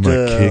monster. I'm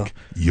going to kick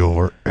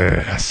your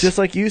ass. Just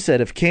like you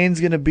said, if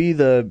Kane's going to be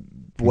the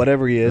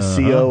whatever he is,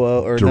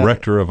 COO or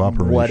Director of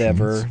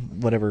Operations.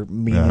 Whatever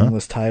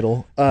meaningless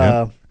title.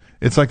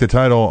 It's like the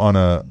title on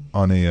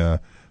a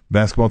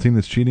basketball team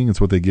that's cheating.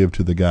 It's what they give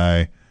to the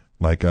guy,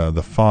 like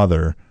the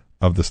father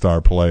of the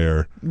star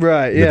player.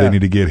 Right, That they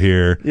need to get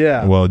here.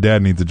 Yeah. Well,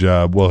 dad needs a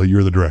job. Well,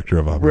 you're the director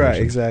of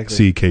operations. Right,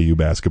 exactly. CKU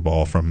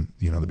basketball from,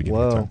 the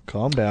beginning of time.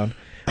 Calm down.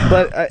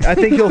 But I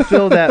think he'll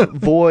fill that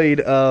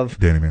void of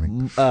Danny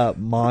Manning.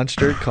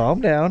 Monster.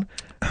 Calm down.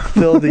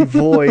 Fill the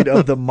void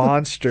of the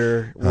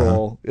monster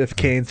role if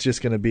Kane's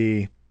just going to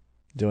be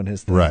doing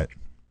his thing. Right.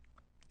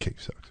 KU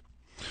sucks.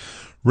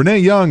 Renee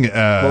Young.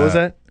 What was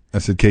that? I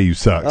said KU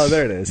sucks. Oh,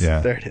 there it is. Yeah.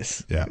 There it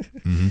is. Yeah.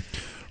 Mm-hmm.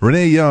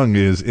 Renee Young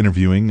is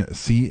interviewing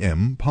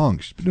CM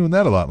Punk. She's been doing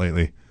that a lot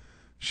lately.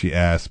 She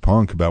asked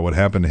Punk about what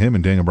happened to him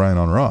and Daniel Bryan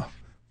on Raw.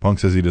 Punk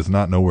says he does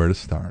not know where to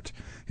start.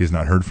 He has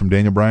not heard from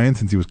Daniel Bryan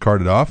since he was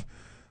carted off,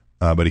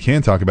 but he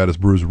can talk about his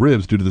bruised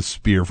ribs due to the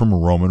spear from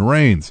Roman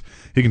Reigns.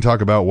 He can talk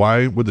about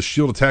why would the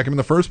Shield attack him in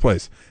the first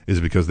place. Is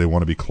it because they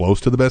want to be close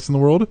to the best in the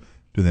world?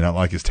 Do they not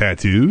like his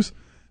tattoos?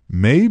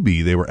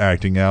 Maybe they were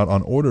acting out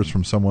on orders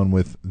from someone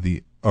with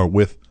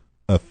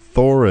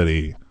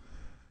authority.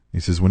 He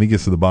says when he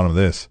gets to the bottom of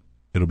this,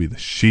 it'll be the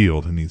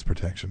Shield who needs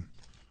protection.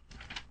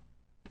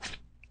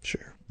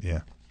 Sure.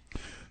 Yeah.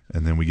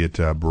 And then we get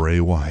Bray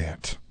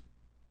Wyatt.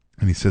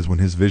 And he says when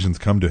his visions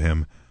come to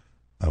him,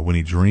 when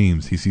he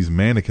dreams, he sees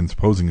mannequins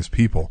posing as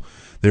people.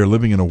 They are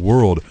living in a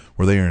world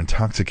where they are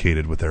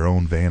intoxicated with their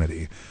own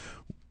vanity.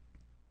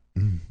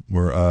 It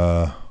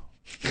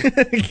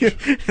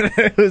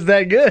was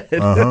that good.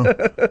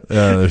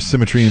 There's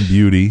symmetry and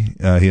beauty.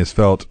 He has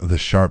felt the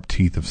sharp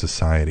teeth of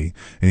society,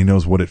 and he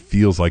knows what it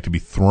feels like to be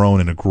thrown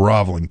in a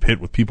groveling pit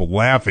with people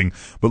laughing,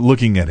 but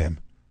looking at him,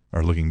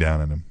 or looking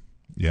down at him.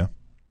 Yeah.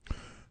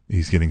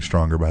 He's getting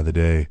stronger by the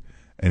day,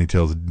 and he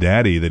tells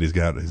Daddy that he's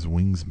got his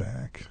wings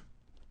back.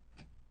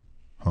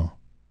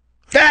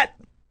 That!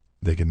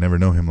 They can never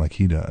know him like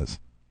he does.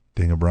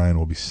 Daniel Bryan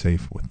will be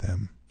safe with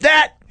them.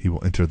 That! He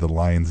will enter the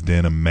lion's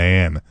den a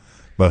man,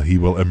 but he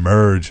will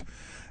emerge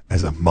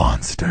as a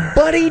monster.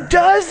 But he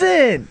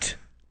doesn't!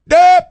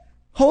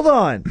 Hold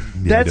on.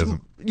 Yeah, he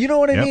doesn't. You know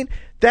what I mean?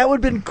 That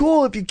would have been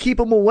cool if you keep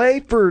him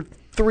away for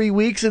 3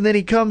 weeks and then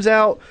he comes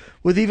out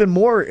with even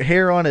more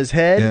hair on his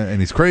head. Yeah,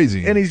 and he's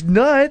crazy. And he's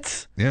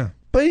nuts. Yeah.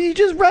 But he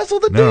just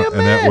wrestled the damn match.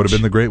 And that would have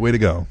been the great way to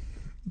go.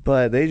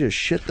 But they just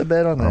shit the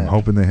bed on that. I'm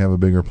hoping they have a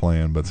bigger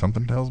plan, but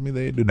something tells me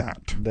they do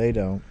not. They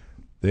don't.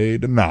 They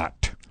do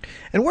not.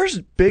 And where's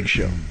Big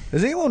Show?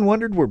 Has anyone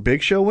wondered where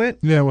Big Show went?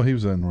 Yeah, well, he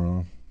was in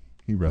Raw.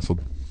 He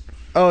wrestled.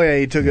 Oh, yeah,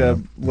 he took a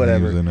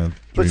whatever. He was in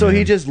but so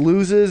he just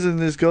loses and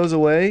this goes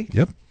away?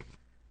 Yep.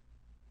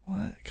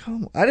 What?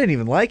 Come on. I didn't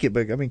even like it,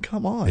 but I mean,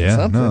 come on. Yeah,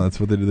 something. no, that's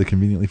what they do. They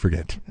conveniently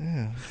forget.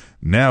 Yeah.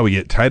 Now we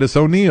get Titus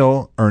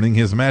O'Neil earning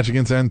his match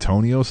against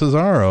Antonio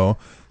Cesaro.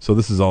 So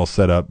this is all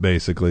set up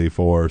basically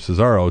for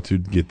Cesaro to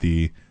get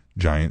the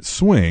giant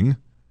swing.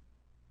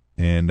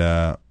 And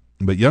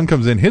but Young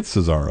comes in, hits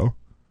Cesaro,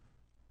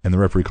 and the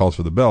referee calls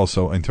for the bell,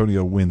 so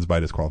Antonio wins by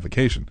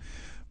disqualification.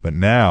 But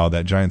now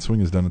that giant swing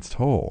has done its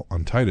toll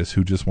on Titus,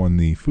 who just won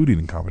the food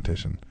eating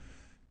competition.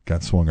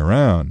 Got swung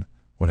around.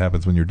 What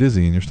happens when you're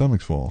dizzy and your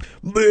stomach's full?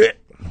 You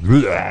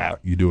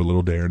do a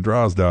little Darren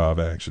Drozdov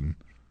action.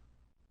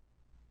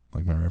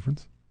 Like my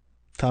reference?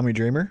 Tommy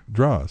Dreamer?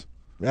 Draws.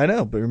 I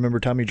know, but remember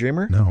Tommy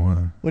Dreamer?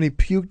 No. When he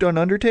puked on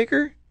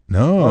Undertaker?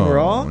 No. On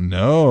Raw?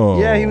 No.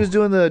 Yeah, he was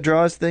doing the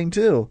draws thing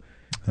too.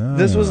 Oh.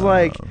 This was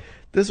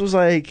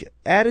like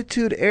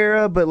Attitude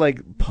Era, but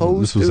like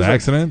post. This was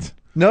Accident?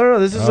 No.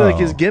 This is like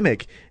his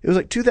gimmick. It was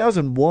like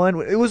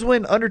 2001. It was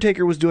when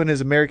Undertaker was doing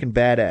his American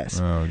Badass.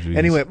 Oh, geez.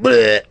 And he went,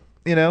 bleh,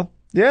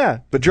 Yeah,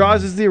 but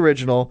Draws is the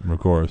original. Of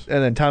course.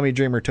 And then Tommy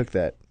Dreamer took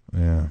that.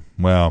 Yeah.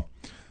 Well,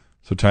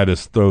 So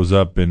Titus throws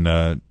up in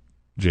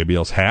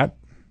JBL's hat.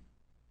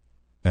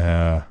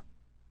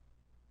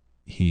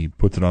 He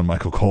puts it on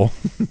Michael Cole.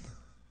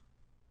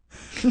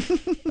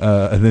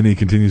 And then he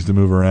continues to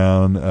move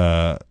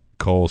around.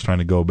 Cole's trying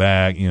to go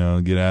back, get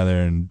out of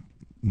there, and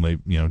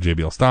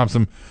JBL stops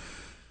him.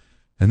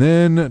 And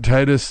then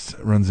Titus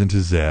runs into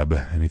Zeb,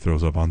 and he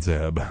throws up on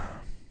Zeb.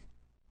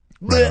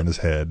 Right on his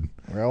head.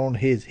 Right on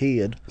his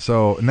head.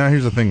 So now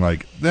here's the thing,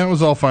 that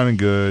was all fine and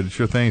good. It's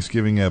your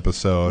Thanksgiving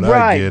episode.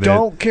 Right, I get it.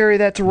 Don't carry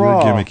that to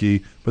Raw. You're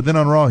gimmicky. But then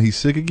on Raw, he's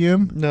sick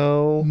again?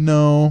 No,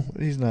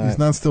 he's not. He's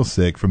not still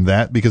sick from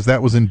that, because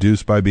that was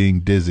induced by being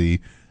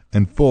dizzy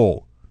and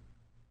full.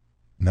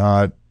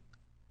 Not,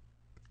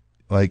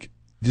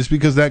 just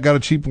because that got a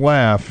cheap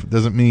laugh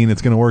doesn't mean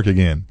it's going to work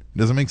again. It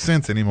doesn't make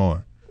sense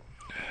anymore.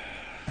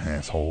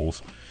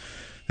 Assholes.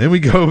 Then we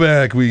go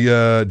back.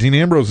 Dean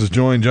Ambrose has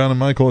joined John and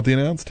Michael at the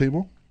announce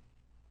table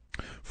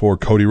for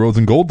Cody Rhodes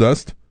and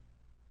Goldust,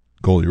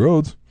 Goldie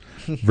Rhodes,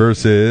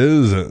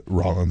 versus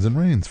Rollins and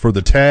Reigns for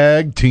the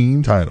tag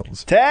team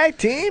titles. Tag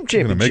team We're going to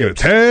championship. make it a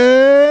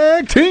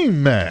tag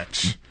team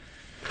match.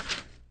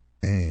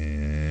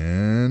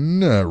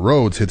 And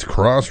Rhodes hits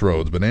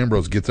Crossroads, but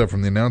Ambrose gets up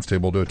from the announce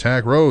table to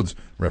attack Rhodes.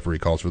 Referee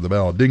calls for the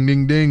bell. Ding,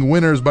 ding, ding.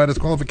 Winners by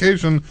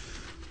disqualification.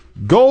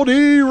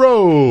 Goldie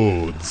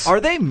Rhodes. Are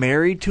they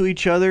married to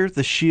each other,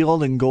 the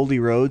Shield and Goldie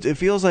Rhodes? It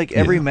feels like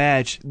every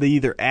match they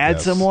either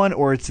add someone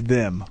or it's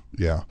them.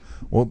 Yeah.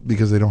 Well,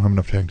 because they don't have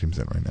enough tag teams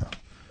in right now.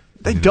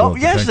 They don't?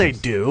 Yes, they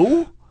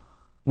do.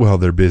 Well,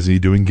 they're busy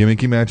doing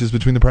gimmicky matches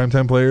between the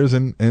primetime players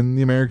and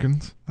the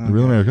Americans, the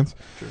real Americans.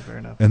 Sure, fair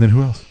enough. And then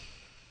who else?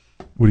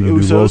 What are you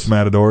going to do? Los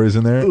Matadores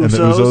in there? Usos. And the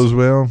Usos,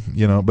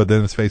 well, but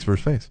then it's face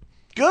versus face.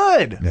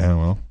 Good. Yeah,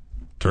 well,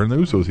 turn the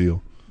Usos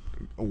heel.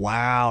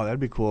 Wow, that'd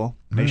be cool.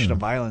 Nation of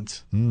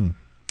Violence.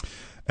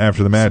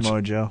 After the match,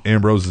 Samoa Joe.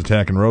 Ambrose is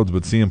attacking Rhodes,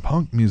 but CM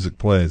Punk music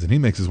plays, and he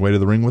makes his way to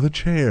the ring with a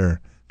chair.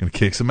 Gonna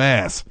kick some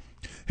ass.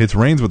 Hits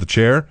Reigns with a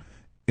chair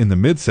in the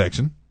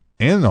midsection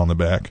and on the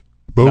back.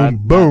 Boom,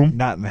 boom.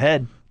 Not in the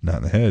head. Not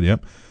in the head,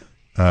 yep.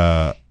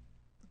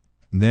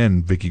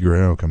 Then Vicky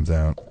Guerrero comes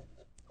out.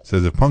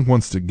 Says if Punk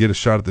wants to get a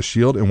shot at the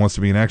Shield and wants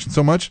to be in action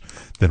so much,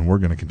 then we're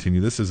going to continue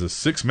this as a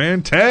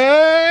 6-man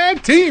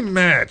tag team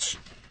match.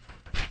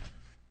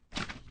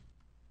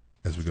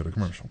 As we go to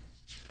commercial.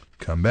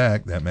 Come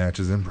back. That match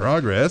is in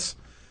progress.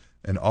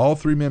 And all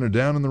 3 men are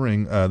down in the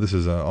ring. This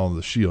is all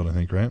the Shield, I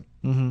think, right?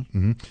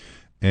 Mm-hmm.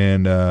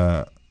 And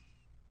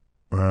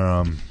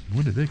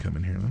when did they come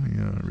in here? Let me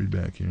read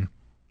back here.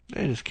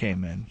 They just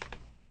came in.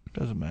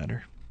 Doesn't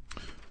matter.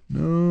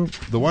 No,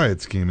 the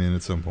Wyatts came in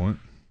at some point.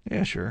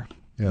 Yeah, sure.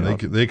 Yeah,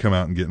 they come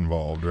out and get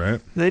involved, right?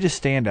 They just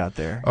stand out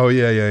there. Oh,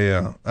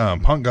 yeah.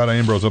 Punk got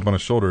Ambrose up on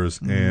his shoulders,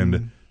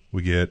 and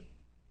we get...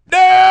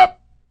 Dap!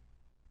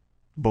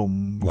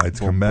 Boom. Lights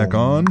boom, come back boom,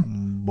 on.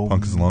 Boom,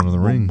 Punk is alone in the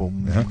ring.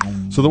 Boom, Yeah.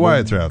 boom, So the boom,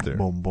 Wyatts are out there.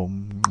 Boom,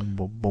 boom,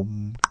 boom,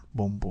 boom,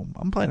 boom, boom.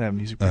 I'm playing that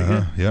music pretty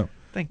good. Yep.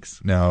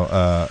 Thanks.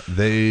 Now,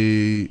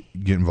 they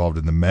get involved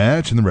in the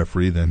match, and the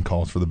referee then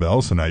calls for the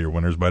bell. So now your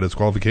winners by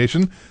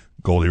disqualification,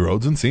 Goldie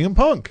Rhodes and CM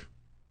Punk.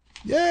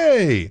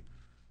 Yay!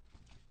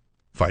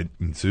 Fight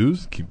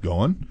ensues. Keep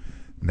going.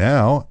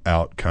 Now,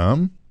 out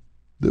come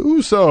the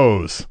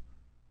Usos.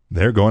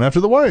 They're going after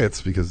the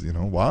Wyatts because,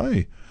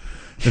 why?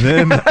 And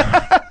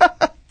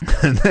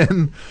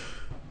then,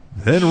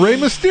 then Rey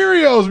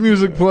Mysterio's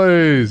music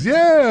plays.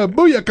 Yeah,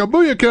 booyaka,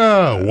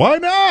 booyaka. Why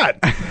not?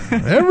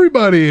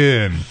 Everybody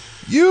in.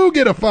 You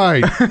get a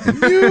fight.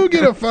 You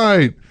get a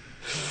fight.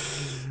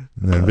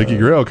 And then Vicky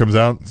Guerrero comes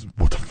out.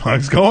 What the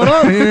fuck's going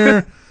on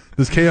here?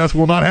 This chaos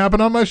will not happen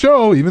on my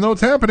show, even though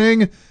it's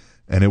happening.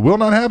 And it will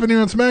not happen here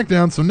on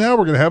SmackDown. So now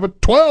we're going to have a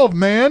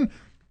 12-man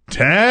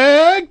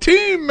tag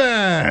team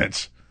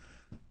match.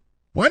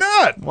 Why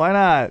not? Why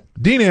not?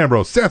 Dean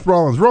Ambrose, Seth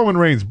Rollins, Roman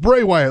Reigns,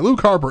 Bray Wyatt, Luke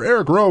Harper,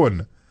 Eric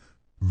Rowan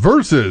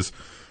versus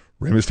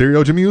Rey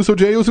Mysterio, Jimmy Uso,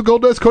 Jey Uso,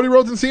 Goldust, Cody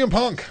Rhodes, and CM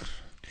Punk.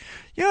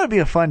 It'd be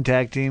a fun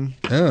tag team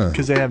Yeah.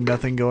 because they have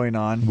nothing going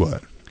on.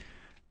 What?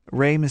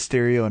 Rey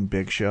Mysterio and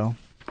Big Show.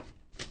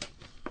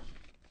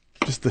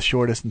 Just the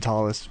shortest and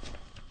tallest.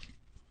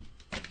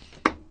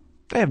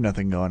 They have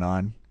nothing going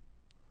on.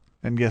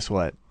 And guess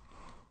what?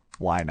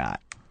 Why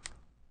not?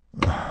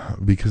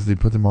 Because they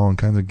put them all in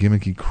kinds of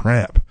gimmicky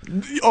crap.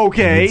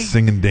 Okay. And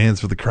sing and dance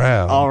for the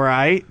crowd. All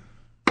right.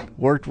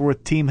 Worked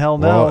with Team Hell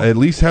No. Well, at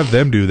least have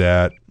them do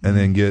that and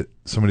then get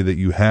somebody that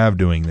you have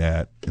doing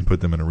that and put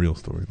them in a real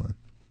storyline.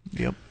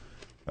 Yep.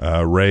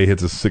 Ray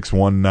hits a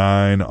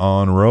 619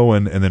 on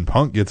Rowan, and then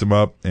Punk gets him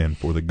up, and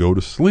for the go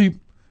to sleep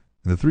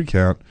in the 3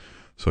 count.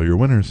 So your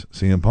winners,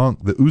 CM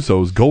Punk, the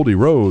Usos, Goldie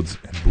Rhodes,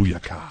 and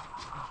Booyaka.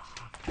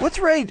 What's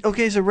Ray?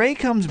 Okay, so Ray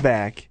comes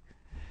back.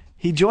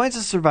 He joins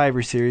the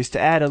Survivor Series to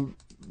add a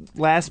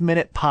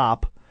last-minute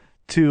pop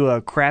to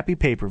a crappy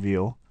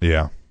pay-per-view.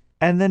 Yeah.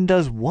 And then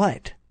does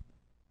what?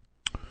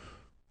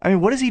 I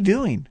mean, what is he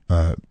doing?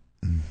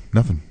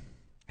 Nothing.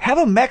 Have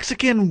a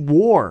Mexican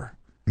war.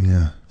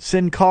 Yeah.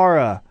 Sin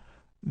Cara,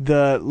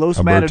 the Los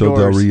Alberto Matadors,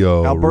 Del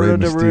Rio, Alberto Rey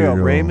Del Rio,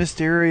 Mysterio. Rey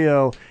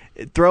Mysterio.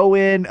 Throw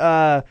in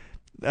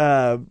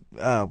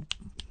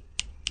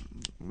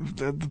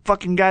the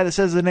fucking guy that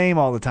says the name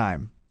all the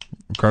time.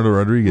 Ricardo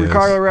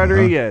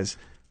Rodriguez.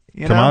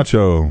 You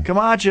know?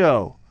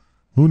 Camacho.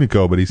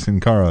 Unico, but he's Sin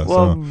Cara.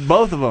 Well, so.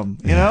 both of them.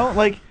 You know,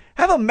 like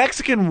have a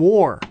Mexican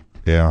war.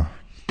 Yeah.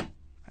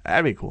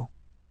 That'd be cool.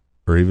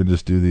 Or even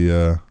just do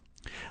the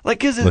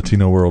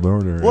Latino World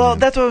Order. Well,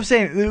 that's what I'm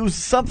saying. It was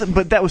something,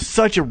 but that was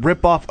such a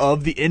ripoff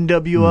of the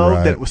NWO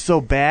Right. that it was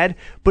so bad.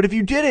 But if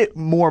you did it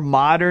more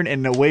modern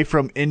and away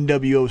from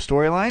NWO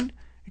storyline,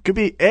 it could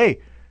be, hey,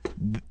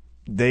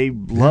 they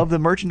love the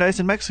merchandise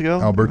in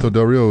Mexico. Alberto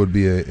Del Rio would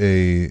be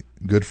a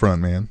good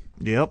front man.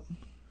 Yep.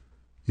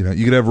 You know,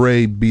 you could have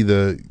Ray be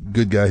the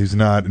good guy who's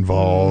not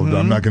involved. Mm-hmm.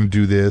 I'm not going to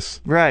do this.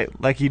 Right,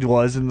 like he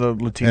was in the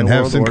Latino And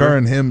have World Sin Cara Order.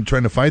 and him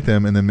trying to fight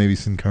them, and then maybe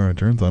Sin Cara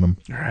turns on him.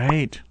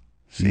 Right.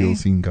 Heel See?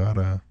 Sin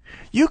Cara.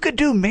 You could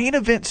do main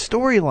event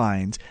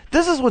storylines.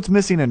 This is what's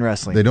missing in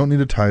wrestling. They don't need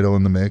a title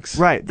in the mix.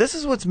 Right. This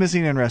is what's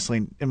missing in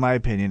wrestling, in my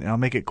opinion, and I'll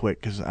make it quick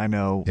because I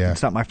know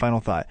it's not my final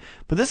thought.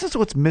 But this is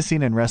what's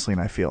missing in wrestling,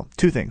 I feel.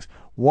 Two things.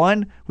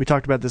 One, we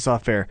talked about this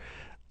off air.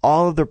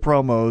 All of their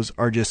promos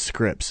are just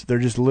scripts. They're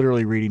just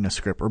literally reading a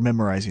script or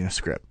memorizing a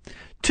script.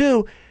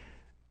 Two,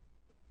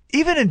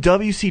 even in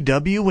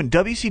WCW, when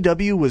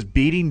WCW was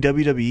beating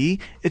WWE,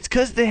 it's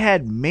because they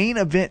had main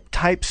event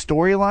type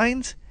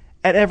storylines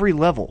at every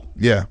level.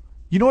 Yeah.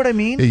 You know what I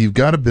mean? Yeah, you've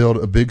got to build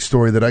a big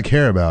story that I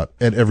care about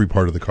at every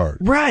part of the card.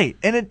 Right.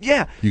 And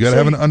You got to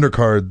have an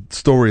undercard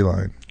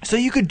storyline. So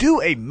you could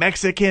do a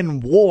Mexican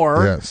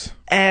war Yes.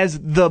 as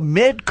the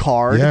mid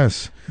card.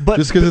 Yes. But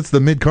just because it's the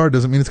mid card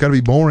doesn't mean it's got to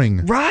be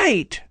boring.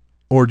 Right.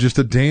 Or just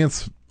a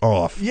dance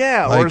off.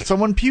 Yeah, Like, or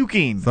someone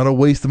puking. It's not a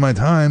waste of my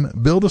time.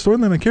 Build a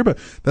storyline I care about.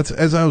 That's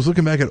as I was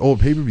looking back at old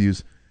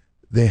pay-per-views,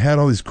 they had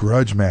all these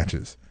grudge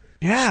matches.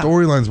 Yeah.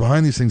 Storylines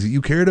behind these things that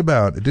you cared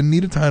about. It didn't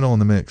need a title in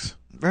the mix.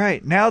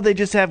 Right. Now they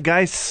just have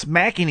guys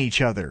smacking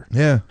each other.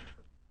 Yeah.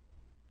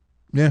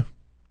 Yeah.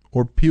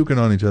 Or puking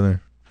on each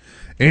other.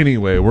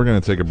 Anyway, we're going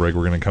to take a break.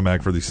 We're going to come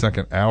back for the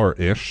second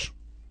hour-ish.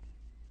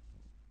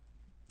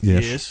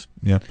 Yes.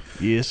 Yeah.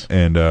 Yes.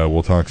 And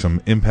we'll talk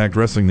some Impact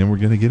Wrestling. Then we're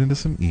going to get into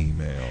some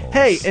emails.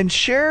 Hey, and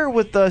share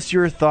with us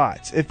your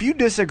thoughts. If you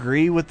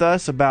disagree with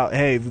us about,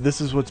 hey, this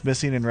is what's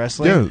missing in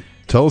wrestling, Yeah,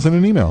 tell us in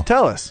an email.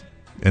 tell us.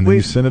 And then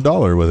you send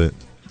 $1 with it.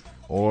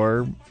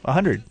 Or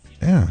 100.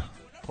 Yeah.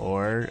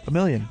 Or $1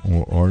 million.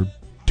 Or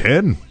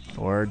 10.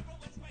 Or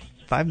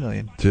 5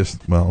 million.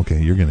 Just, well, okay,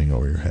 you're getting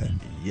over your head.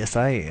 Yes,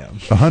 I am.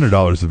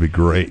 $100 would be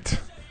great.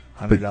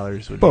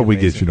 $100 would be But we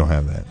amazing. get you don't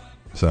have that.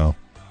 So.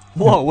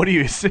 Whoa, what do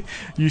you say?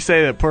 You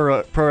say that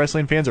pro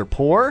wrestling fans are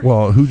poor?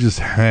 Well, who just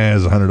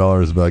has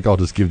 $100 to be like, I'll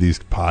just give these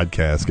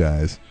podcast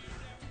guys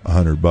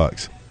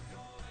 $100.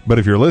 But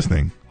if you're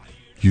listening,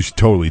 you should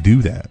totally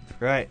do that.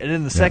 Right. And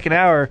in the second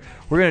hour,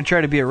 we're going to try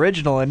to be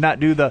original and not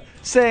do the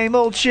same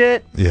old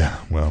shit. Yeah,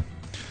 well,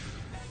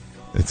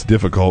 it's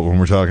difficult when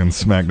we're talking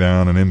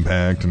SmackDown and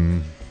Impact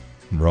and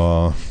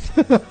Raw.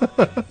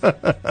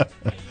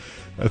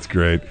 That's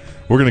great.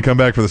 We're going to come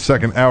back for the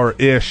second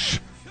hour-ish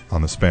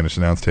on the Spanish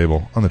Announce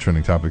Table on the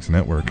Trending Topics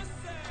Network.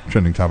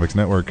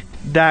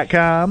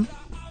 .com.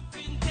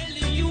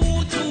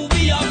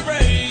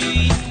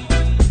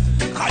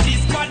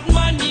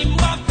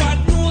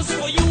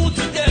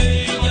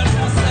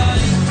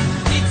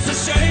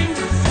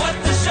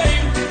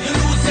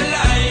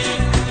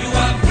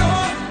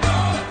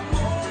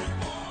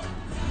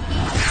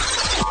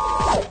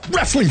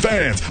 Wrestling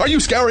fans, are you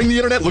scouring the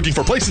internet looking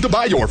for places to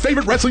buy your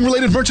favorite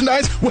wrestling-related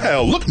merchandise?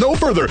 Well, look no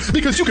further,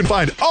 because you can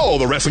find all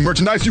the wrestling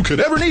merchandise you could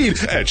ever need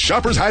at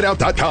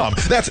shoppershideout.com.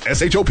 That's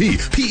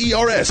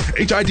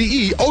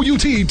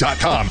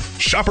ShoppersHideout.com.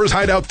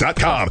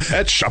 Shoppershideout.com.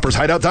 At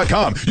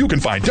shoppershideout.com, you can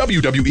find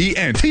WWE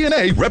and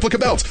TNA replica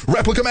belts,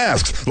 replica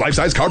masks,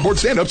 life-size cardboard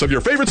stand-ups of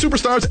your favorite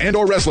superstars and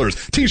or wrestlers,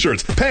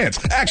 t-shirts, pants,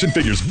 action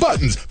figures,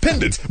 buttons,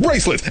 pendants,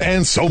 bracelets,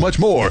 and so much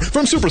more.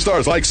 From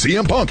superstars like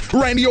CM Punk,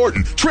 Randy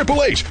Orton,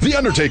 Triple H, The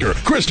Undertaker,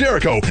 Chris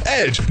Jericho,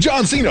 Edge,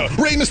 John Cena,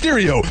 Rey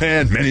Mysterio,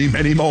 and many,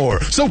 many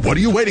more. So what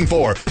are you waiting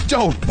for?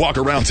 Don't walk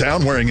around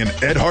town wearing an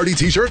Ed Hardy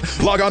t-shirt.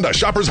 Log on to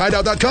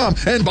shoppershideout.com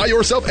and buy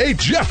yourself a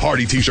Jeff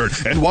Hardy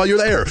t-shirt. And while you're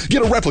there,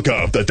 get a replica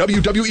of the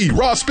WWE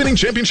Raw Spinning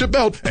Championship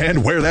belt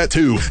and wear that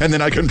too. And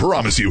then I can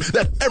promise you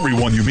that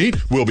everyone you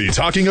meet will be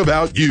talking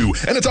about you.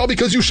 And it's all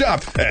because you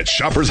shopped at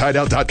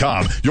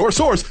shoppershideout.com. Your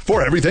source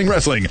for everything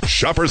wrestling.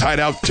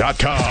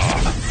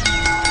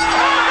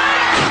 shoppershideout.com.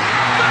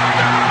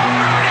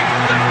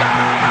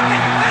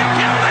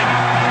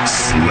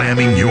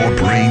 Slamming your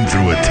brain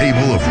through a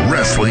table of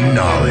wrestling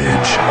knowledge.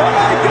 Oh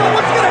my God,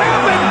 what's gonna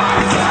happen?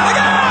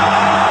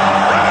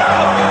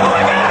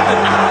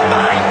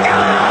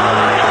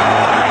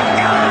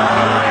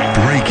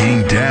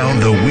 Breaking down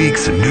the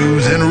week's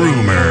news and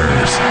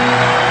rumors.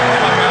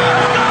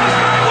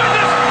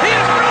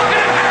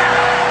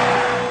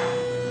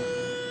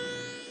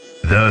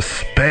 The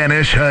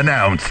Spanish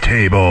Announce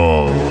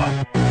Table.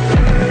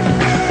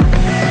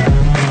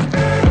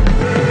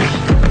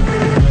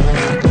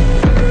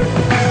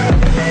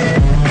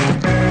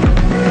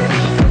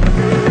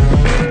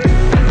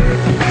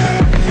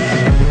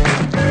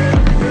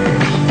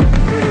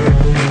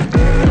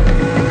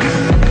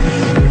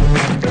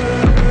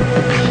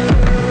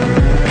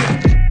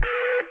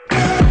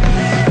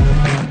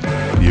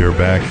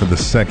 for the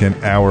second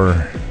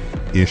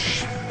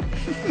hour-ish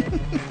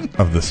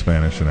of the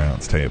Spanish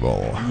Announce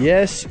Table.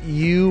 Yes,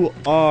 you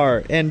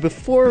are. And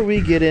before we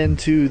get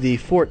into the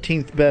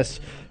 14th best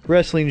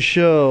wrestling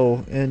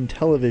show in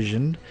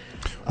television,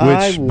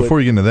 Before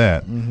you get into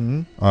that,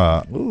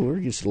 we're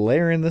just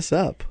layering this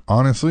up.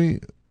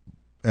 Honestly,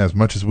 as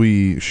much as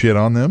we shit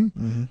on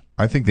them,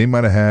 I think they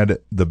might have had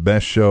the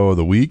best show of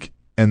the week.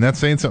 And that's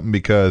saying something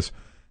because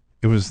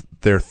it was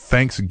their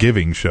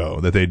Thanksgiving show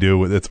that they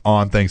do. It's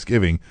on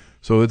Thanksgiving.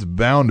 So it's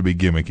bound to be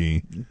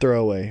gimmicky.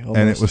 Throwaway. Almost.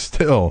 And it was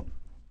still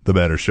the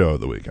better show of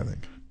the week, I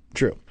think.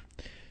 True.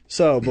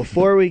 So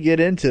before we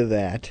get into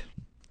that,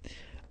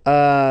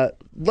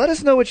 let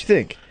us know what you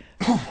think.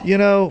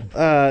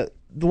 The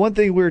one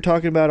thing we were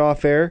talking about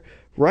off air,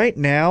 right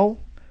now,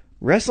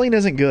 wrestling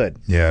isn't good.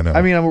 Yeah, no.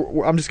 I mean,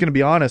 I'm just going to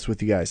be honest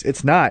with you guys.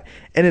 It's not.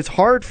 And it's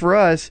hard for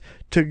us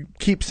to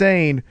keep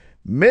saying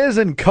Miz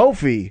and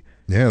Kofi.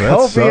 Yeah, that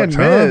Kofi and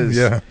Miz.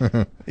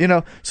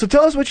 Yeah. So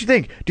tell us what you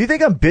think. Do you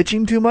think I'm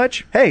bitching too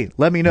much? Hey,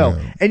 let me know.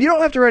 No. And you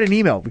don't have to write an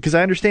email because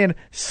I understand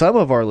some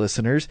of our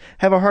listeners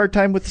have a hard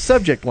time with the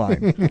subject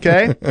line.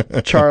 Okay?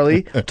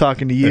 Charlie, I'm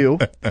talking to you.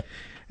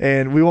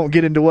 And we won't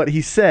get into what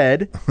he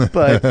said,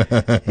 but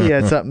he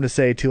had something to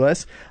say to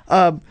us.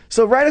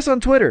 So write us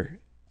on Twitter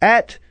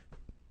at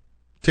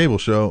Table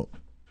Show.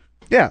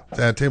 Yeah.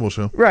 At Table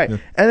Show. Right. Yeah.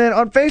 And then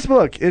on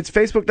Facebook, it's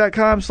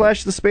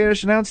facebook.com/the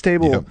Spanish Announce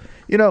Table.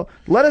 Yep.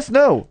 Let us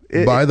know.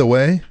 By the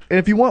way. And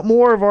if you want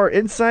more of our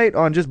insight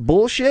on just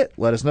bullshit,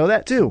 let us know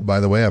that too. By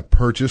the way, I've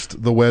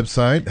purchased the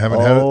website.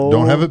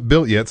 Don't have it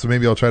built yet, so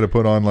maybe I'll try to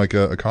put on like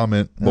a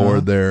comment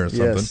board there or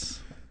something. Yes.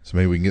 So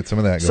maybe we can get some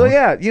of that going. So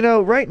yeah,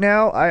 right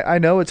now, I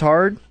know it's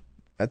hard.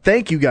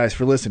 Thank you guys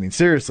for listening,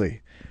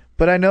 seriously.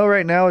 But I know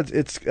right now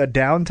it's a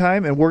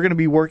downtime, and we're going to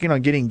be working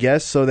on getting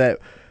guests so that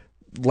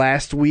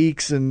last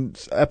week's and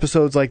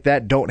episodes like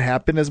that don't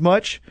happen as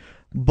much.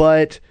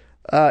 But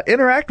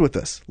interact with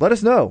us. Let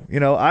us know.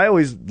 I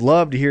always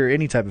love to hear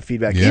any type of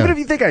feedback, even if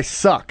you think I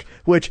suck,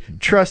 which,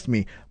 trust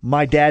me,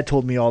 my dad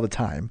told me all the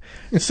time.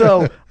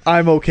 So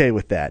I'm okay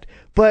with that.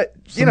 But,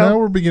 now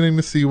we're beginning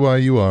to see why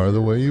you are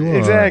the way you are.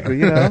 Exactly,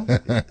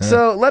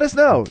 So let us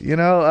know.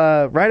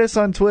 Write us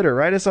on Twitter,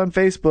 write us on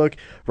Facebook,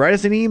 write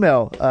us an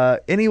email.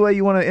 Any way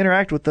you want to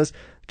interact with us,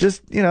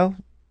 just,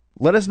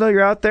 let us know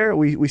you're out there.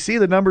 We see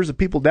the numbers of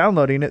people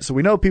downloading it, so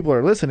we know people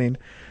are listening.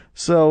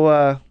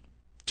 So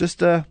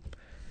just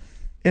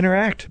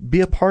interact.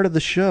 Be a part of the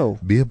show.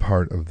 Be a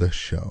part of the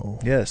show.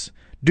 Yes.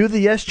 Do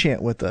the yes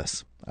chant with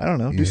us. I don't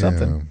know. Do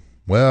something.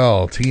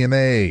 Well,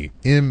 TNA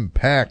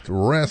Impact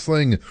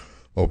Wrestling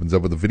opens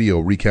up with a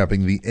video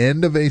recapping the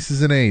end of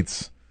Aces and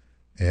Eights.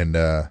 And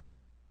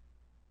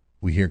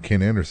we hear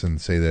Ken Anderson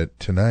say that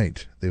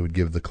tonight they would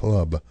give the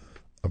club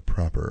a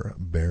proper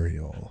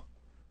burial.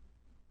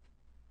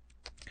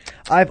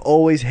 I've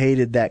always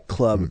hated that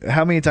club.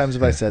 How many times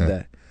have I said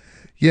that?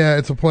 Yeah,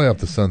 it's a play off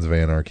the Sons of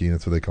Anarchy.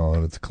 That's what they call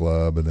it. It's a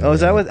club. And then, is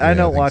that what? I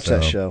don't watch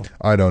that show.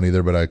 I don't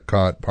either, but I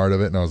caught part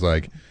of it, and I was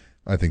like,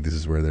 I think this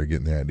is where they're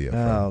getting the idea from.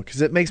 Oh,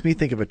 because it makes me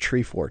think of a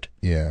tree fort.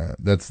 Yeah,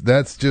 that's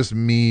just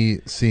me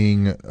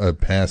seeing a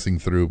passing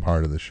through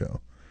part of the show.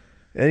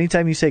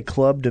 Anytime you say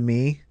club to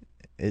me,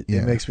 it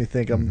makes me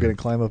think I'm going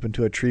to climb up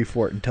into a tree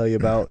fort and tell you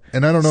about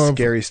and I don't know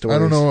scary stories. I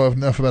don't know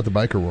enough about the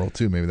biker world,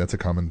 too. Maybe that's a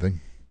common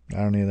thing. I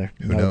don't either.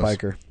 Who Not knows? a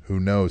biker. Who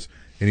knows?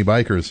 Any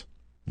bikers,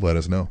 let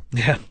us know.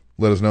 Yeah.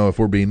 Let us know if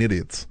we're being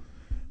idiots.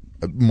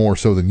 More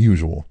so than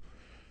usual.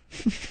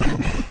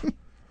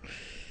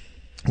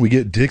 We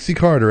get Dixie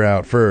Carter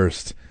out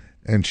first,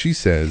 and she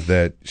says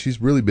that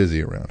she's really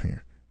busy around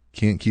here.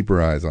 Can't keep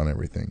her eyes on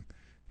everything.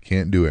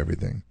 Can't do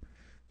everything.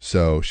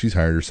 So she's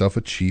hired herself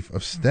a chief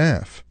of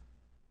staff.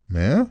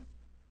 Yeah?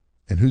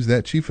 And who's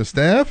that chief of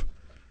staff?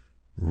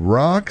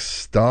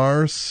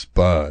 Rockstar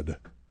Spud.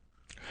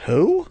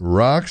 Who?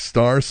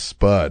 Rockstar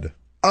Spud.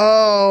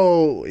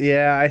 Oh,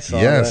 yeah, I saw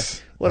Yes.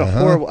 that. What a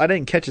horrible... I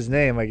didn't catch his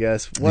name, I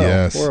guess. What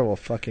Yes. a horrible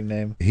fucking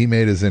name. He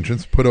made his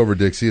entrance. Put Over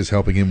Dixie is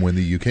helping him win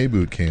the UK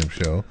Boot Camp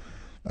show.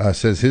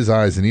 Says his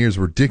eyes and ears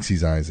were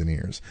Dixie's eyes and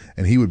ears,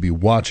 and he would be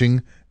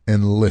watching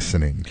and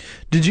listening.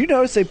 Did you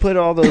notice they put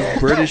all those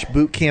British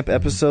boot camp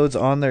episodes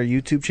on their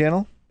YouTube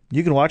channel?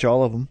 You can watch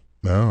all of them.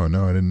 Oh,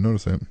 no, I didn't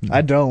notice that.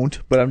 I don't,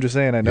 but I'm just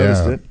saying I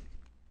noticed it.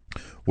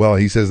 Well,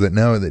 he says that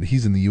now that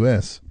he's in the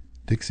U.S.,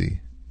 Dixie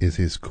is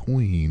his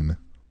queen.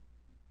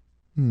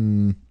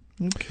 Who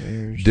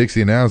cares?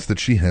 Dixie announced that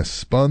she has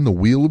spun the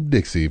wheel of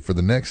Dixie for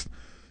the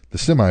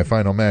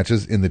semifinal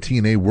matches in the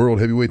TNA World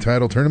Heavyweight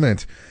Title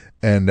Tournament.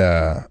 And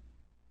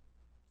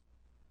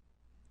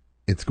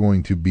it's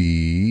going to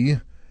be...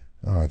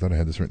 Oh, I thought I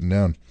had this written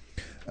down.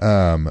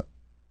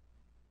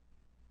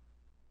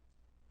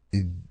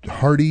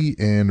 Hardy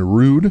and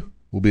Rude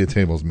will be a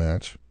tables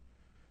match.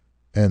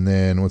 And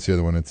then, what's the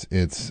other one?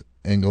 It's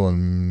Angle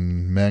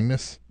and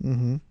Magnus.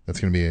 Mm-hmm. That's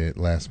going to be a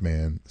last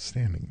man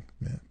standing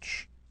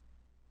match.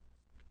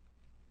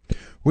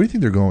 Where do you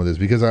think they're going with this?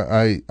 Because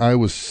I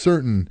was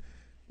certain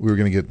we were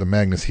going to get the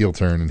Magnus heel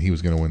turn and he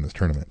was going to win this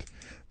tournament.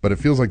 But it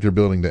feels like they're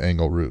building to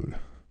Angle Rude.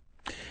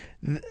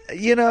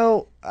 You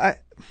know,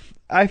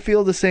 I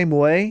feel the same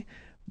way,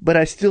 but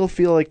I still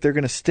feel like they're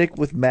going to stick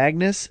with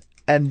Magnus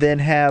and then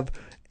have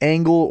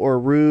Angle or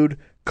Rude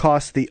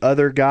cost the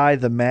other guy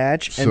the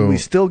match, and we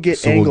still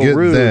get Angle we'll get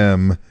Rude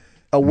them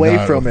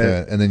away from it.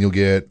 That. And then you'll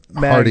get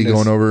Magnus. Hardy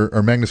going over,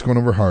 or Magnus going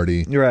over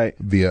Hardy. Right.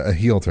 Via a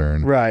heel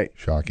turn. Right.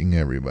 Shocking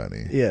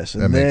everybody. Yes.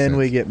 And then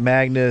we get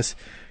Magnus,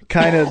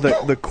 kind of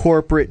the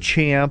corporate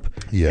champ.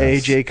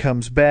 Yes. AJ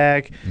comes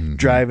back,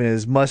 driving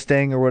his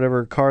Mustang or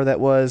whatever car that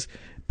was,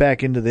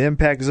 back into the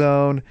Impact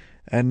Zone.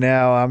 And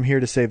now I'm here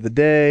to save the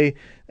day.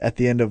 At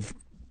the end of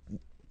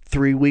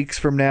 3 weeks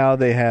from now,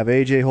 they have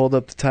AJ hold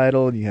up the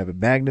title, and you have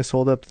Magnus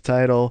hold up the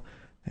title.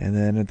 And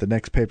then at the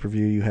next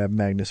pay-per-view, you have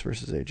Magnus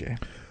versus AJ.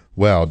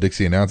 Well,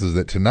 Dixie announces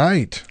that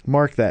tonight.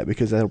 Mark that,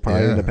 because that'll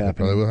probably end up happening.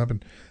 Probably will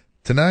happen.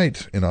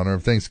 Tonight, in honor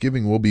of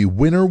Thanksgiving, will be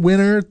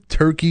winner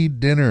turkey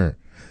dinner.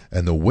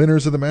 And the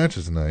winners of the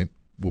matches tonight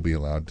will be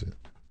allowed to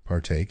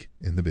partake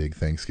in the big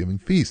Thanksgiving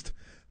feast.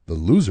 The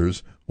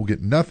losers will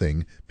get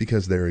nothing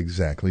because they're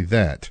exactly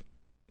that.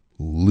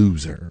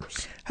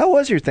 Losers. How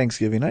was your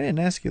Thanksgiving? I didn't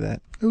ask you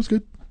that. It was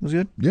good. It was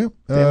good? Yeah.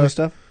 Family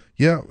stuff?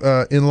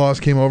 Yeah. In-laws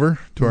came over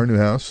to our new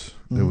house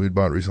that we'd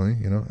bought recently,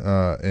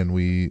 and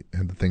we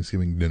had the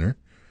Thanksgiving dinner.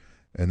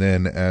 And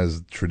then,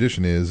 as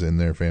tradition is in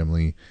their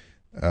family,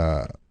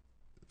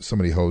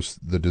 somebody hosts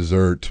the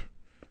dessert,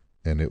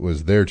 and it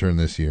was their turn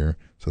this year.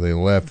 So they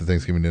left the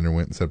Thanksgiving dinner,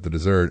 went and set up the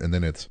dessert, and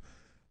then it's,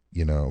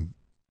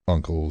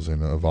 uncles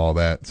and of all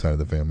that side of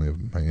the family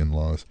of my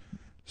in-laws.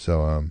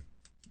 So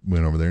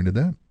went over there and did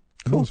that.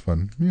 Cool. That was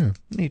fun. Yeah.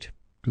 Neat.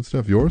 Good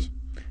stuff. Yours?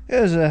 It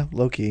was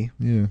low-key.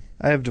 Yeah.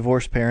 I have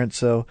divorced parents,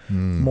 so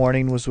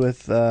morning was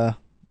with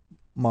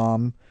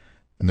Mom.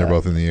 And they're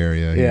both in the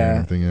area.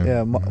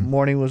 Yeah.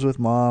 Morning was with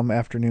Mom.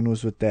 Afternoon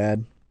was with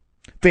Dad.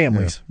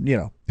 Families,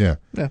 Yeah. Yeah.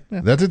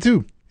 That's it,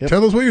 too. Yep.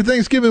 Tell us what your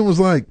Thanksgiving was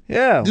like.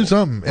 Yeah. Do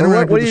something. Or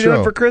Interact what with are you the doing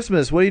show. for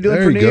Christmas? What are you doing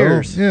There for you New go.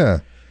 Year's? Yeah.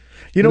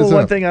 You know, Hit us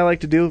one up. thing I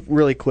like to do,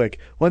 really quick,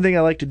 one thing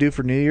I like to do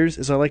for New Year's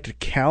is I like to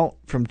count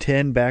from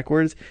 10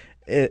 backwards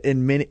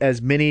in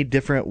as many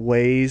different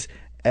ways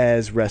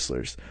as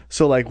wrestlers.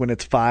 So, like, when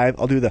it's 5,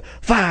 I'll do the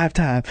 5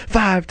 time.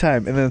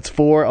 And then it's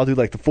 4, I'll do,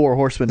 like, the 4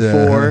 Horsemen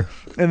 4.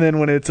 And then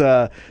when it's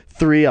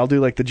 3, I'll do,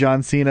 like, the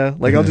John Cena.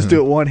 Like, I'll just do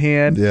it one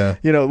hand. Yeah.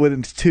 When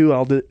it's 2,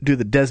 I'll do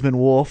the Desmond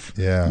Wolfe.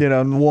 Yeah.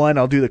 And 1,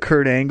 I'll do the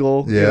Kurt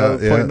Angle.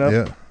 Pointing up.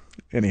 Yeah.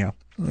 Anyhow.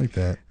 I like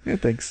that. Yeah,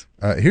 thanks.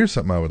 Here's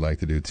something I would like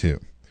to do, too.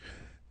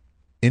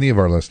 Any of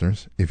our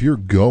listeners, if you're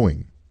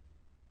going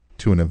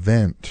to an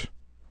event,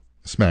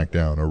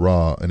 SmackDown, a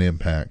Raw, an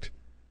Impact,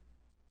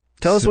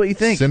 tell us what you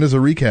think. Send us a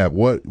recap.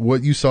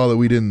 What you saw that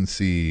we didn't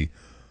see.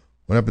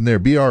 What happened there?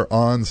 Be our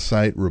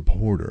on-site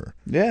reporter.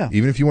 Yeah.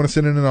 Even if you want to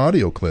send in an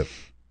audio clip,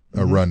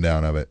 a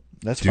rundown of it.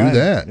 That's do fine.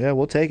 that. Yeah,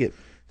 we'll take it.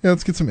 Yeah,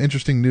 let's get some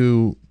interesting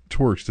new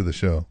twerks to the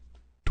show.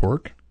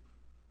 Twerk.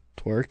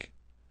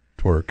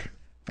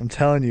 I'm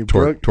telling you,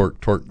 Twerk.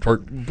 Brooke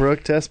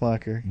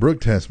Tessmacher.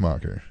 Brooke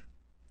Tessmacher.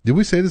 Did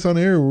we say this on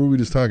air, or were we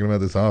just talking about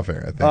this off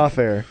air? I think Off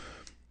air.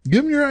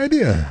 Give them your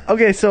idea.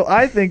 Okay, so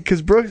I think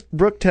because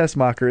Brooke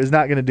Tessmacher is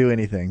not going to do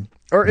anything,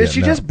 or is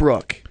she just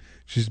Brooke?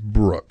 She's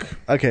Brooke.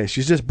 Okay,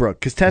 she's just Brooke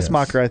because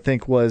Tessmacher I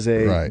think was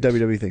a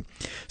WWE thing,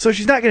 so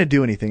she's not going to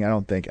do anything. I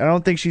don't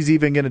think she's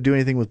even going to do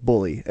anything with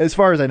Bully, as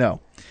far as I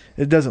know.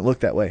 It doesn't look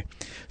that way.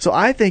 So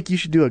I think you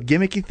should do a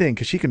gimmicky thing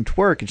because she can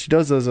twerk and she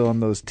does those on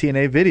those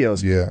TNA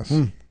videos. Yes.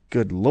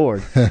 Good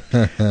Lord.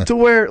 To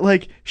where,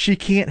 like, she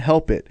can't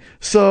help it.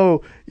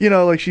 So,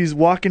 like, she's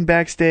walking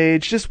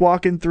backstage, just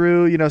walking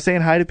through,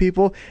 saying hi to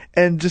people,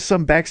 and just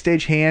some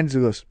backstage hands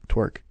who goes,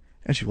 twerk.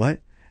 And she, what?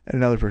 And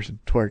another person,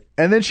 twerk.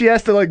 And then she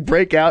has to, like,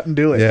 break out and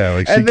do it. Yeah,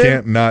 like, she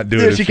can't not do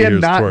it. Yeah, she can't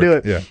not do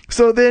it. Yeah.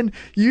 So then,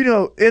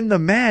 in the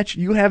match,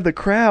 you have the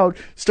crowd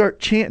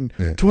start chanting,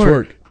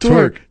 twerk.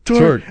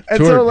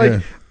 And so,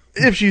 like,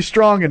 if she's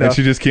strong enough. And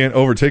she just can't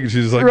overtake it.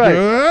 She's just like,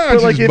 right.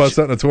 She like just busts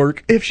out in a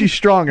twerk. If she's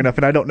strong enough,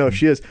 and I don't know if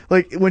she is,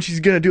 like when she's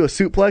going to do a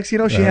suplex,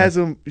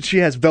 she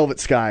has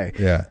Velvet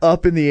Sky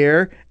up in the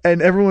air,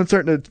 and everyone's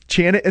starting to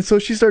chant it, and so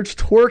she starts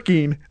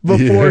twerking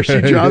before she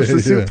drops the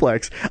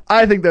suplex.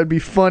 I think that'd be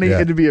funny.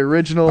 Yeah. It'd be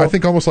original. I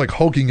think almost like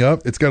hulking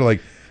up. It's got to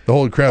like the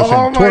whole crowd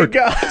saying, my twerk,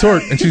 God.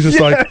 twerk. And she's just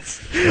like, and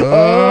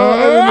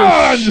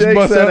then just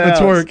busts out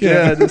the twerk.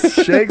 Yeah,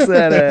 just shakes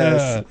that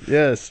ass.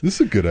 Yes. This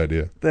is a good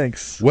idea.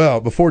 Thanks. Well,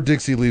 before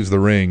Dixie leaves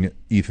the ring,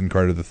 Ethan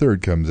Carter III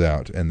comes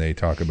out, and they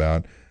talk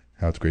about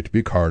how it's great to be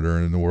a Carter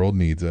and the world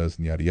needs us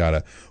and yada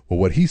yada. Well,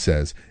 what he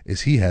says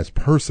is he has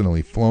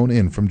personally flown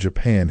in from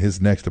Japan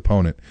his next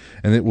opponent,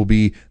 and it will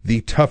be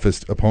the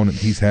toughest opponent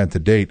he's had to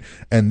date.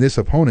 And this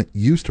opponent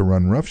used to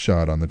run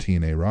roughshod on the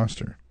TNA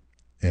roster,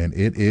 and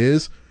it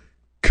is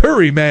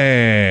Curry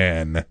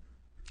Man.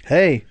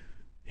 Hey,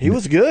 he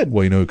was good.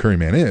 Well, you know who Curry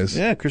Man is.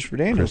 Yeah, Christopher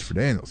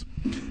Daniels.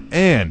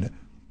 And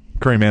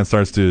Curry Man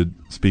starts to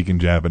speak in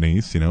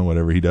Japanese,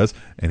 whatever he does,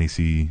 and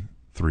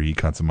EC3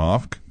 cuts him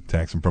off,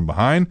 attacks him from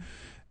behind,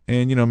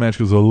 and, match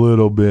goes a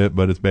little bit,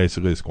 but it's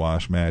basically a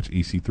squash match.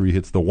 EC3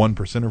 hits the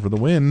 1%er for the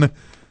win.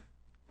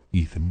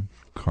 Ethan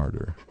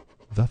Carter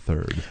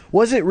III.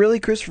 Was it really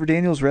Christopher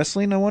Daniels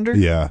wrestling, I wonder?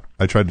 Yeah,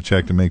 I tried to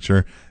check to make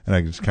sure, and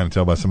I could just kind of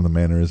tell by some of the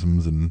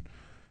mannerisms and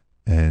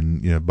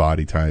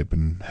body type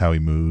and how he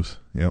moves.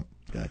 Yep.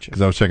 Gotcha.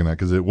 Because I was checking that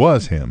because it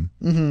was him.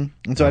 Mm-hmm.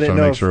 And so I didn't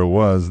know. know Make sure it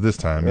was this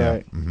time.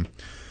 Right. Yeah. Mm-hmm.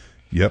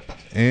 Yep.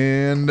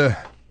 And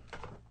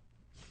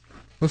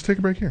let's take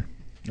a break here.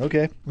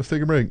 Okay. Let's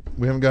take a break.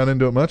 We haven't gotten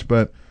into it much,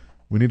 but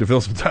we need to fill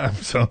some time,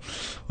 so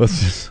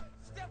let's just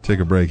take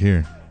a break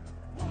here.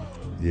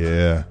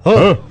 Yeah.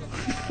 Oh.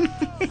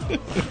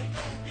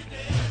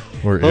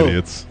 We're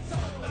idiots.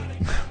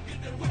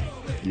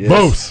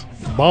 Yes.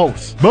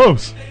 Boss.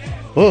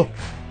 Oh.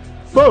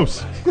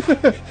 Boss.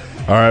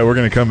 All right, we're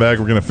going to come back.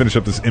 We're going to finish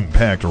up this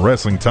Impact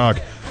Wrestling talk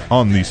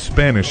on the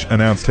Spanish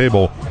announce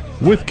table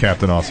with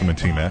Captain Awesome and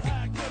T-Mac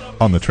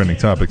on the Trending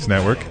Topics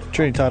Network.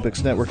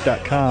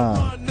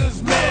 TrendingTopicsNetwork.com.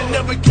 This man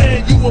never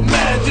can you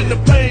imagine the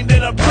pain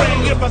that I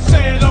bring if I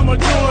say it, I'ma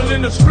do it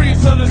in the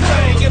streets of the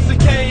thing. It's the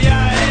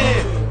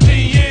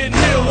K-I-N-G-N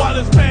here,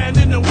 wildest man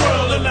in the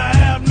world, and I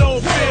have no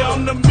fear.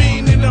 I'm the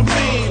mean and the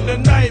mean, the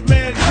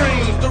nightmare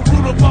dreams, the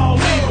root of all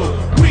evil.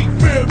 Weak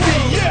fear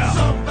me, yeah.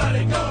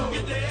 Somebody go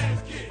get their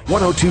ass kicked.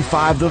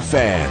 102.5 The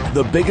Fan,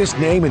 the biggest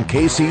name in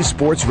KC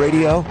Sports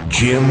Radio,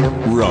 Jim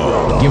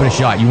Rome. Give it a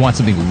shot. You want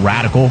something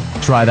radical?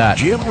 Try that.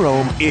 Jim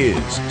Rome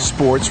is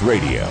Sports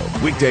Radio.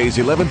 Weekdays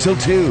 11 till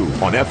 2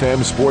 on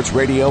FM Sports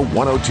Radio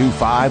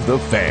 102.5 The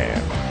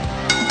Fan.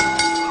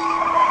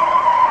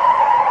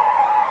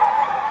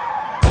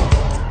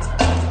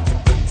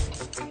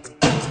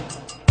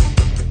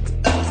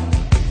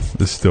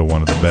 This is still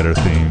one of the better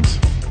themes.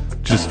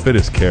 Just fit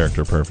his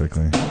character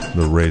perfectly.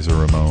 The Razor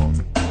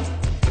Ramon.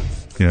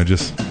 You know,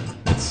 just,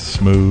 it's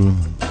smooth,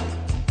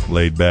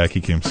 laid back.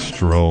 He came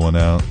strolling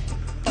out.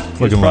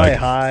 Looking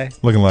like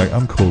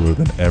I'm cooler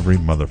than every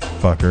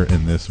motherfucker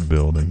in this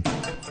building.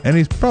 And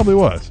he probably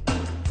was.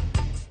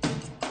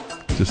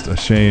 Just a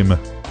shame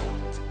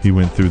he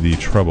went through the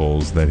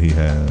troubles that he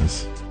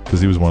has.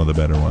 Because he was one of the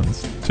better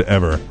ones to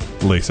ever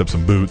lace up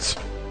some boots.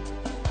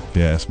 If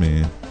you ask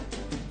me.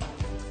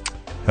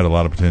 Had a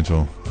lot of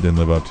potential. Didn't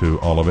live up to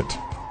all of it.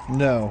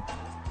 No.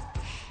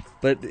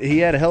 But he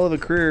had a hell of a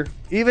career.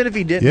 Even if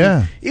he didn't.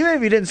 Yeah. Even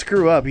if he didn't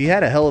screw up, he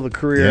had a hell of a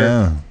career.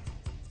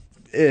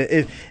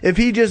 Yeah. If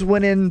he just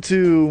went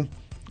into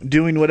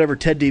doing whatever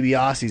Ted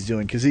DiBiase's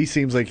doing, because he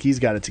seems like he's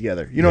got it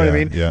together. You know what I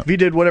mean? Yeah. If he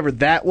did whatever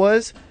that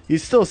was, you'd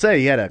still say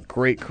he had a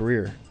great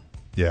career.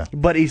 Yeah.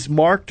 But he's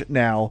marked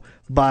now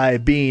by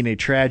being a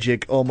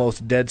tragic,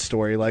 almost dead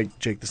story like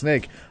Jake the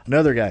Snake,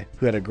 another guy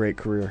who had a great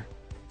career.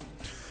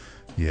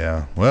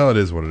 Yeah, well, it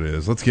is what it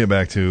is. Let's get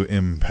back to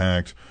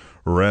Impact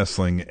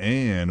Wrestling,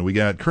 and we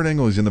got Kurt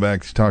Angle. He's in the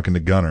back talking to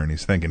Gunner, and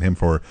he's thanking him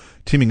for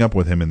teaming up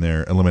with him in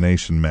their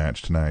elimination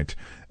match tonight.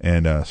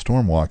 And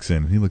Storm walks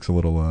in, and he looks a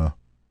little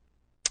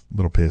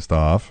pissed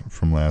off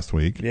from last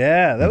week.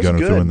 Yeah, that was Gunner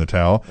good. threw in the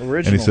towel,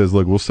 Original. and he says,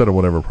 "Look, we'll settle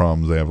whatever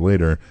problems they have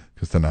later,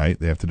 because tonight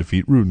they have to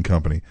defeat Rude and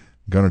Company."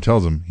 Gunner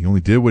tells him he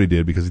only did what he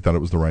did because he thought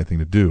it was the right thing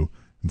to do,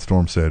 and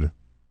Storm said,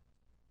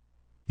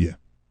 "Yeah,"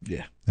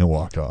 and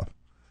walked off.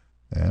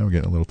 And we're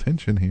getting a little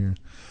tension here.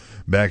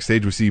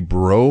 Backstage, we see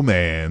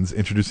Bromans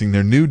introducing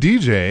their new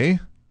DJ,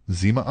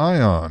 Zema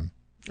Ion.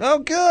 Oh,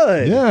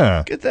 good.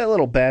 Yeah. Get that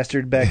little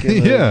bastard back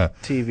in the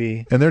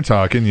TV. And they're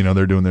talking,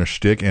 they're doing their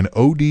shtick, and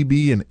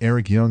ODB and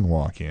Eric Young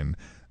walk in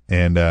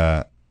and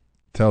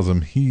tells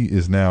him he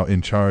is now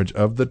in charge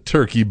of the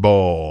Turkey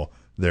Bowl,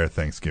 their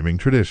Thanksgiving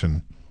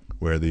tradition,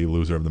 where the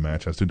loser of the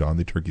match has to don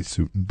the turkey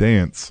suit and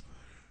dance.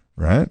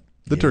 Right?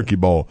 The Turkey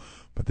Bowl.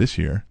 But this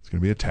year, it's going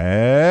to be a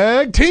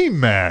tag team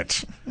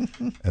match.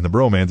 And the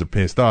Bromans are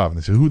pissed off. And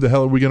they say, who the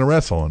hell are we going to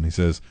wrestle? And he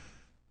says,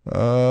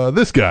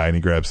 this guy. And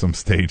he grabs some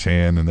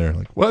stagehand. And they're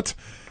like, what?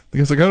 The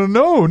guy's like,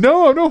 no,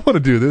 I don't want to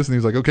do this. And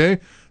he's like,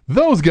 okay,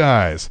 those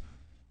guys.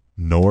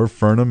 Norv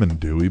Furnham and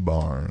Dewey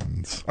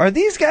Barnes. Are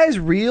these guys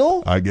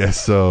real? I guess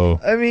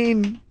so. I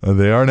mean.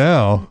 They are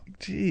now.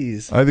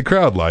 Jeez. The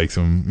crowd likes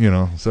them,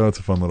 so it's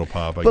a fun little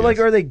pop, I guess. But,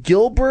 are they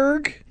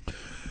Gilbert?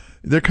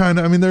 They're kind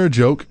of, they're a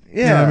joke.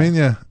 Yeah. You know what I mean?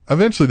 Yeah.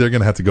 Eventually they're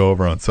going to have to go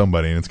over on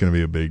somebody, and it's going to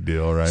be a big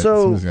deal, right?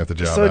 Somebody's going to have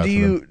to job out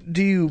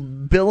do you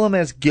bill them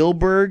as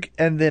Gilbert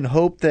and then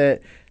hope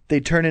that they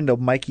turn into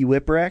Mikey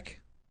Whipwreck?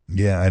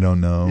 Yeah, I don't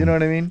know. You know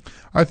what I mean?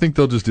 I think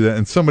they'll just do that,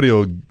 and somebody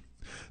will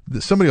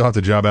have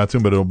to job out to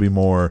him, but it'll be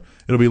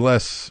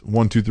less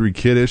 1, 2, 3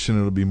 kiddish, and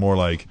it'll be more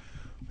like,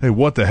 hey,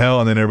 what the hell?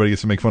 And then everybody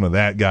gets to make fun of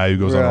that guy who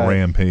goes on a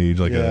rampage,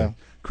 like a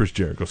Chris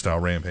Jericho style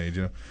rampage,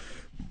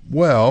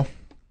 Well,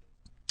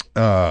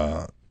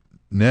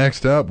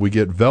 next up, we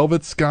get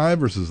Velvet Sky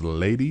versus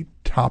Lady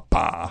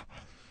Tapa.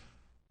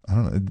 I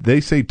don't know. They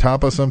say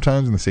Tapa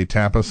sometimes, and they say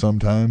Tapa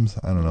sometimes.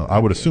 I don't know. I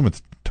would assume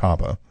it's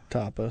Tapa.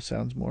 Tapa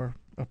sounds more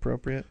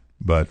appropriate.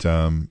 But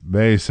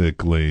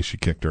basically, she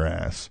kicked her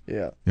ass.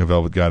 Yeah.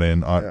 Velvet got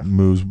in,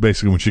 moves,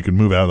 basically when she could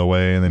move out of the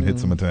way and then hit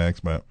some attacks.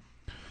 But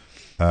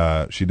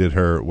she did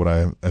her, what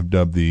I have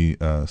dubbed the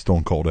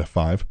Stone Cold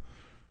F5.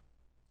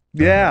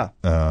 Yeah.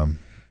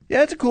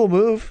 It's a cool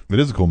move. It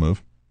is a cool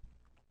move.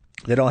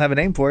 They don't have a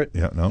name for it.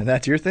 Yeah, no. And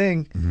that's your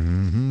thing.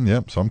 Mm-hmm,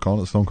 yep, so I'm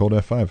calling it Stone Cold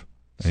F5.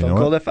 Stone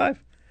Cold at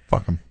 5.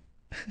 Fuck them.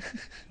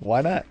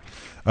 Why not?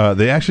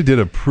 They actually did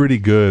a pretty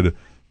good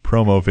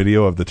promo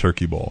video of the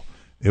Turkey Bowl.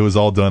 It was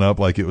all done up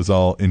like it was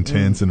all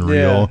intense and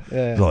real.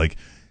 Yeah. Like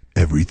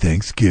every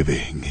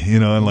Thanksgiving,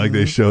 and like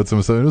they showed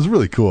some stuff. It was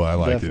really cool. I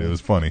liked it. It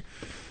was funny.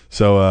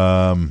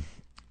 So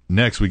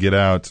next we get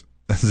out.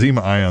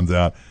 Zima Ion's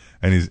out,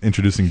 and he's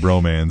introducing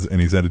Bromans, and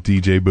he's at a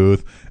DJ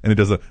booth, and it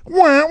does a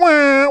wah,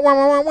 wah, wah,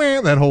 wah,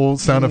 wah, that whole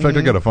sound effect.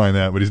 I got to find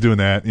that, but he's doing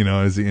that,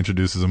 as he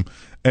introduces them,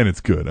 and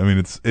it's good. I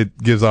mean, it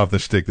gives off the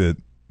shtick that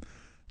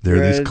there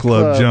are these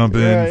club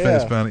jumping,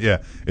 fast pounding.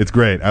 Yeah, it's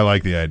great. I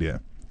like the idea.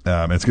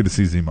 It's good to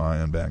see Zima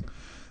Ion back.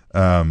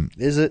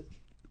 Is it?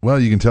 Well,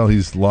 you can tell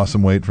he's lost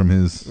some weight from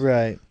his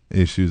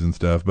issues and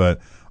stuff,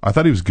 but I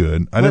thought he was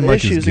good. I didn't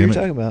like his gimmick. What issues are you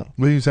talking about?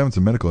 Well, he was having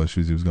some medical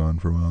issues. He was gone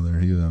for a while there.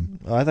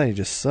 I thought he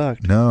just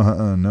sucked.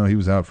 No, he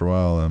was out for a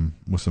while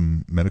with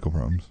some medical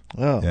problems.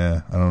 Oh.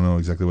 Yeah, I don't know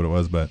exactly what it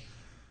was, but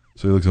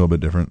so he looks a little bit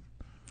different.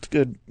 It's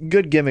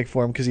good gimmick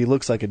for him because he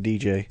looks like a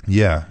DJ.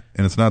 Yeah,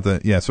 and it's not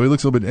that. Yeah, so he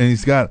looks a little bit, and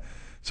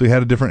so he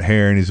had a different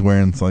hair, and he's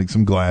wearing like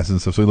some glasses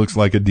and stuff, so he looks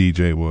like a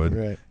DJ would.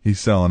 Right.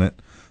 He's selling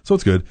it. So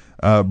it's good.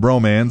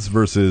 Bromans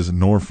versus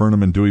Norv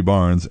Furnham and Dewey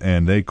Barnes,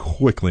 and they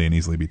quickly and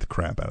easily beat the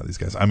crap out of these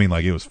guys. I mean,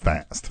 like, it was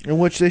fast. In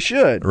which they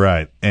should.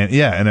 Right. And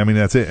I mean,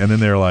 that's it. And then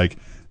they're like,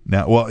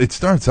 it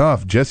starts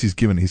off, he's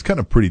cutting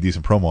a pretty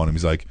decent promo on him.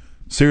 He's like,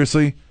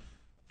 seriously,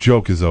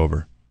 joke is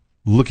over.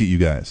 Look at you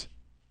guys.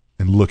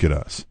 And look at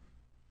us.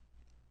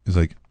 He's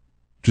like,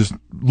 just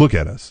look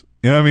at us.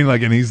 You know what I mean?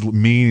 Like, and he's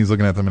mean. He's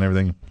looking at them and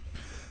everything.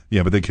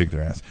 Yeah, but they kicked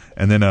their ass.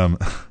 And then,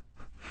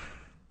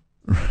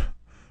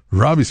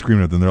 Robbie's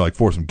screaming at them. They're like,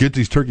 force him, get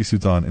these turkey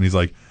suits on. And he's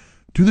like,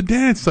 do the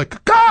dance. It's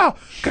like, caw,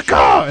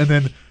 caw. And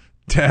then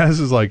Taz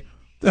is like,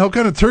 the hell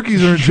kind of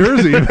turkeys are in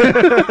Jersey?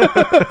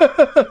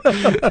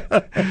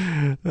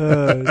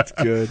 It's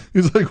good.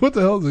 He's like, what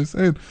the hell is he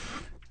saying?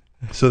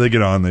 So they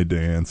get on, they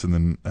dance, and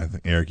then I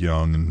think Eric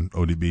Young and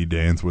ODB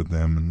dance with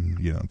them,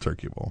 and,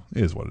 Turkey Bowl.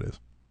 It is what it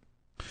is.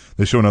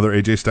 They show another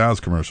AJ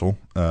Styles commercial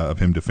of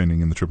him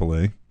defending in the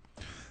AAA.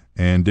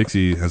 And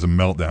Dixie has a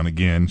meltdown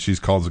again. She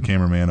calls the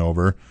cameraman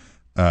over.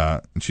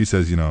 And she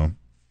says,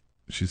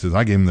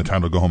 I gave him the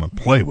title to go home and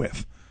play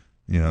with,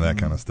 that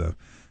kind of stuff.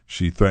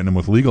 She threatened him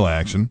with legal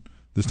action.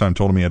 This time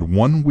told him he had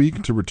 1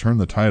 week to return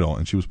the title,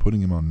 and she was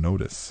putting him on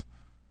notice.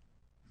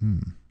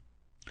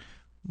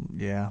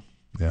 Yeah.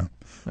 Yeah.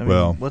 I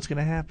mean, what's going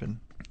to happen?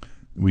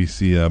 We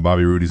see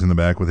Bobby Roode's in the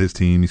back with his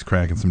team. He's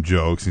cracking some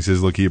jokes. He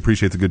says, look, he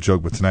appreciates a good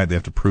joke, but tonight they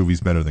have to prove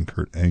he's better than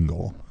Kurt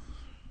Angle.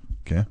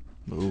 Okay.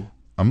 Ooh.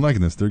 I'm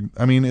liking this.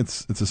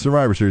 It's a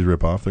Survivor Series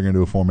ripoff. They're going to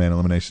do a 4-man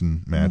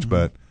elimination match,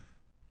 but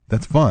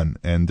that's fun.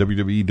 And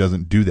WWE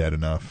doesn't do that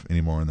enough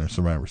anymore in their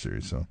Survivor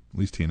Series. So at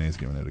least TNA is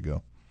giving it a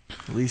go.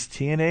 At least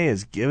TNA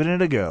is giving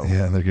it a go.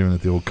 Yeah, they're giving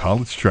it the old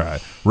college try.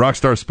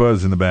 Rockstar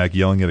Spud's in the back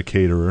yelling at a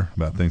caterer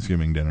about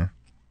Thanksgiving dinner.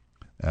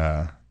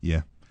 Yeah.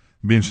 It'd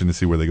be interesting to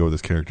see where they go with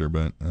this character,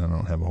 but I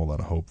don't have a whole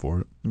lot of hope for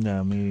it.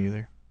 No, me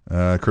either.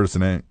 Kurt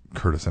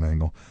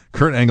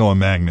Angle and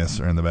Magnus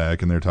are in the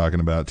back, and they're talking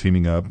about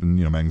teaming up. And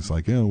Magnus is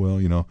like, yeah,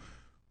 well,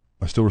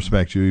 I still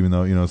respect you, even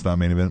though it's not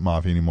Main Event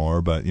Mafia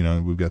anymore. But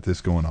we've got this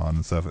going on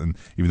and stuff, and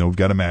even though we've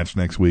got a match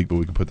next week, but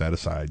we can put that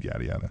aside.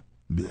 Yada yada.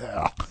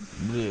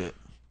 Blech.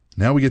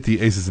 Now we get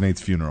the Aces and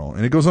Eights funeral,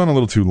 and it goes on a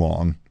little too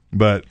long,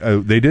 but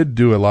they did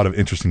do a lot of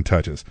interesting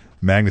touches.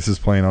 Magnus is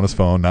playing on his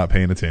phone, not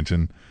paying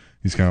attention.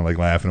 He's kind of like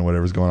laughing at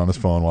whatever's going on his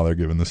phone while they're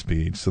giving the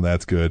speech, so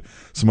that's good.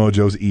 Samoa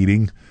Joe's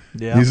eating.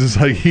 Yeah. He's just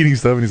like eating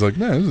stuff, and he's like,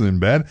 "Man, this isn't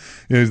bad."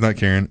 He's not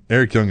caring.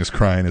 Eric Young is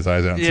crying his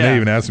eyes out. And Today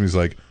even asked him, he's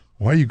like,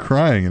 "Why are you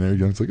crying?" And Eric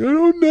Young's like, "I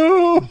don't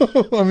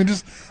know." I mean,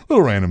 just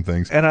little random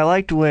things. And I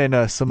liked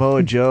when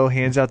Samoa Joe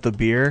hands out the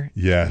beer,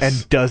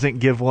 and doesn't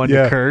give one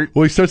to Kurt.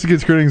 Well, he starts to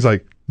get Kurt, and he's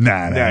like,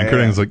 "Nah." And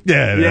Kurt Angle's like,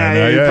 "Yeah,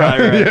 you're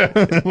probably right."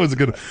 Yeah, that was a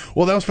good.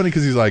 Well, that was funny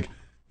because he's like,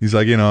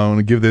 I want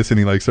to give this, and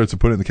he like starts to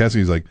put it in the casket.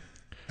 He's like,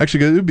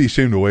 actually, it would be a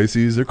shame to waste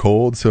these. They're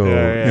cold, so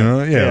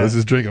let's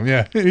just drink them.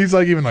 Yeah, he's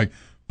like even like.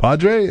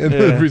 Padre? And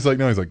the priest's like,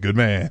 no, he's like, good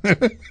man.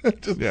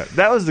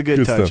 That was the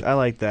good touch. Stuff. I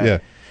like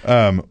that.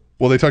 Yeah.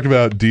 Well, they talked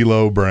about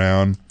D'Lo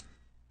Brown,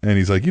 and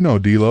he's like,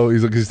 D'Lo.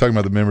 He's like, he's talking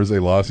about the members they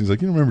lost. He's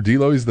like, remember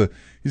D'Lo? He's the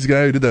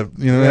guy who did that,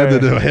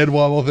 had the head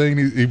wobble thing.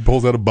 He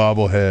pulls out a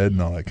bobblehead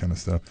and all that kind of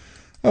stuff.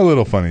 A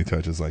little funny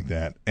touches like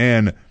that.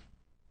 And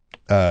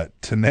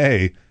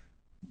Tenay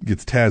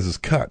gets Taz's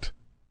cut,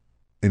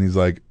 and he's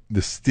like,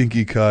 the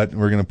stinky cut.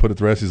 We're gonna put it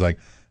to rest. He's like,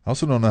 I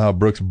also don't know how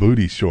Brooks'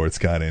 booty shorts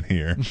got in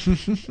here.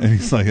 And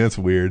he's like, that's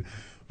weird.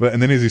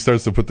 And then as he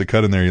starts to put the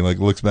cut in there, he like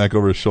looks back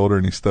over his shoulder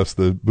and he stuffs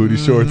the booty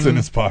shorts in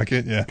his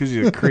pocket. Yeah. Because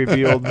he's a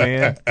creepy old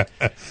man.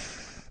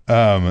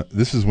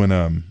 This is when,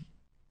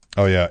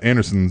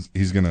 Anderson,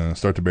 he's going to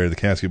start to bury the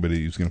casket, but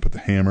he's going to put the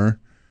hammer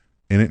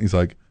in it. And he's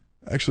like,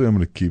 actually, I'm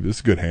going to keep it.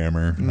 It's a good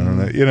hammer. I don't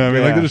know. Like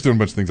they're just doing a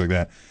bunch of things like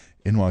that.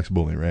 In walks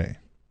Bully Ray.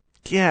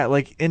 Yeah,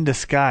 like in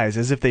disguise,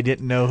 as if they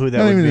didn't know who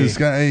that would be. He's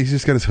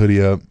just got his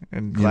hoodie up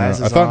and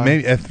glasses. I thought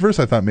at first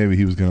I thought maybe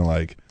he was gonna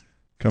like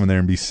come in there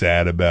and be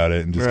sad about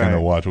it and just kind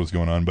of watch what's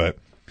going on. But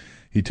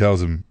he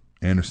tells him,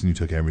 Anderson, you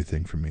took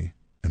everything from me.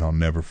 and I'll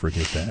never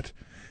forget that.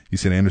 He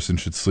said Anderson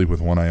should sleep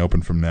with one eye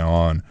open from now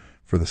on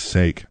for the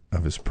sake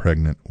of his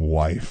pregnant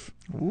wife.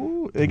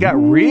 Ooh, it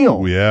got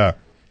real. Yeah.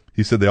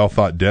 He said they all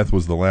thought death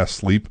was the last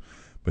sleep,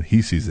 but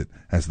he sees it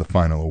as the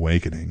final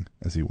awakening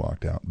as he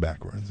walked out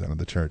backwards out of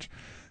the church.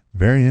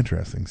 Very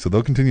interesting. So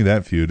they'll continue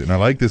that feud, and I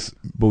like this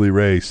Bully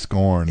Ray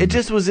scorn. It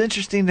just was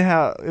interesting to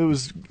how it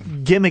was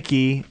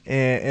gimmicky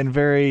and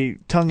very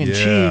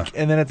tongue-in-cheek,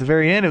 and then at the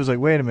very end it was like,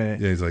 wait a minute.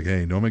 Yeah, he's like,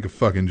 hey, don't make a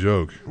fucking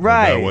joke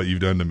right. about what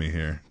you've done to me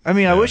here. I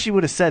mean, I wish he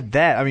would have said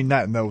that. I mean,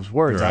 not in those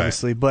words,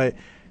 obviously, but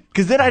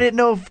because then I didn't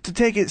know if to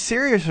take it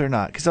serious or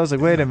not, because I was like,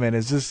 wait a minute,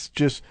 is this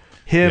just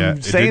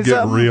him saying it did get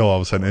something? real all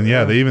of a sudden.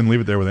 And they even leave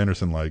it there with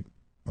Anderson like,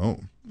 oh.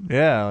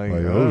 Yeah, like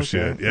oh okay.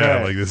 Shit, yeah,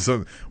 right. Like this.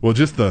 Well,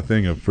 just the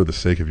thing of for the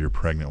sake of your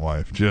pregnant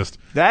wife, just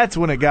that's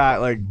when it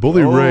got like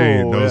Bully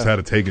Ray knows how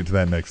to take it to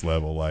that next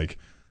level. Like,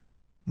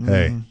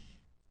 hey,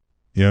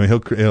 you know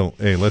he'll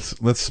hey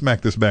let's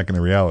smack this back into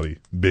reality,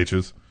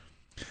 bitches.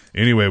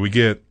 Anyway, we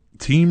get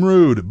Team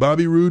Rude,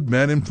 Bobby Roode,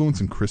 Mad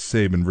Influence, and Chris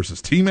Sabin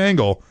versus Team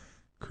Angle,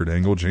 Kurt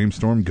Angle, James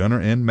Storm, Gunner,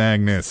 and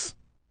Magnus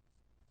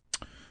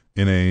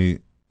in a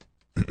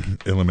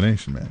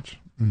elimination match.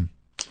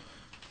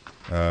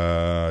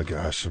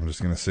 Gosh, I'm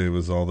just going to say it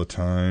was all the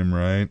time,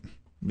 right?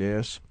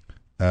 Yes.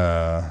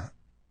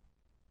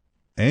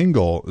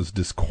 Angle is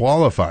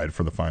disqualified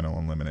for the final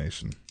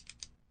elimination.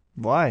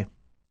 Why?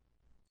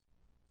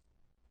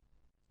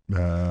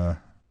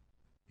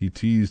 He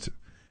teased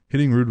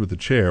hitting Rude with the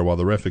chair while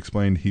the ref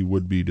explained he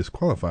would be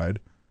disqualified,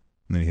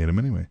 and then he hit him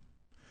anyway.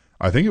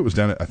 I think it was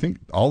down at, I think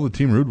all the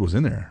Team Rude was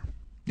in there.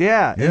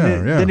 Yeah,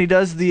 and then he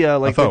does the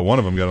I thought one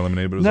of them got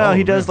eliminated, but it was all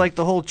he of them, does like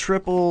the whole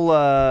triple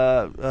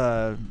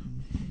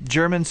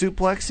German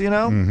suplex, you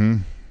know? Mm-hmm.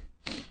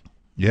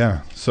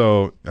 Yeah,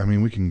 so I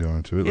mean we can go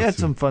into it. He had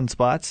some fun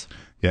spots.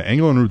 Yeah,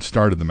 Angle and Rude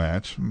started the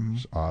match. Which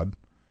is odd.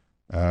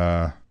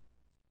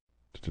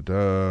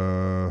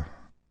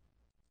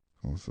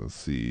 Let's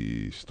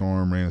see.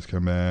 Storm ran his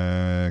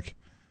comeback.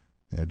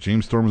 Yeah,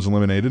 James Storm was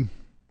eliminated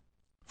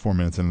 4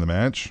 minutes into the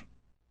match.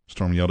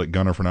 Storm yelled at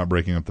Gunner for not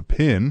breaking up the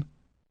pin.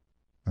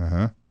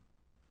 Yeah,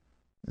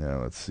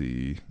 let's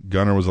see.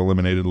 Gunner was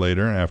eliminated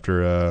later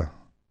after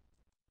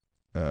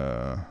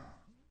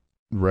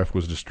ref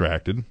was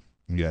distracted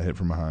and got hit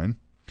from behind.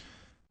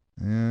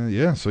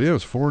 So it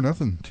was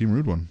 4-0. Team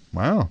Rude won.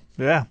 Wow.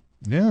 Yeah.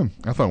 Yeah,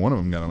 I thought one of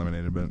them got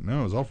eliminated, but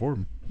no, it was all 4 of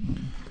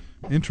them.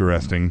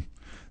 Interesting.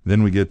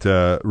 Then we get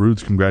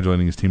Rude's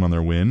congratulating his team on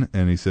their win,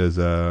 and he says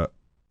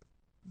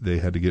they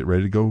had to get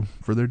ready to go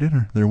for their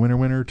dinner, their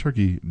winner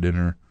turkey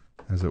dinner,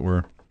 as it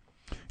were.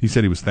 He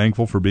said he was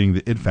thankful for being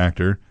the it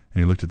factor,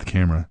 and he looked at the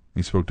camera.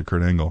 He spoke to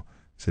Kurt Angle.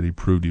 He said he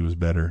proved he was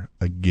better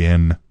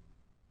again.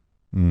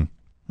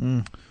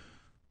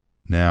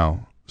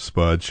 Now,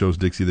 Spud shows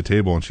Dixie the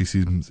table, and she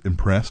seems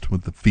impressed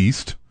with the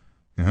feast.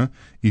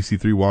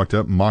 EC3 walked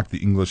up and mocked the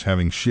English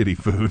having shitty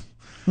food.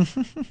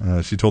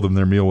 She told them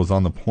their meal was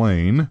on the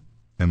plane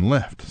and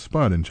left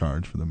Spud in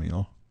charge for the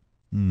meal.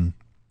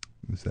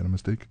 Is that a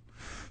mistake?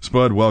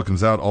 Spud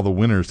welcomes out all the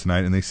winners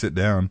tonight, and they sit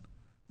down.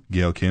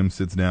 Gail Kim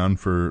sits down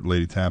for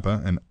Lady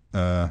Tappa, and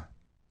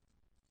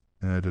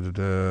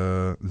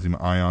Zima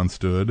Ion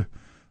stood.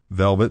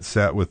 Velvet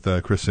sat with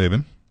Chris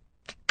Sabin.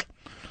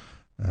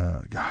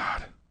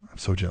 God, I'm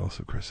so jealous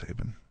of Chris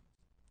Sabin.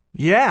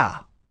 Yeah.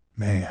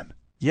 Man.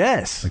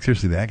 Yes. Like,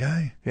 seriously, that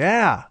guy?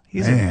 Yeah.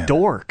 He's a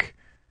dork.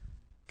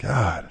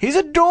 God. He's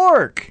a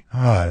dork.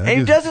 And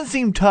he doesn't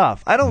seem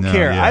tough. I don't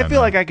care. I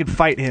feel like I could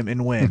fight him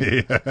and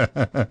win.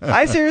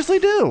 I seriously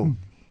do.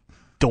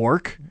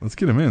 Dork. Let's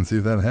get him in, see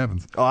if that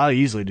happens. Oh, I'll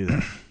easily do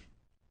that.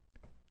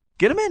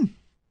 Get him in.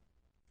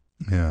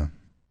 Yeah.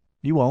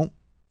 You won't.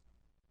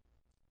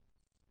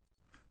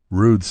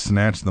 Rude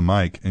snatched the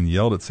mic and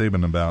yelled at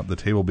Sabin about the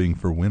table being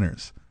for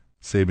winners.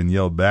 Sabin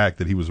yelled back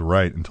that he was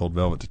right and told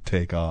Velvet to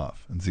take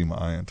off, and Zima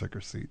Ion took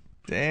her seat.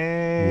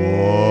 Damn.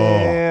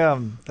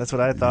 Whoa. That's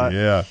what I thought.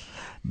 Yeah.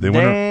 They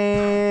went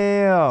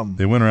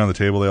around the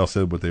table. They all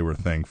said what they were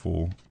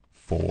thankful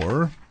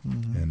for,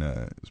 and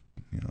it was,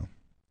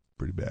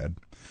 pretty bad.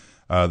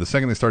 The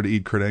second they started to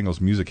eat, Kurt Angle's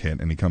music hit,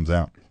 and he comes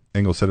out.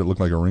 Angle said it looked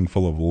like a ring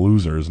full of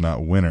losers,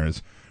 not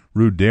winners.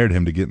 Rude dared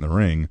him to get in the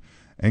ring.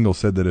 Angle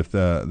said that if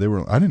they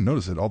were, I didn't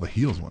notice it, all the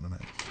heels won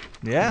tonight.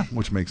 Yeah.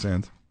 Which makes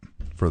sense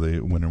for the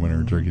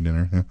winner turkey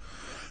dinner. Yeah.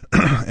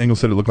 Angle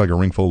said it looked like a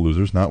ring full of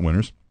losers, not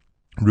winners.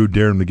 Rude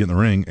dared him to get in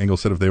the ring. Angle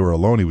said if they were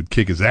alone, he would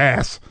kick his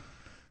ass.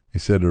 He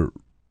said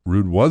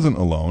Rude wasn't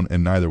alone,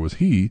 and neither was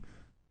he.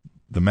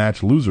 The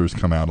match losers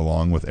come out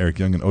along with Eric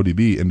Young and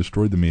ODB and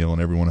destroyed the meal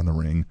and everyone in the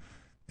ring.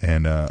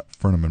 And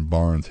Furnham and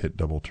Barnes hit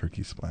double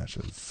turkey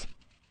splashes.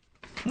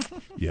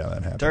 Yeah,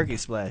 that happened. Turkey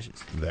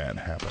splashes. That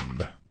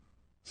happened.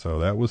 So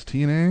that was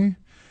TNA.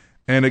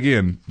 And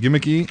again,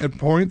 gimmicky at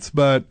points,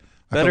 but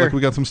I felt like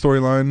we got some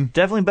storyline.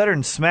 Definitely better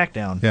than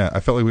SmackDown. Yeah, I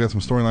felt like we got some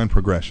storyline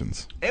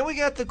progressions. And we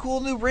got the cool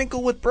new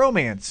wrinkle with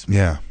bromance.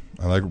 Yeah,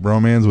 I like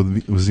bromance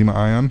with Zima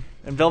Ion.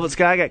 And Velvet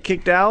Sky got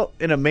kicked out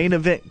in a main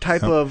event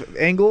type of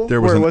angle.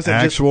 There was an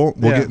actual,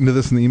 we'll get into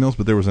this in the emails,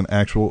 but there was an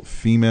actual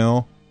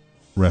female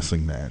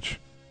wrestling match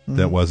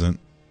that wasn't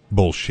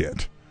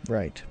bullshit.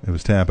 Right. It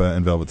was Tampa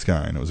and Velvet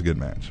Sky, and it was a good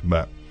match.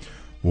 But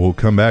we'll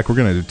come back. We're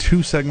going to do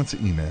 2 segments of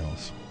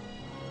emails.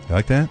 You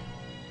like that?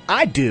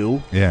 I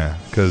do. Yeah,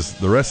 because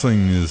the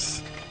wrestling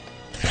is...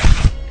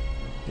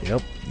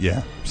 Yep.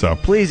 Yeah, so...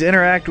 Please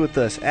interact with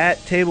us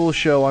at Table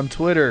Show on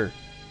Twitter.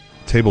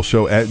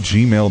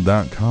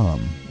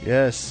 tableshow@gmail.com.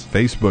 Yes.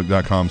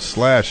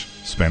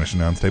 Facebook.com/Spanish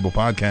Announce Table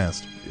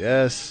Podcast.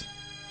 Yes.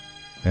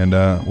 And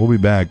we'll be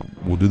back.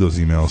 We'll do those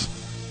emails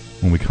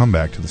when we come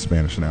back to the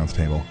Spanish Announce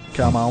Table.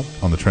 Come on.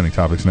 On the Trending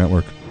Topics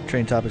Network.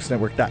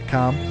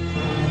 TrendingTopicsNetwork.com.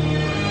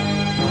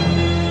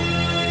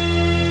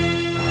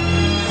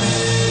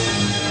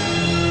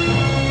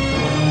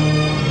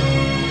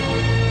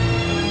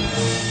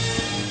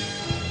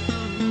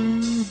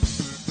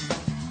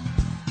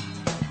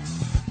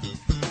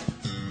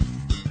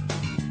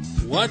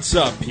 What's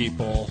up,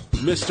 people?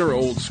 Mr.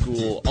 Old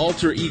School,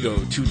 Alter Ego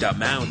to the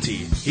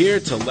Mountie, here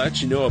to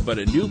let you know about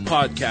a new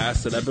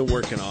podcast that I've been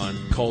working on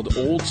called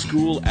Old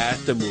School at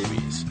the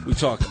Movies. We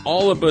talk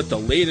all about the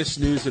latest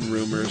news and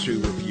rumors, we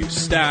review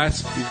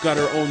stats, we've got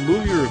our own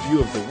movie review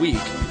of the week,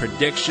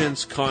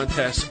 predictions,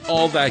 contests,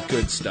 all that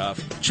good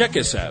stuff. Check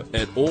us out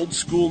at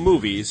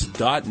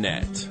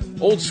oldschoolmovies.net.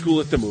 Old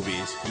School at the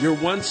Movies, your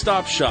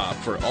one-stop shop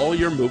for all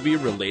your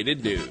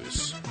movie-related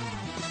news.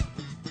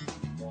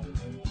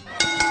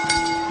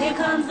 Here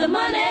comes the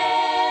money.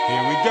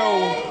 Here we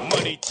go.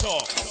 Money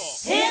talk.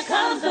 Here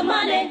comes the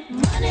money.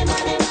 Money, money,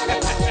 money,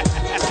 money.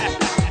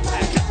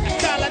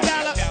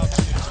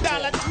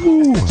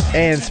 Ooh.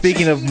 And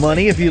speaking of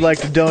money, if you'd like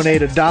to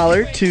donate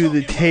 $1 to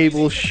the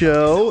Table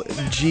Show,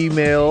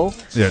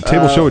 Gmail. Yeah,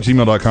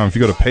 tableshow@gmail.com. If you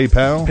go to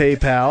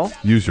PayPal,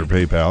 use your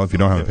PayPal. If you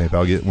don't have a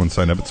PayPal, get one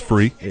signed up. It's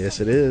free. Yes,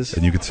 it is.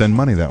 And you can send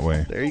money that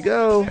way. There you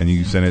go. And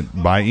you can send it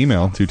by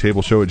email to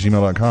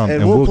tableshow@gmail.com.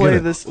 And we'll play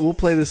this. We'll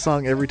play this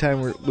song every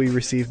time we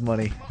receive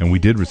money. And we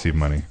did receive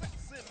money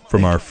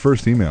from our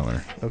first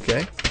emailer.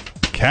 Okay.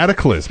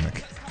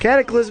 Cataclysmic.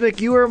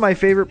 Cataclysmic, you are my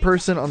favorite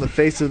person on the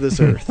face of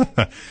this earth.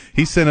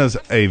 He sent us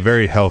a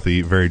very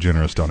healthy, very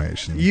generous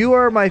donation. You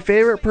are my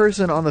favorite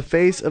person on the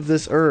face of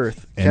this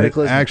earth. And it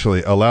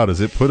actually allowed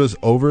us, it put us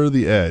over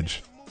the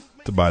edge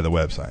to buy the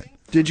website.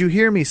 Did you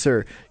hear me,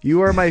 sir?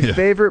 You are my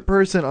favorite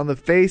person on the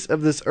face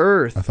of this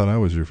earth. I thought I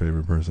was your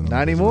favorite person.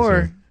 Not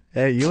anymore.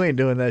 Hey, you ain't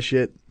doing that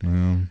shit.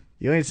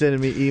 You ain't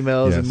sending me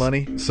emails and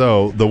money.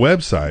 So the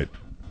website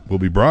will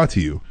be brought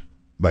to you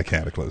by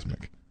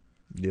Cataclysmic.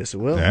 Yes, it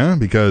will. Yeah,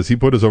 because he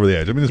put us over the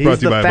edge. I mean, it's brought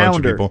to you by a bunch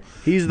of people.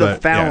 He's the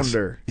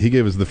founder. Yes, he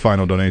gave us the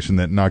final donation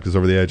that knocked us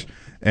over the edge.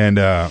 And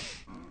I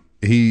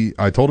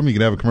told him he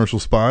could have a commercial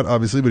spot,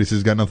 obviously, but he says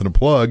he's got nothing to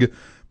plug,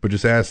 but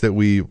just asked that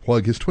we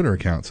plug his Twitter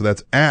account. So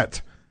that's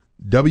at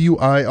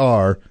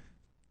WIR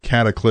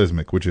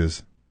Cataclysmic, which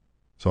is,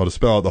 so I'll just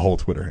spell out the whole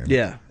Twitter handle.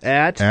 Yeah,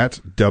 at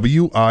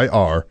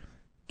WIR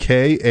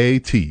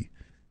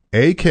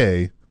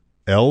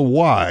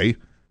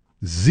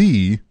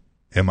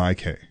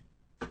KATAKLYZMIK.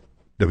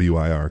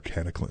 WIR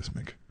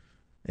Cataclysmic.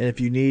 And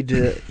if you need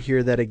to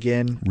hear that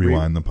again,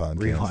 rewind the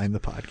podcast. Rewind the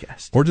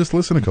podcast. Or just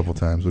listen a couple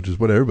times, which is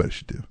what everybody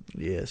should do.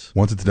 Yes.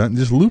 Once it's done,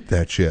 just loop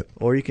that shit.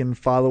 Or you can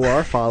follow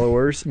our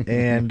followers,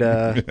 and you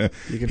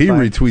can he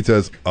retweets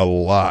us a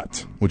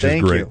lot, which is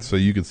great. You. So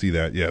you can see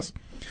that, yes.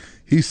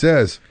 He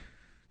says,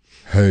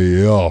 hey,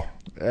 yo.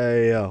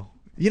 Hey, yo.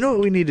 You know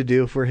what we need to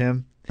do for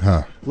him?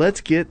 Huh.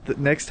 Let's get,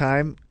 next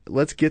time,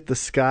 let's get the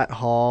Scott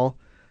Hall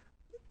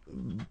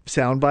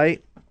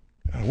soundbite.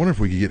 I wonder if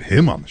we could get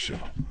him on the show.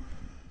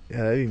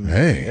 Yeah,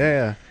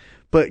 yeah.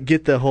 But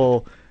get the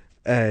whole,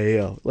 hey,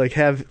 yo. Like,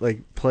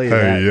 play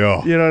that. Hey,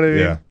 yo. You know what I mean?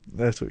 Yeah.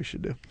 That's what we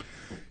should do.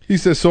 He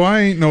says, so I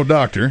ain't no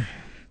doctor,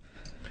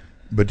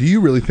 but do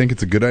you really think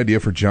it's a good idea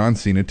for John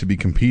Cena to be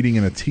competing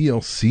in a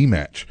TLC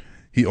match?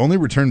 He only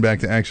returned back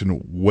to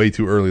action way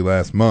too early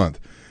last month.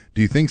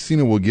 Do you think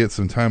Cena will get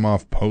some time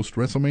off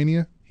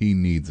post-WrestleMania? He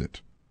needs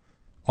it.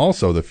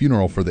 Also, the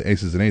funeral for the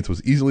Aces and Eights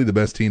was easily the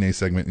best TNA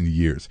segment in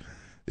years.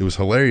 It was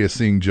hilarious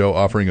seeing Joe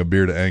offering a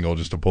beer to Angle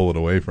just to pull it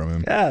away from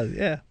him.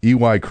 Yeah.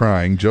 EY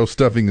crying, Joe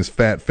stuffing his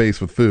fat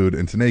face with food,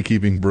 and Tenay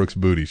keeping Brooks'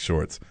 booty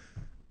shorts.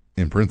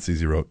 In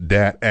parentheses, he wrote,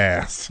 dat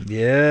ass.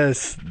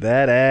 Yes,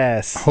 that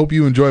ass. Hope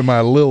you enjoy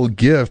my little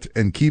gift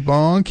and keep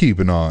on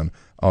keeping on.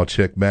 I'll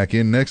check back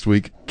in next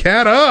week.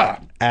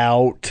 Cata!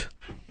 Out.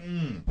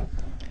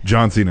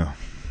 John Cena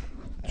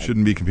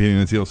shouldn't be competing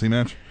in a TLC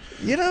match.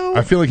 You know,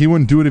 I feel like he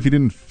wouldn't do it if he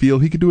didn't feel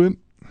he could do it.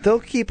 They'll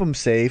keep him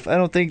safe. I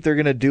don't think they're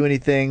going to do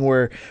anything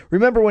where...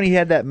 Remember when he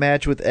had that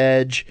match with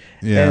Edge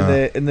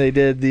and they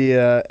did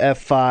the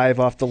F5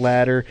 off the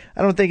ladder?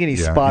 I don't think any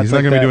spots he's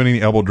not going to be doing any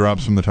elbow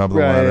drops from the top of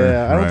the ladder.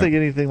 Yeah. I don't think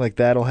anything like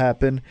that will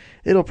happen.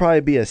 It'll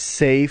probably be a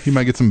safe... He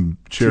might get some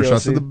chair TLC.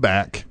 shots to the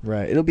back.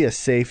 Right. It'll be a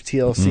safe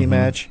TLC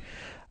match.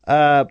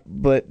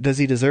 But does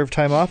he deserve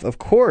time off? Of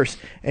course.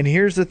 And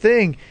here's the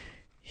thing.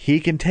 He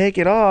can take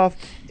it off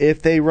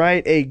if they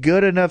write a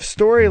good enough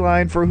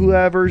storyline for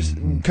whoever's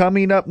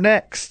coming up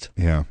next.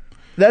 Yeah.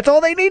 That's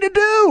all they need to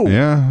do.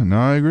 Yeah, no,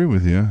 I agree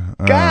with you.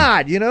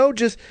 God,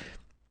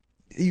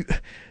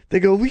 they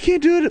go, we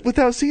can't do it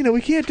without Cena.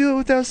 We can't do it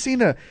without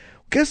Cena.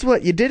 guess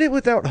what? You did it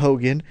without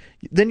Hogan,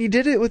 then you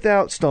did it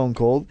without Stone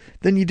Cold,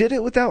 then you did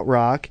it without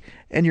Rock,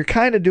 and you're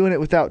kind of doing it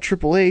without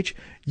Triple H.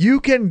 You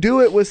can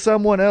do it with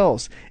someone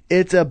else.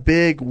 It's a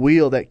big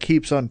wheel that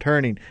keeps on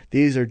turning.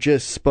 These are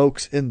just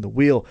spokes in the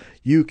wheel.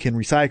 You can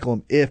recycle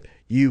them if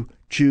you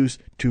choose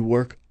to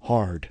work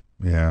hard.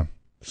 Yeah.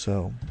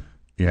 So.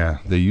 Yeah,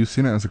 they use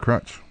Cena as a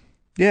crutch.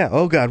 Yeah.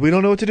 Oh God, we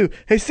don't know what to do.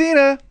 Hey,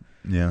 Cena.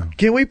 Yeah.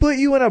 Can we put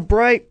you in a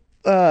bright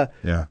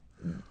yeah.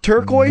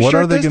 turquoise what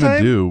shirt are they this gonna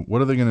time? do?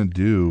 What are they going to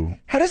do?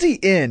 How does he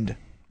end?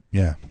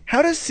 Yeah.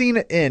 How does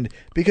Cena end?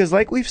 Because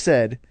like we've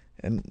said,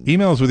 and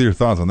email us with your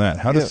thoughts on that.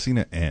 How does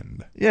Cena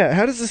end? Yeah,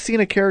 how does the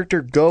Cena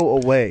character go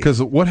away? Because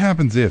what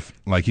happens if,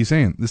 like he's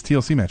saying, this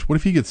TLC match, what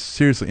if he gets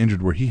seriously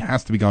injured where he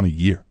has to be gone a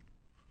year?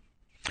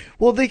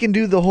 Well, they can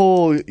do the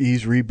whole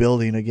he's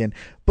rebuilding again.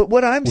 But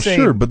what I'm saying,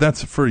 sure, but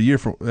that's for a year.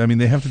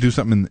 They have to do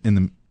something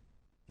in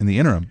the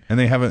interim, and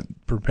they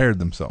haven't prepared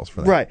themselves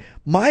for that. Right.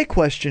 My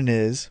question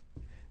is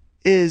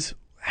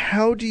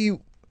how do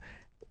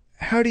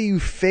you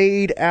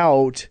fade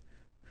out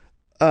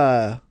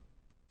Cena?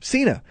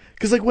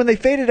 Because like when they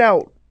faded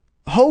out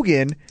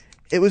Hogan,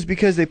 it was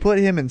because they put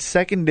him in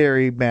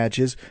secondary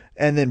matches,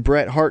 and then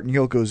Bret Hart and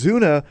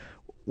Yokozuna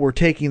were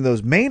taking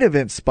those main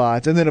event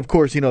spots, and then of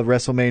course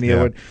WrestleMania.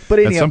 Yeah. But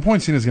anyhow, at some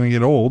point, Cena's going to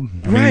get old.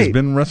 I mean, he's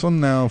been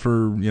wrestling now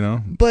for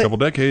a couple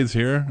decades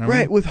here.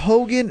 With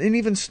Hogan and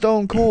even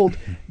Stone Cold,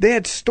 they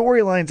had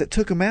storylines that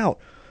took him out.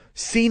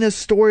 Cena's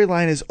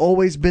storyline has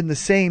always been the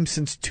same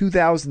since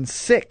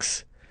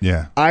 2006.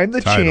 Yeah, I'm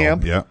the title,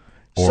 champ. Yeah,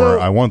 or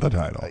I want the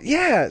title.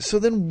 Yeah. So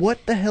then,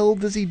 what the hell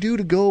does he do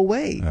to go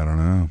away? I don't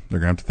know. They're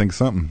going to have to think of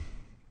something.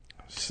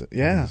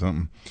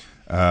 Something.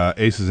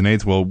 Aces and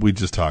Eights, well, we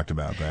just talked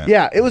about that.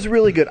 Yeah, it was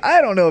really good. I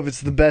don't know if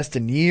it's the best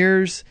in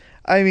years.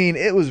 I mean,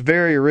 it was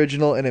very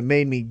original, and it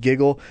made me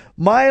giggle.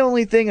 My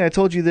only thing, and I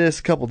told you this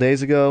a couple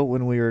days ago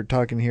when we were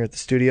talking here at the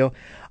studio,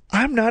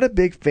 I'm not a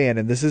big fan,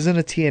 and this isn't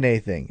a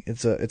TNA thing.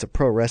 It's a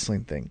pro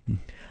wrestling thing.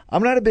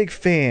 I'm not a big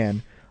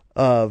fan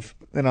of,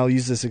 and I'll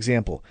use this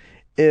example.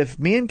 If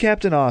me and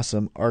Captain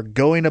Awesome are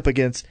going up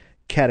against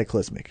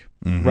Cataclysmic,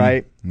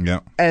 right?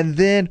 Yeah. And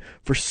then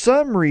for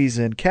some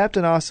reason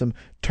Captain Awesome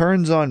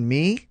turns on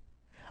me,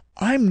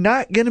 I'm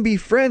not going to be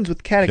friends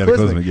with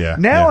Cataclysmic.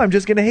 Now I'm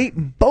just going to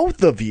hate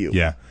both of you.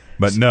 Yeah.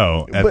 But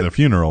no, at the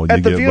funeral,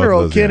 Ken those,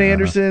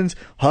 Anderson's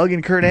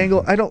hugging Kurt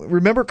Angle. I don't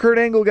remember Kurt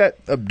Angle got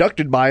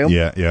abducted by him.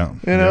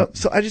 Yeah.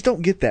 So I just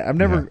don't get that. I've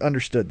never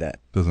understood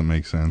that. Doesn't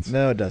make sense.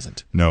 No, it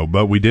doesn't. No,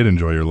 but we did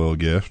enjoy your little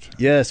gift.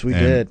 Yes, we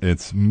did.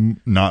 It's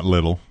not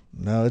little.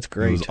 No, it's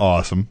great. It was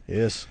awesome.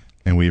 Yes.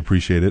 And we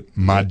appreciate it.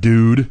 My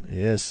dude.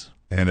 Yes.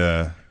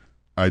 And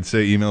I'd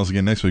say emails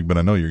again next week, but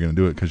I know you're going to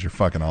do it because you're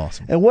fucking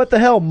awesome. And what the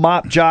hell,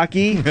 Mop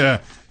Jockey? Yeah,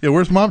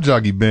 where's Mop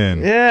Jockey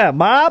been? Yeah,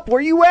 Mop, where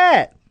you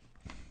at?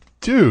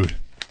 Dude.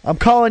 I'm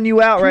calling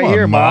you out right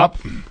here, Mop.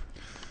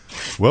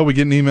 Well, we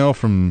get an email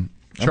from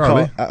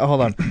Charlie.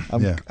 Hold on.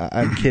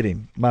 I'm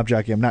kidding. Mop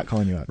Jockey, I'm not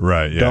calling you out.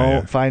 Right, yeah.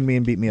 Don't find me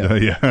and beat me up.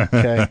 Yeah.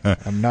 Okay?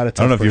 I'm not a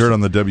tough I don't know if person. you heard on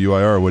the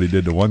WIR what he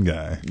did to one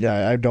guy.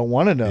 Yeah, I don't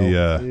want to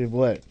know.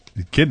 What?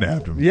 He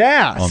kidnapped him.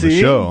 Yeah, on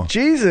the show.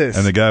 Jesus.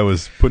 And the guy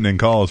was putting in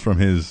calls from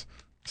his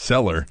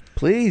cellar.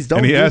 Please don't.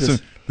 And he do asked this.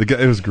 him. The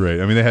guy. It was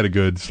great. I mean, they had a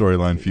good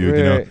storyline feud,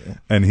 Right.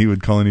 And he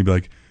would call in. He'd be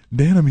like,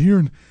 "Dan, I'm here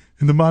in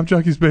the Mob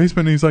Jockey's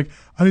basement." And he's like,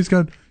 "Oh, he's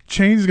got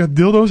chains. He's got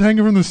dildos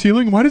hanging from the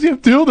ceiling. Why does he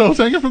have dildos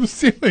hanging from the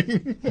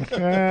ceiling?"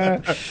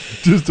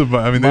 Just to,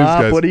 I mean, Mop, those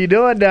guys. what are you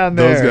doing down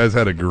there? Those guys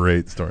had a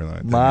great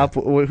storyline. Mop,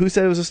 who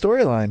said it was a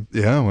storyline?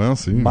 Yeah, well,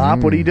 see. Mop,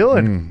 what are you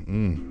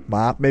doing?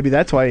 Mop, maybe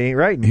that's why he ain't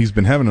writing. He's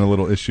been having a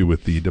little issue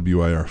with the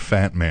WIR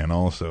Fat Man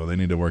also. They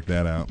need to work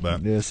that out.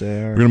 But yes,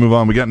 they are. We're going to move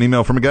on. We got an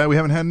email from a guy we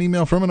haven't had an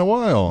email from in a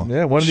while.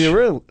 Yeah, one of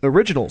the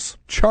originals.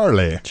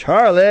 Charlie.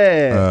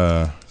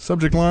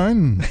 Subject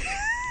line.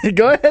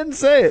 Go ahead and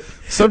say it.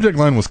 Subject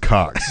line was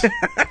Cox.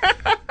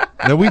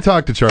 Now, we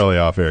talked to Charlie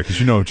off air because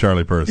you know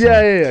Charlie personally.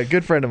 Yeah.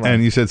 Good friend of mine.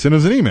 And he said, send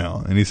us an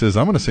email. And he says,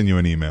 I'm going to send you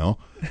an email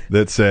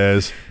that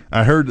says,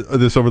 I heard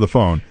this over the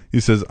phone. He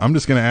says, I'm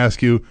just going to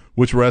ask you,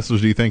 which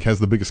wrestlers do you think has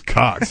the biggest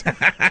cocks?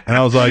 And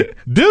I was like,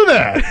 do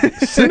that.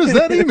 Send us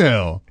that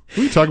email.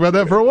 We can talk about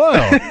that for a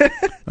while. And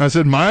I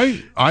said,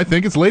 I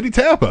think it's Lady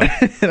Tappa.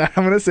 And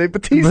I'm going to say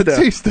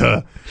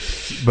Batista.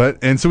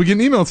 And so we get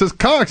an email that says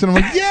Cox. And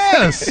I'm like,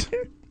 yes.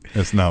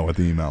 That's not what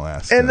the email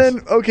asks. And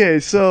then, okay,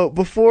 so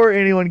before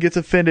anyone gets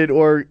offended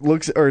or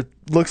looks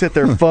at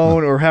their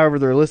phone or however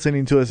they're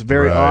listening to us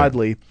very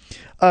oddly,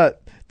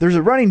 there's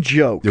a running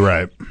joke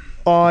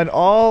on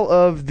all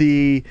of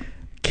the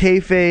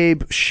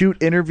kayfabe shoot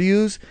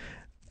interviews,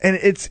 and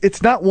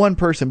it's not one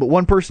person, but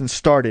one person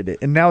started it,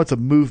 and now it's a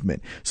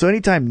movement. So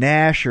anytime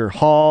Nash or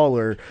Hall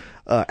or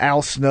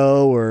Al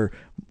Snow or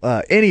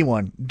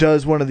anyone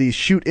does one of these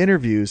shoot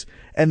interviews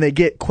and they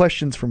get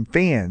questions from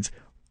fans,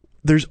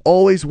 there's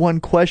always one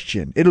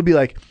question. It'll be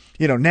like,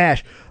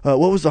 Nash, what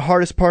was the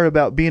hardest part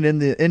about being in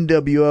the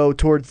NWO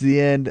towards the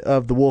end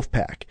of the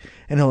Wolfpack?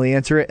 And he'll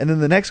answer it. And then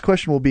the next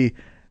question will be,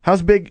 how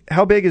big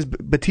is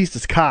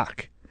Batista's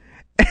cock?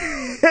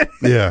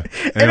 Yeah,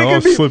 and it I'll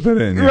could be- slip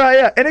it in. Yeah. Right,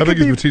 yeah. And it How could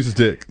big is be- Batista's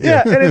dick?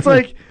 Yeah, and it's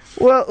like,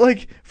 well,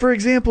 like, for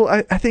example,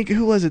 I think,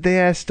 who was it? They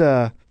asked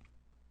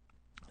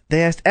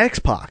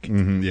X-Pac.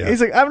 yeah.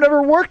 He's like, I've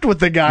never worked with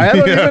the guy. I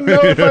don't even know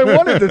if I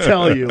wanted to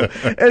tell you.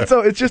 And so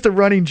it's just a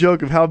running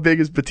joke of how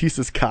big is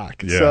Batista's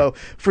cock. Yeah. So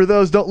for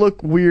those, don't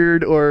look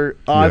weird or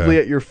oddly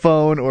Yeah. at your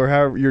phone or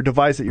however your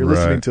device that you're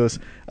listening Right. to us.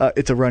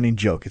 It's a running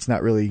joke. It's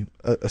not really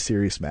a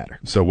serious matter.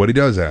 So what he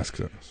does ask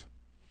us,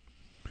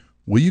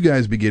 will you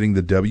guys be getting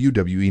the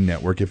WWE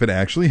Network if it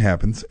actually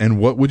happens, and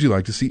what would you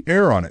like to see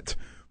air on it?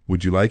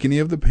 Would you like any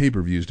of the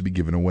pay-per-views to be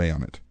given away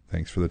on it?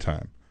 Thanks for the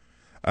time.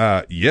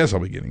 Yes,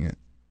 I'll be getting it.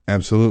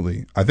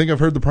 Absolutely. I think I've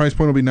heard the price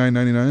point will be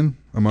 $9.99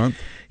 a month.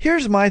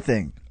 Here's my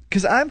thing,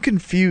 because I'm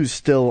confused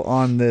still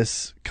on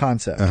this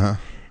concept. Uh-huh.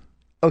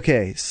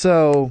 Okay,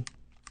 so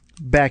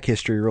back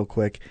history real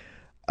quick.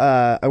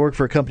 I work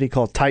for a company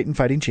called Titan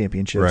Fighting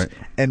Championships, Right.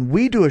 and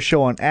we do a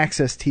show on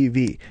Access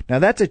TV. Now,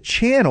 that's a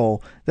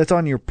channel that's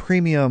on your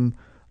premium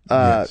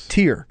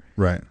tier.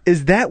 Right.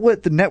 Is that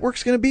what the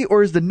network's going to be,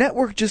 or is the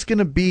network just going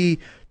to be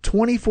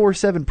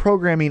 24/7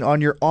 programming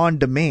on your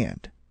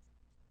on-demand?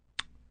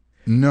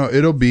 No,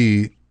 it'll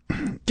be...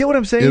 Get what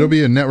I'm saying? It'll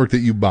be a network that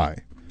you buy.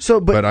 So,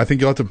 but I think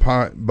you'll have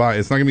to buy...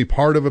 It's not going to be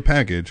part of a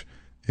package.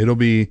 It won't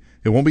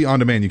be on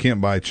demand. You can't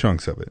buy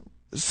chunks of it.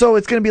 So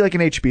it's going to be like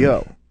an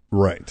HBO.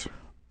 Right.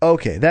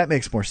 Okay, that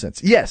makes more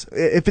sense. Yes,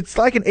 if it's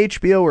like an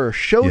HBO or a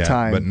Showtime...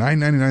 Yeah, but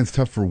 $9.99 is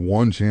tough for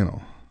one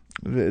channel.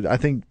 I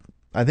think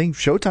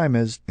Showtime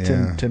is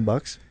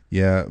 $10.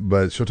 Yeah,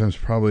 but Showtime's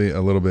probably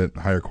a little bit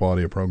higher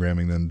quality of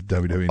programming than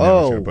WWE Network's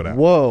going to put out.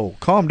 Whoa,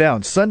 calm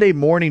down. Sunday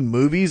morning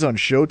movies on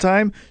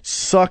Showtime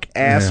suck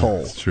asshole.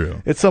 Yeah, that's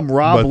true. It's some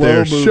Rob But Lowe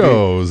they're movie.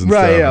 shows and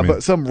right, stuff, yeah, I mean-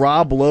 but some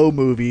Rob Lowe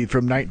movie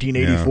from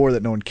 1984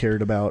 that no one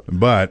cared about.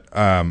 But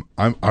I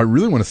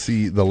really want to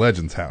see the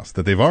Legends House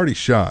that they've already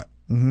shot,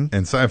 Mhm.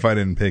 and Sci-Fi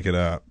didn't pick it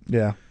up.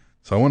 Yeah.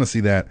 So I want to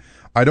see that.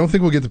 I don't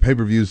think we'll get the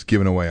pay-per-views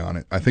given away on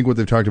it. I think what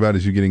they've talked about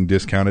is you getting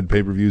discounted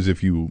pay-per-views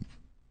if you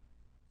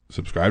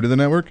subscribe to the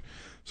network.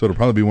 So it'll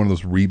probably be one of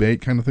those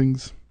rebate kind of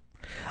things.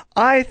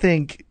 I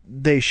think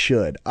they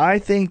should. I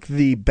think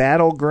the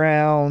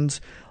Battlegrounds...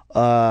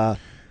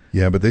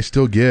 Yeah, but they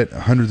still get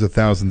hundreds of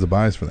thousands of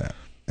buys for that,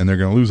 and they're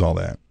going to lose all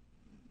that.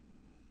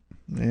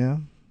 Yeah.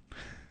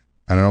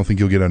 And I don't think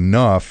you'll get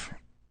enough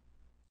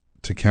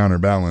to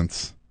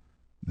counterbalance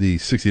the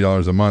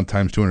 $60 a month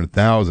times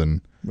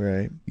 200,000.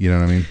 Right. You know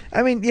what I mean?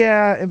 I mean,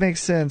 yeah, it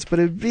makes sense, but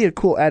it'd be a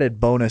cool added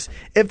bonus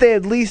if they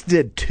at least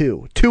did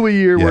two a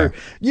year. Yeah. Where,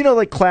 you know,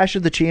 like Clash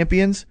of the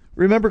Champions.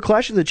 Remember,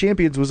 Clash of the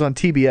Champions was on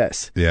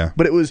TBS. Yeah.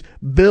 But it was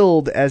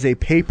billed as a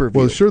pay-per-view.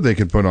 Well, sure, they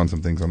could put on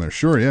some things on there.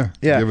 Sure, yeah.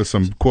 Yeah. Give us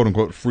some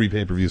quote-unquote free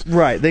pay-per-views.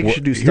 Right, they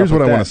should do stuff Here's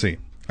what like I want that. to see.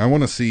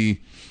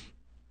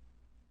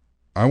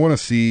 I want to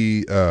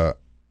see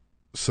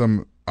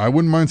some... I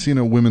wouldn't mind seeing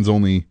a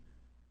women's-only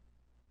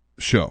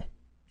show.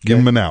 Give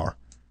them an hour.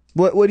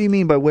 What do you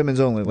mean by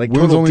women's only? Like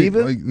Women's Total only,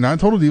 Diva? like, not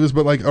Total Divas,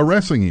 but like a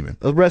wrestling even.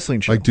 A wrestling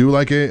show. Like do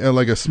like a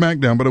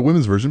SmackDown, but a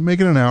women's version.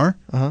 Make it an hour.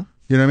 Uh-huh.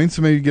 You know what I mean?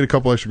 So maybe get a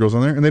couple extra girls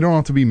on there, and they don't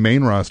have to be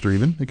main roster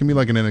even. It can be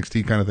like an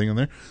NXT kind of thing on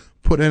there.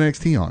 Put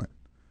NXT on it.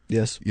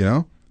 Yes. You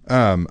know?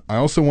 I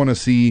also want to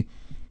see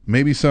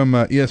maybe some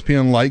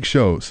ESPN like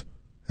shows.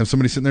 Have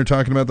somebody sitting there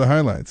talking about the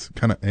highlights.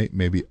 Kind of, hey,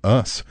 maybe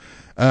us.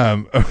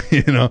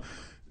 You know,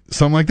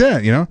 something like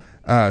that, you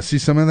know? See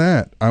some of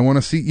that. I want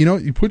to see, you know,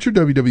 you put your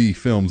WWE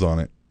films on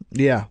it.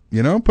 Yeah.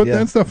 You know, put Yeah.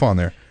 that stuff on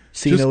there.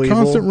 See Just No Evil.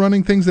 constant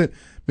running things that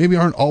maybe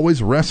aren't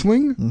always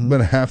wrestling,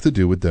 but have to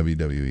do with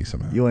WWE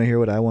somehow. You want to hear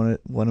what I want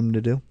them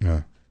to do?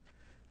 Yeah.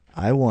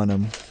 I want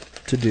them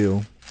to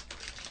do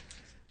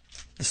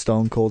the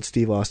Stone Cold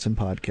Steve Austin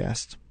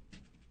podcast.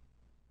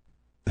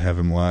 Have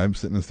him live,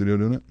 sitting in the studio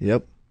doing it?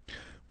 Yep.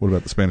 What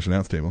about the Spanish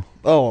announce table?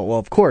 Oh, well,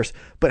 of course.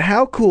 But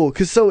how cool,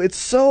 because it's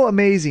so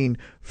amazing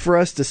for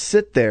us to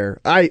sit there.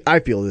 I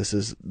feel this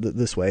is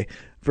this way.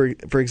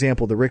 For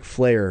example, the Ric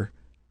Flair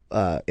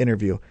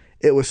interview.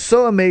 It was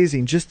so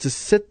amazing just to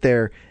sit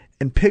there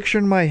and picture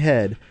in my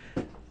head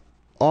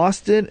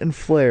Austin and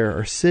Flair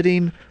are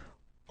sitting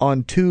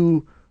on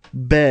two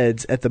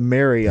beds at the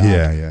Marriott.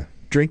 Yeah.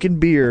 Drinking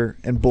beer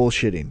and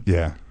bullshitting.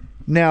 Yeah.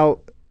 Now,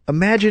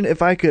 imagine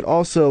if I could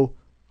also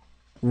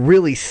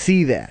really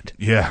see that.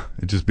 Yeah.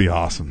 It'd just be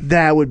awesome.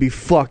 That would be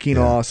fucking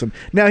awesome.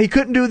 Now, he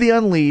couldn't do the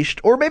Unleashed,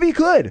 or maybe he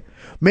could.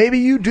 Maybe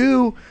you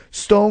do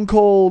Stone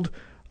Cold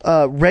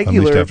regular.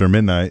 Unleashed After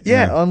Midnight.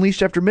 Yeah,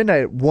 Unleashed After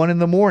Midnight at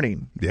 1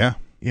 a.m. Yeah.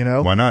 You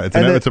know? Why not? And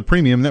then- It's a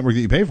premium network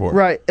that you pay for.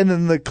 Right. And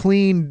then the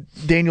clean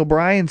Daniel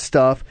Bryan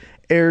stuff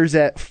airs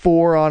at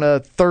 4 on a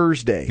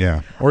Thursday.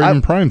 Yeah. Or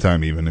even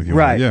primetime even if you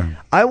Right. want. Yeah.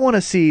 I want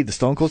to see the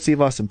Stone Cold Steve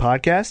Austin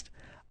podcast.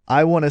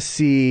 I want to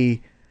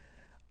see,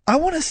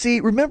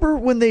 remember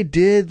when they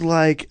did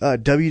like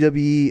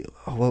WWE,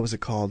 what was it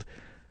called?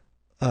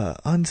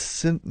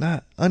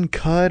 Not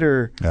Uncut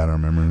or... I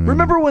don't remember.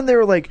 Remember when they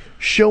were like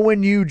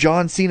showing you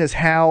John Cena's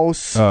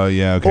house? Oh,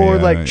 yeah. Okay. Or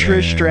yeah, like yeah,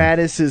 Trish yeah.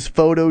 Stratus's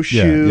photo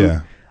shoot?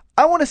 Yeah.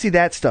 I want to see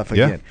that stuff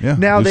Yeah, again. yeah,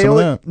 Now do some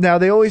of that.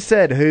 they always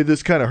said, "Hey,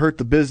 this kind of hurt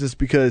the business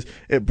because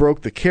it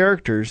broke the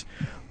characters."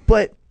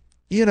 but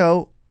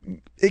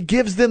it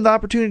gives them the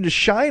opportunity to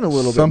shine a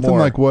little bit more. Something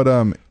like what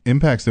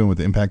Impact's doing with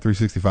the Impact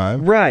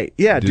 365. Right.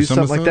 Yeah, do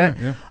something like that.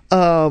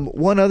 Yeah.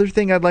 One other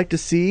thing I'd like to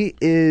see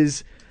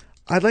is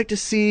I don't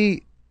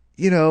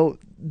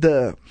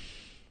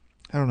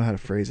know how to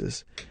phrase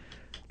this.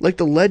 Like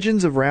the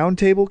Legends of Round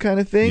Table kind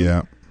of thing.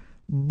 Yeah.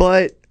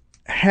 But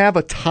have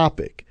a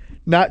topic,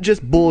 not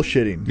just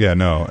bullshitting. Yeah,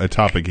 no, a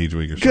topic each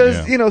week or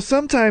something. Because,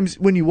 sometimes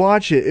when you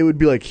watch it, it would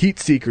be like Heat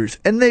Seekers.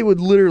 And they would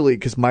literally,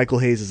 because Michael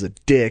Hayes is a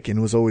dick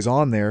and was always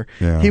on there,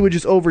 he would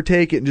just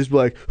overtake it and just be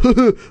like, what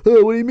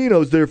do you mean I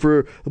was there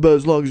for about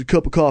as long as a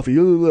cup of coffee?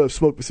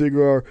 Smoke a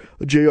cigar,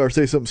 a JR,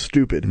 say something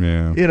stupid.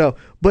 Yeah.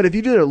 But if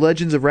you did a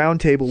Legends of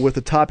Round Table with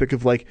a topic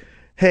of like,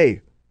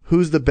 hey,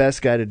 who's the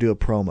best guy to do a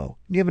promo?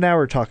 You have an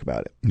hour to talk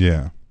about it.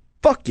 Yeah.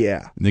 Fuck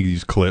yeah. They could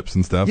use clips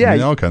and stuff. Yeah.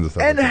 All kinds of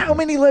stuff. And how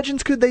many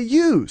legends could they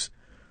use?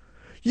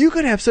 You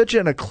could have such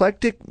an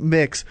eclectic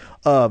mix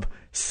of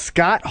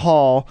Scott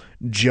Hall,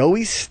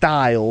 Joey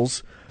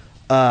Styles,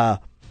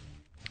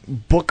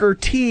 Booker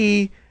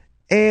T,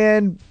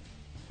 and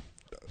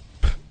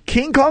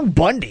King Kong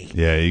Bundy.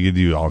 Yeah, you could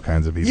do all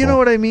kinds of people. You know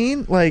what I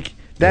mean? Like,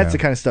 that's the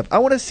kind of stuff. I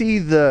want to see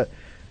the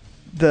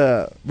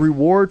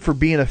reward for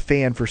being a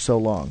fan for so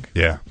long.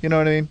 Yeah. You know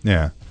what I mean?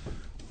 Yeah.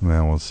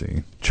 Well, we'll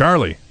see.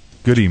 Charlie,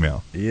 good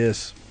email.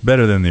 Yes.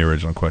 Better than the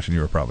original question you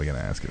were probably going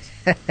to ask us.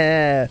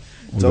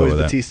 It's always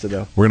Batista,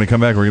 though. We're going to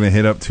come back. We're going to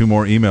hit up 2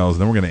 more emails,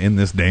 and then we're going to end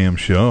this damn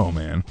show,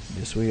 man.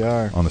 Yes, we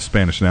are. On the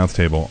Spanish Announce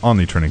Table on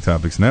the Trending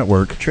Topics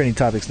Network.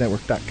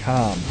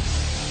 TrendingTopicsNetwork.com.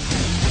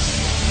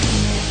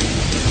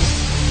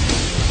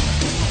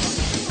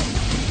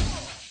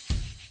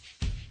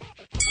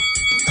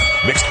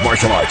 Mixed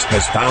martial arts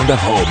has found a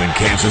home in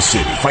Kansas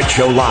City. Fight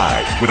Show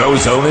Live with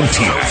Ozone and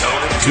Tina.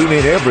 Tune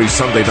in every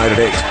Sunday night at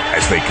 8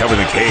 as they cover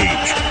the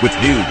cage with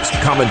news,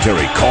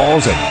 commentary,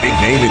 calls, and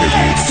big-name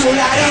interviews. Oh,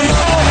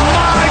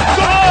 my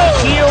God!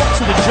 Heel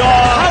to the jaw.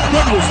 How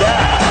good was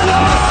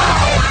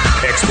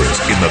that?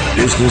 Experts in the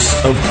business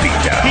of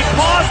beatdown. He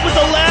paused with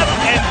the left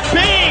and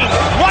bang!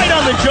 Right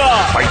on the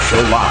jaw. Fight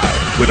Show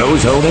Live with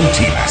Ozone and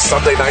Tina.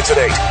 Sunday nights at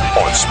 8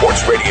 on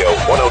Sports Radio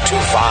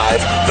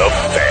 102.5 The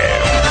Fan.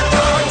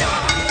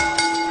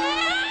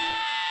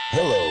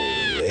 Hello,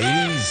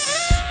 ladies.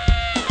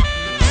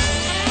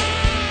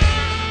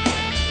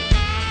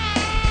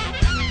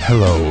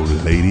 Hello,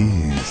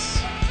 ladies.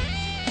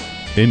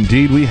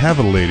 Indeed, we have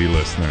a lady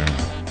listener.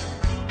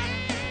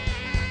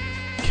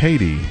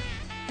 Katie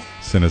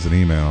sent us an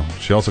email.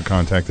 She also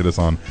contacted us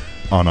on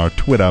our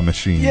Twitter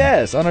machine.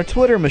 Yes, on our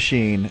Twitter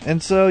machine.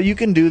 And so you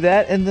can do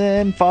that and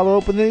then follow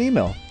up with an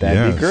email.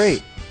 That'd be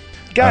great.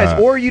 Guys,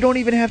 or you don't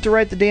even have to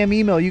write the damn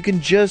email. You can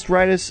just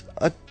write us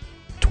a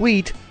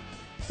tweet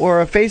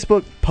or a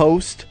Facebook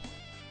post,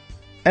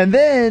 and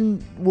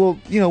then we'll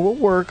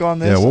work on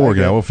this. Yeah, we'll work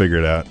it out. We'll figure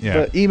it out.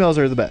 Yeah, but emails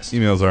are the best.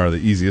 Emails are the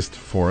easiest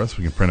for us.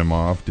 We can print them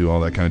off, do all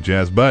that kind of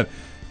jazz. But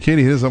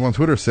Katie hit us up on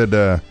Twitter,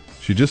 said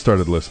she just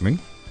started listening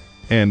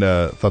and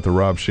thought the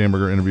Rob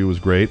Schamberger interview was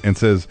great, and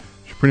says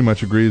she pretty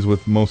much agrees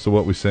with most of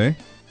what we say.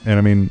 And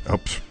I mean,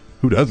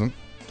 who doesn't?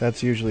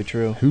 That's usually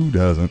true. Who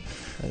doesn't?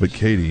 But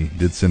Katie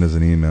did send us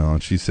an email,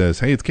 and she says,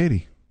 "Hey, it's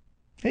Katie."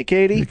 Hey,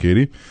 Katie. Hey,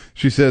 Katie.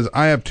 She says,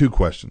 "I have 2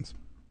 questions.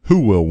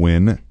 Who will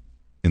win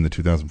in the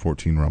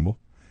 2014 Rumble?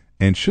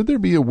 And should there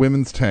be a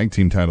women's tag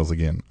team titles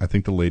again? I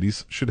think the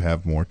ladies should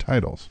have more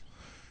titles."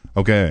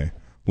 Okay,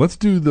 let's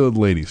do the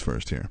ladies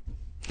first here.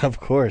 Of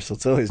course,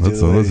 let's always do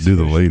the ladies. Let's do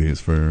the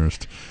ladies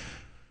first.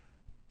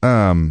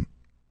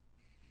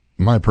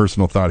 My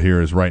personal thought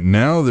here is right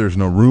now there's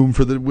no room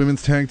for the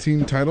women's tag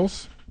team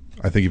titles.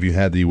 I think if you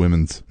had the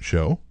women's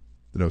show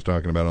that I was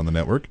talking about on the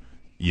network,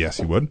 yes,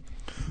 you would.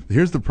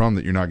 Here's the problem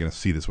that you're not going to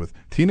see this with.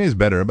 TNA's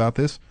better about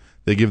this.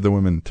 They give the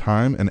women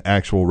time and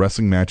actual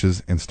wrestling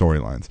matches and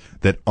storylines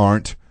that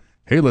aren't,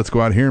 hey, let's go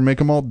out here and make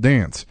them all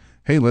dance.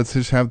 Hey, let's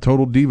just have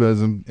total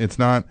divas. And it's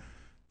not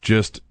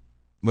just,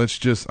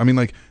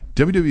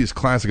 WWE is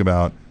classic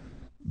about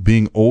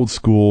being old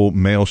school,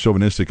 male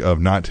chauvinistic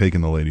of not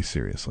taking the ladies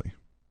seriously.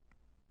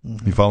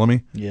 Mm-hmm. You follow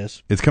me?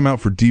 Yes. It's come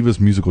out for Divas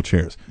musical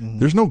chairs. Mm-hmm.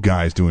 There's no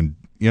guys doing,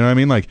 you know what I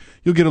mean? Like,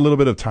 you'll get a little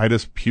bit of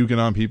Titus puking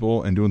on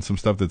people and doing some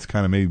stuff that's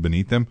kind of maybe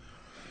beneath them.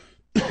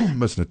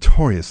 But it's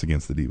notorious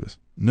against the Divas.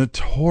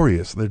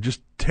 Notorious. They're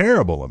just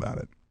terrible about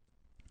it.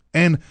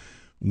 And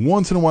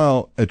once in a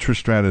while, a Trish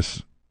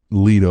Stratus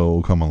Lito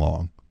will come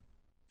along.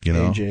 You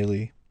know? AJ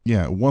Lee.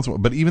 Yeah, once in a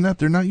while. But even that,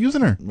 they're not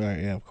using her. Right,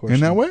 yeah, of course.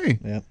 In that way.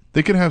 Yeah.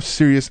 They could have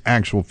serious,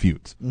 actual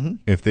feuds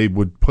if they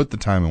would put the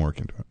time and work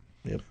into it.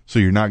 Yep. So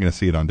you're not going to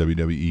see it on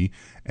WWE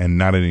and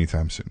not at any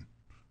time soon.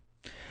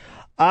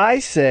 I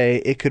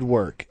say it could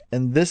work,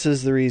 and this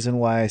is the reason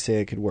why I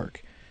say it could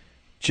work.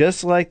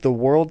 Just like the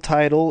world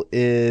title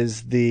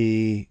is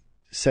the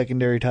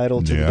secondary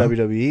title to the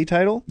WWE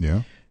title,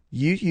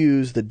 you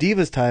use the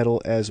Divas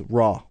title as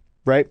Raw,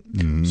 right?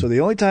 Mm-hmm. So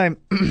the only time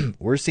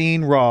we're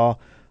seeing Raw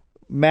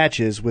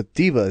matches with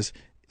Divas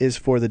is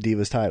for the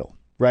Divas title,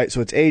 right?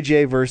 So it's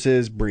AJ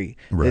versus Brie.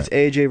 Right. It's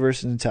AJ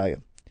versus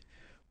Natalya.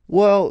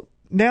 Well,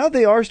 now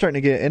they are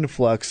starting to get an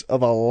influx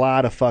of a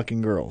lot of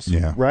fucking girls.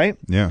 Yeah. Right?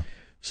 Yeah.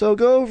 So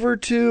go over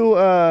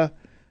to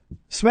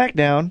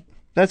SmackDown.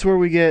 That's where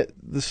we get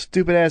the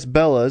stupid ass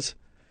Bellas,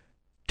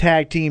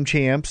 tag team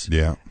champs.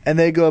 Yeah. And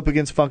they go up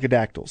against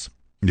Funkadactyls.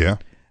 Yeah.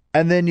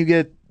 And then you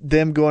get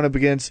them going up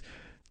against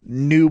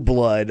New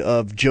Blood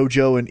of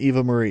JoJo and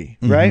Eva Marie,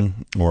 right?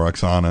 Or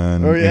Oksana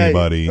and Or, yeah,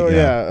 anybody. Oh,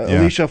 yeah.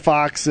 Alicia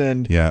Fox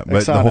and Yeah,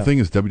 but Oksana. the whole thing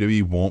is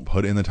WWE won't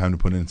put in the time to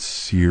put in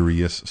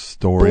serious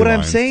storylines. But what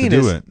I'm saying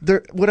to do is,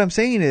 it. what I'm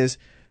saying is,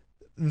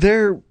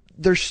 their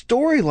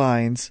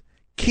storylines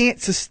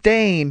can't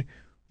sustain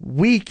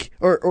week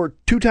or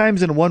 2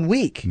 times in 1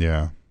 week.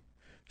 Yeah.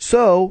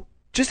 So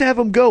just have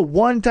them go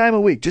 1 time a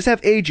week. Just have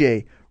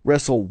AJ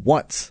wrestle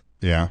once,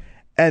 Yeah.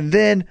 and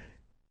then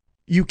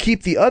you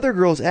keep the other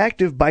girls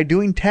active by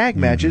doing tag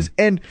matches,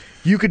 and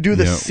you could do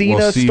the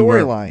Cena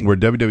storyline. Where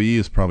WWE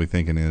is probably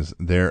thinking is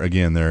they're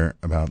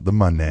about the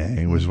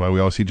money, which is why we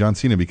always see John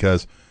Cena,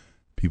 because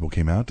people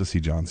came out to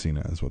see John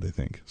Cena, is what they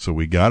think. So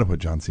we got to put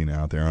John Cena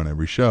out there on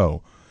every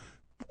show,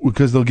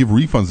 because they'll give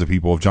refunds to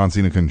people if John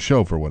Cena couldn't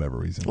show for whatever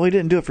reason. Well, he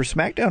didn't do it for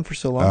SmackDown for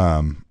so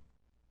long.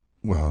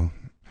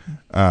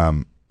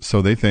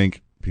 So they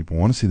think people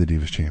want to see the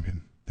Divas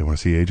champion. They want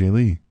to see AJ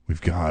Lee.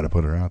 We've got to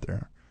put her out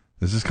there.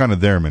 This is kind of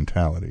their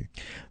mentality.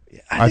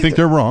 I think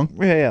they're wrong.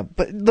 Yeah.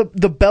 But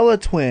the Bella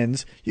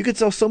twins, you could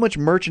sell so much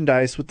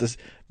merchandise with the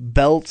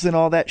belts and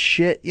all that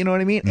shit. You know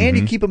what I mean? And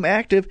you keep them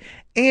active,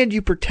 and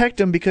you protect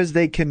them because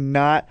they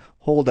cannot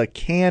hold a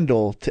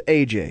candle to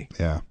AJ.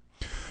 Yeah.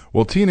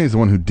 Well, TNA is the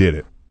one who did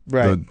it.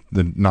 Right.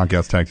 The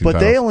Knockouts tag team But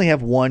titles. they only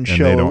have one show.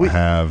 And they don't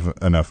have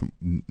enough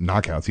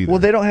knockouts either. Well,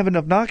 they don't have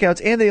enough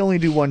knockouts, and they only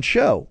do one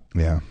show.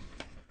 Yeah.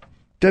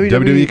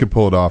 WWE could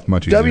pull it off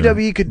much easier.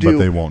 WWE could do, but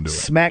they won't do it.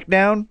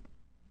 SmackDown,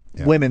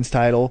 women's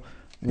title,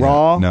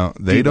 Raw. No,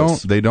 they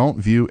Divas. They don't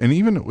view, and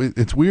even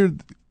it's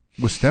weird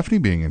with Stephanie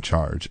being in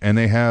charge, and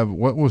they have,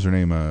 what was her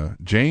name,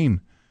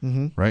 Jane,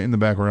 right in the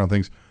background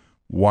things.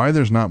 Why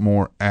there's not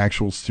more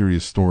actual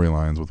serious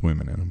storylines with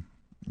women in them?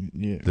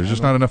 Yeah, there's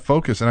just not enough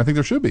focus, and I think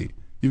there should be.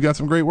 You've got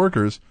some great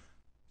workers.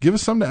 Give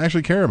us something to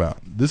actually care about.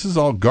 This is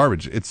all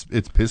garbage. It's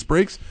piss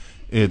breaks.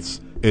 It's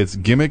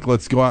gimmick.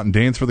 Let's go out and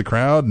dance for the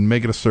crowd and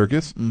make it a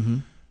circus.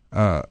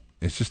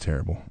 It's just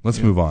terrible. Let's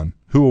move on.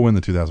 Who will win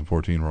the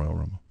 2014 Royal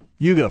Rumble?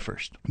 You go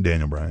first.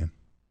 Daniel Bryan.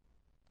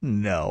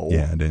 No.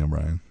 Yeah, Daniel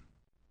Bryan.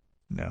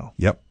 No.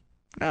 Yep.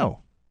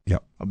 No.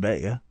 Yep. I'll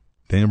bet you.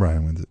 Daniel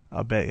Bryan wins it.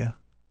 I'll bet you.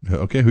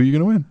 Okay, who are you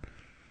going to win?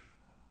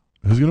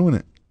 Who's going to win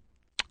it?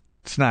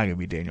 It's not going to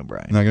be Daniel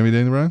Bryan. Not going to be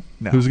Daniel Bryan?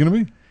 No. Who's it going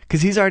to be?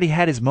 Because he's already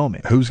had his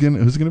moment. Who's going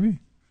to be?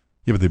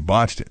 Yeah, but they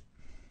botched it.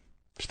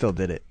 Still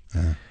did it.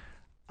 Yeah.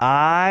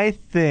 I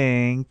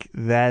think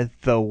that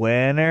the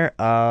winner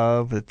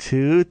of the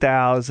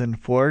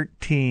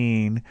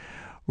 2014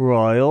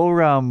 Royal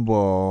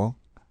Rumble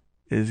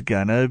is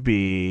going to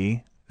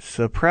be,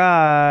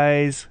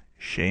 surprise,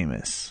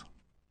 Sheamus.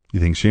 You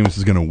think Sheamus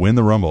is going to win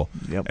the Rumble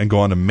and go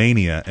on to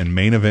Mania and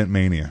main event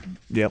Mania?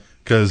 Yep.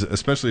 Because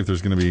especially if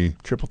there's going to be...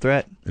 Triple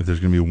threat. If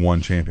there's going to be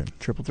one champion.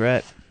 Triple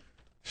threat.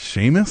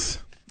 Sheamus?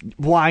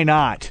 Why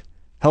not?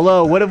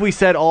 Hello, what have we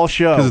said all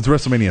show? Because it's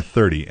WrestleMania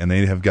 30, and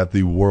they have got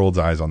the world's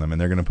eyes on them,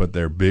 and they're going to put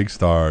their big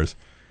stars.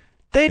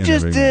 They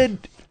just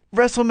did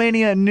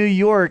WrestleMania in New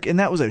York, and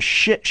that was a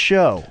shit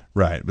show.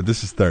 Right, but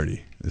this is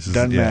 30. This is,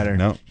 Doesn't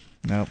matter.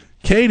 Nope.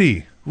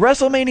 Katie.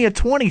 WrestleMania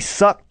 20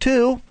 sucked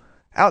too.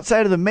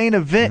 Outside of the main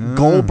event,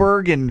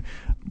 Goldberg and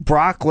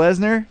Brock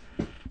Lesnar.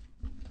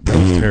 That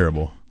was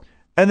terrible.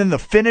 And then the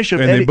finish of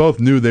and Eddie... they both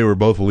knew they were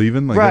both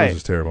leaving. Like, right. That was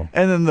just terrible.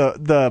 And then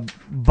the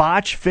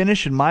botch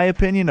finish, in my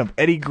opinion, of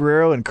Eddie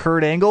Guerrero and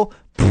Kurt Angle.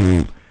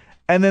 And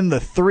then the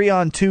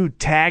 3-on-2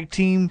 tag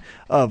team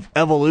of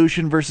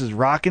Evolution versus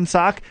Rock and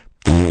Sock.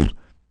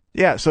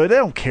 Yeah, so they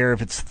don't care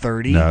if it's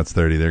 30. No, it's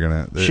 30. They're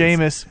going to...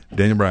 Sheamus.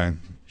 Daniel Bryan.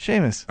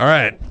 Sheamus. All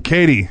right.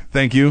 Katie,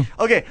 thank you.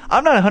 Okay,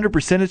 I'm not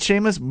 100% it's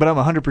Sheamus, but I'm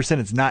 100%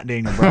 it's not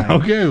Daniel Bryan.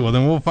 Okay, well,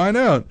 then we'll find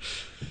out.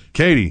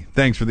 Katie,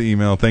 thanks for the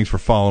email. Thanks for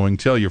following.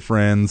 Tell your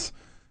friends.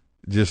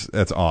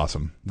 That's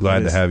awesome.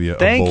 Glad to have you aboard.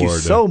 Thank you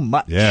so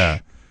much. Yeah.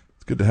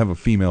 It's good to have a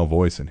female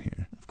voice in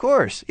here. Of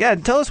course. Yeah,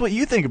 tell us what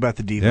you think about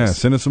the Divas. Yeah,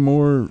 send us some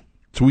more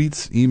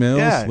tweets, emails.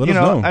 Yeah, Let us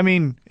know. I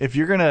mean, if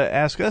you're going to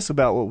ask us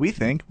about what we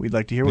think, we'd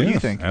like to hear what you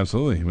think.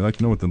 Absolutely. We'd like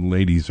to know what the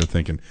ladies are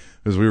thinking.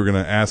 Because we were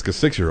going to ask a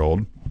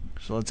 6-year-old.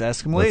 So let's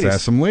ask some ladies. Let's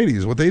ask some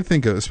ladies what they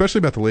think, especially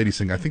about the ladies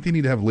thing. I think they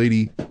need to have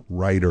lady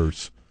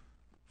writers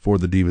for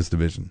the Divas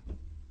division.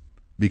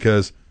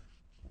 Because,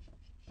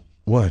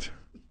 what?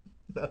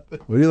 Nothing.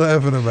 What are you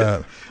laughing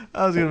about?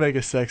 I was going to make a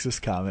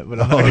sexist comment, but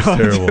I'm that's not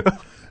going terrible. to.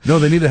 No,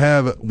 they need to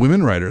have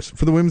women writers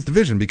for the women's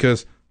division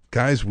because,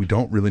 guys, we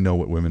don't really know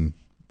what women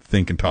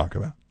think and talk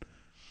about.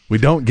 We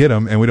don't get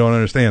them, and we don't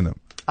understand them.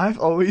 I've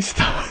always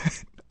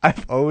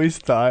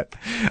thought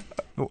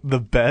the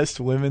best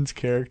women's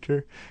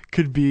character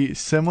could be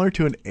similar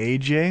to an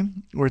AJ,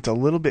 where it's a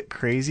little bit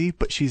crazy,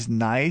 but she's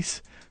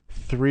nice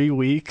 3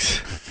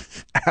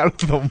 weeks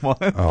out of the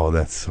month. Oh,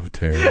 that's so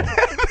terrible. And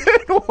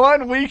then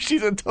 1 week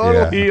she's a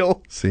total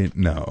heel. See,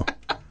 no.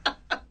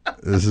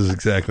 This is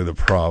exactly the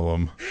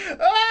problem.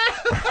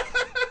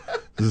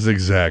 This is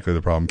exactly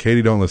the problem.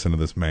 Katie, don't listen to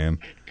this man.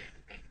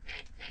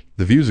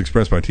 The views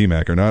expressed by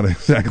T-Mac are not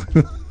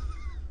exactly...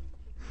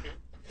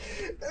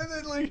 And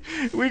then, like,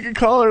 we could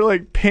call her,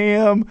 like,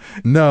 Pam.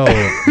 No.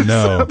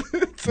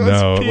 So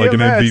No. Like an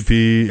PMS.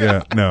 MVP.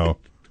 Yeah, no.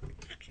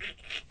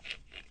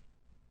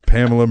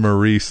 Pamela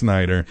Marie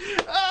Snyder.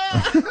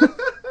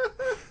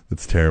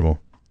 That's terrible.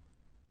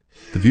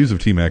 The views of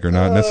T-Mac are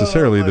not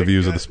necessarily the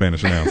views of the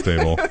Spanish announce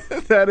table.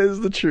 That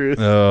is the truth.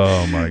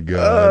 Oh, my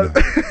God.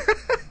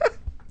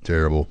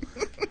 Terrible.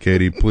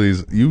 Katie,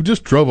 please. You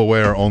just drove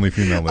away our only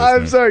female listener.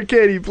 I'm sorry,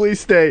 Katie. Please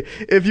stay.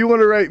 If you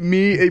want to write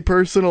me a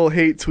personal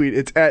hate tweet,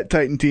 it's at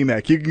Titan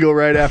T-Mac. You can go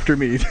right after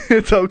me.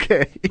 It's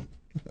okay.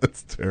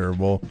 That's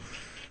terrible.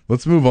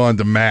 Let's move on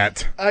to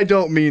Matt. I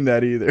don't mean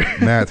that either.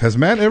 Matt. Has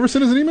Matt ever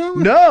sent us an email?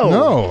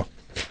 No.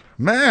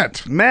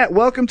 Matt,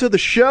 welcome to the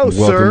show, sir.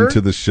 Welcome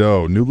to the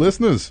show. New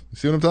listeners.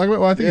 See what I'm talking about?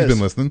 Well, I think he's been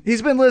listening.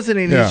 He's been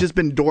listening. Yeah. He's just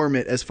been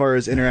dormant as far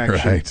as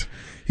interaction. Right.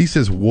 He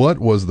says, what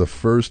was the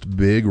first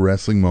big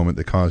wrestling moment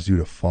that caused you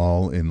to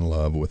fall in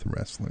love with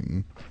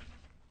wrestling?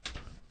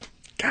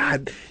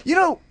 God,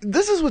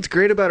 this is what's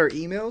great about our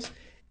emails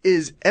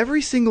is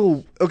every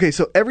single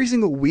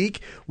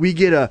week we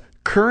get a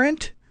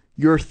current,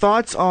 your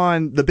thoughts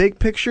on the big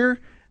picture,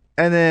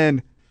 and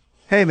then,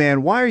 hey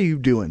man, why are you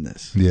doing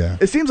this? Yeah.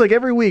 It seems like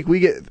every week we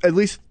get at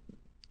least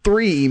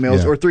 3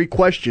 emails or 3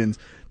 questions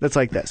that's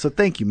like that. So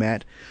thank you,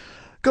 Matt.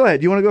 Go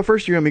ahead. You want to go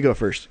first or you want me to go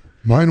first?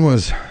 Mine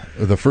was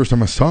the first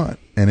time I saw it,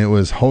 and it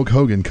was Hulk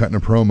Hogan cutting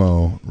a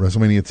promo,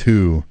 WrestleMania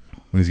 2,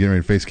 when he's getting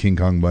ready to face King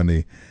Kong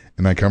Bundy.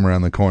 And I come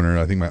around the corner.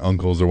 I think my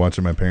uncles are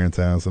watching my parents'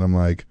 house, and I'm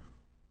like,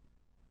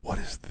 what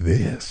is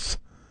this?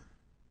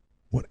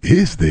 What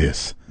is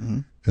this? Mm-hmm.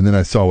 And then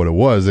I saw what it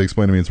was. They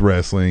explained to me it's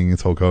wrestling,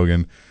 it's Hulk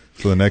Hogan.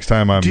 So the next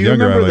time I'm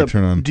younger, I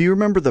turn on. Do you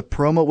remember the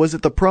promo? Was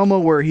it the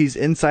promo where he's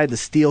inside the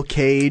steel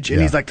cage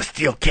and he's like, the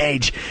steel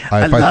cage?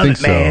 I love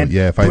it, man. So.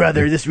 Yeah,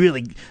 brother, this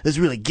really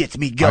gets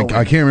me going.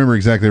 I can't remember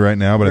exactly right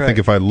now, but I think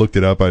if I looked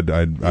it up, I'd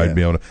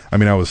be able to. I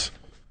mean, I was,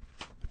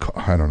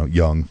 I don't know,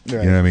 young.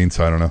 Right. You know what I mean?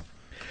 So I don't know.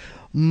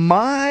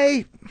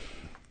 My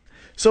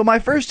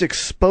first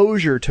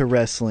exposure to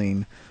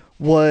wrestling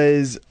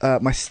was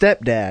my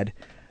stepdad.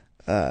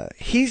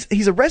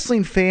 He's a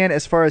wrestling fan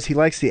as far as he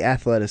likes the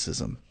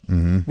athleticism.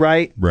 Mm-hmm.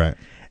 Right? Right.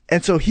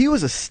 And so he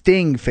was a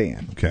Sting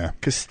fan. Okay.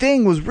 Because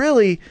Sting was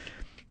really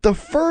the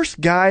first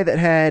guy that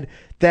had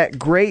that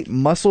great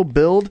muscle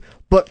build,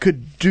 but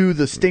could do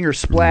the Stinger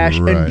splash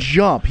and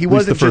jump. He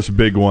wasn't the first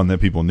big one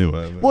that people knew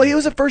of. Well, he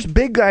was the first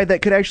big guy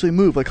that could actually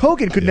move. Like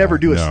Hogan could never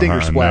do a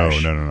Stinger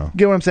splash. No.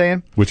 Get what I'm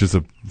saying? Which is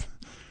a...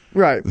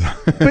 Right.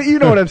 But you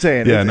know what I'm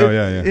saying. Yeah.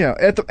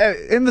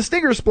 And the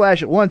Stinger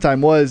splash at one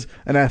time was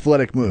an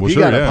athletic move. Well, he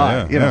sure, got up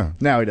high.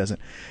 Now he doesn't.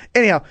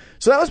 Anyhow,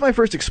 so that was my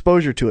first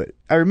exposure to it.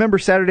 I remember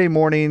Saturday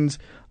mornings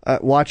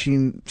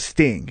watching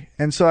Sting.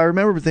 And so I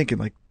remember thinking,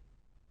 like,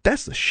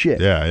 that's the shit.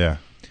 Yeah.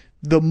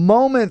 The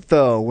moment,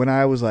 though, when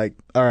I was like,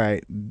 all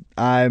right,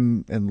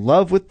 I'm in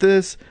love with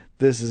this.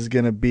 This is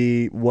going to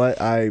be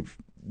what I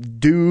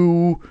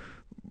do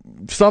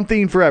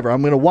something forever.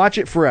 I'm going to watch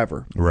it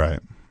forever. Right.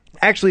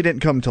 Actually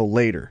didn't come until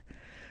later.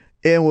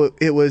 It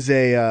was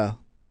the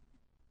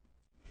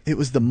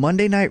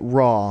Monday Night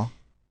Raw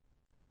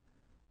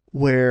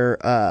where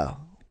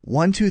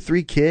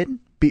 1-2-3 Kid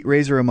beat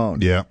Razor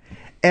Ramon. Yeah.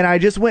 And I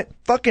just went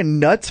fucking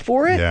nuts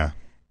for it. Yeah.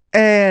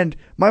 And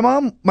my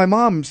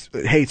mom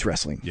hates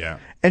wrestling. Yeah.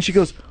 And she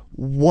goes,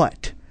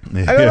 "What?"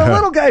 I go, "The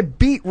little guy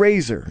beat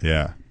Razor."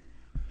 Yeah.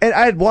 And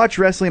I had watched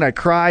wrestling. I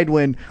cried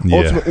when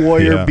Ultimate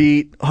Warrior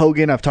beat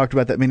Hogan. I've talked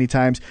about that many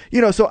times.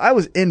 So I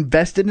was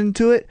invested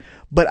into it,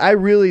 but I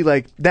really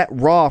like that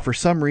Raw for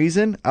some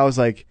reason. I was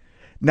like,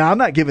 I'm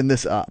not giving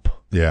this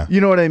up. Yeah.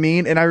 You know what I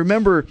mean? And I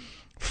remember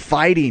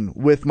fighting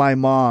with my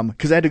mom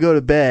because I had to go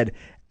to bed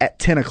at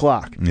 10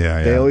 o'clock.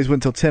 Yeah. They always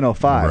went till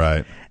 10:05.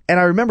 Right. And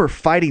I remember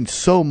fighting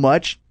so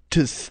much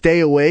to stay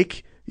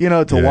awake,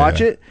 to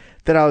watch it,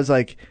 that I was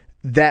like,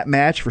 that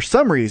match for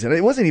some reason,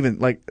 it wasn't even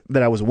like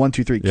that I was a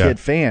 1-2-3 Kid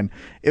fan.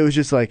 It was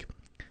just like,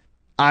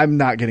 I'm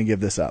not going to give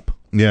this up.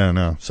 Yeah,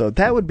 no. So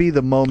that would be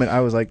the moment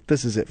I was like,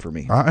 this is it for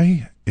me.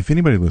 If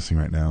anybody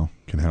listening right now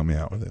can help me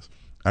out with this,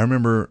 I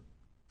remember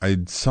I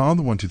saw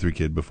the 1-2-3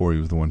 Kid before he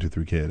was the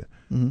 1-2-3 Kid.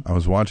 Mm-hmm. I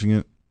was watching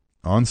it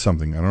on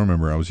something. I don't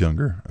remember. I was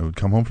younger. I would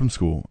come home from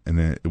school and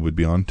then it would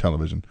be on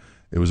television.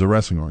 It was a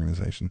wrestling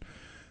organization.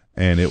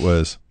 And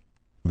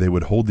they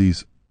would hold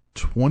these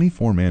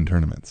 24-man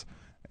tournaments.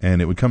 And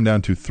it would come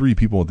down to 3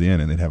 people at the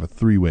end, and they'd have a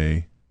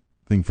 3-way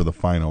thing for the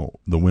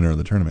winner of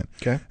the tournament.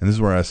 Okay. And this is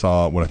where I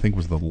saw what I think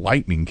was the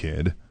Lightning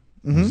Kid.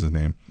 Mm-hmm. Was his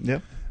name.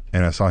 Yep.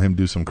 And I saw him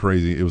do some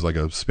crazy, it was like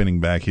a spinning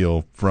back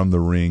heel from the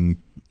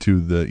ring to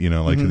the,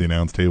 to the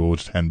announce table,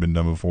 which hadn't been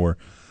done before.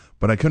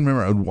 But I couldn't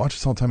remember. I would watch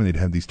this all the time, and they'd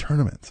have these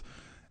tournaments.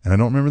 And I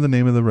don't remember the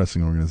name of the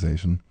wrestling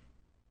organization.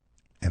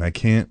 And I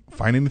can't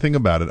find anything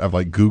about it. I've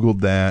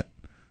Googled that,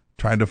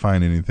 tried to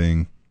find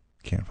anything.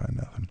 Can't find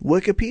nothing.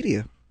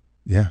 Wikipedia.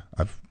 Yeah,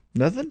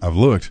 Nothing? I've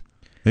looked.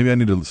 Maybe I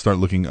need to start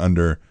looking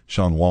under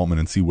Sean Waltman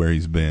and see where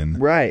he's been.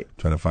 Right.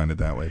 Try to find it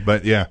that way.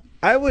 But yeah.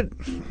 I would,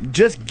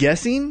 just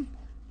guessing,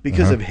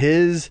 because of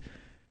his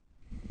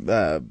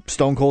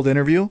Stone Cold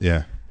interview.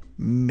 Yeah.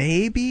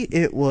 Maybe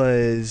it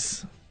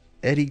was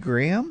Eddie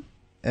Graham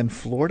and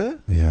Florida.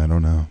 Yeah, I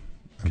don't know.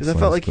 Because I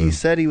felt like he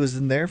said he was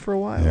in there for a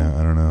while. Yeah,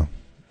 I don't know.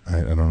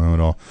 I don't know at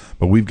all.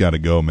 But we've got to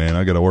go, man.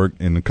 I got to work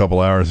in a couple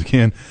hours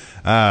again.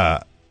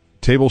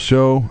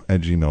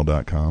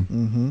 Tableshow@gmail.com.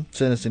 Mm-hmm.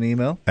 Send us an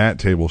email.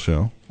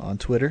 @tableshow. On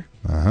Twitter.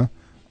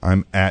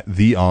 I'm at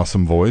The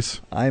Awesome Voice.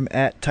 I'm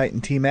at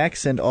Titan T-Mac.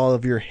 Send all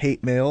of your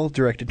hate mail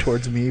directed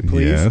towards me,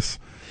 please. Yes.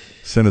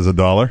 Send us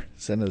 $1.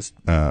 Send us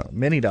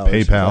many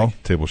dollars. PayPal,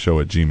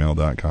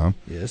 tableshow@gmail.com.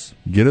 Yes.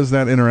 Get us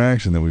that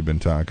interaction that we've been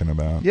talking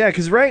about. Yeah,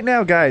 because right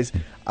now, guys,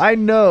 I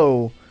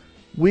know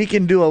we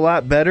can do a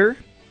lot better.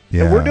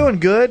 Yeah. And we're doing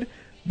good,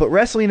 but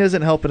wrestling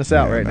isn't helping us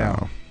out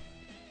now.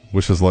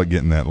 Wish us luck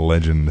getting that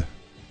legend.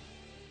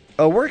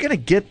 Oh, we're going to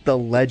get the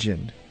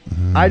legend.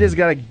 I just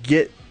got to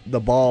get the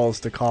balls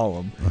to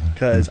call him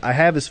because I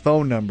have his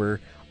phone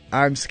number.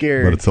 I'm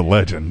scared. But it's a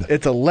legend.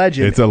 It's a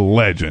legend. It's a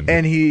legend.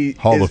 And he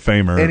Hall of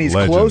Famer. And he's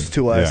legend. close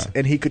to us, Yeah.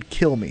 and he could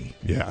kill me.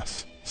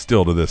 Yes.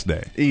 Still to this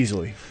day.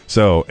 Easily.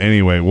 So,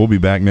 anyway, we'll be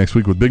back next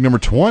week with big number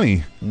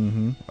 20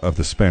 Mm-hmm. of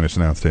the Spanish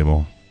Announce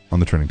Table on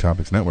the Trending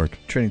Topics Network.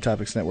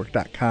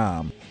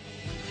 TrendingTopicsNetwork.com.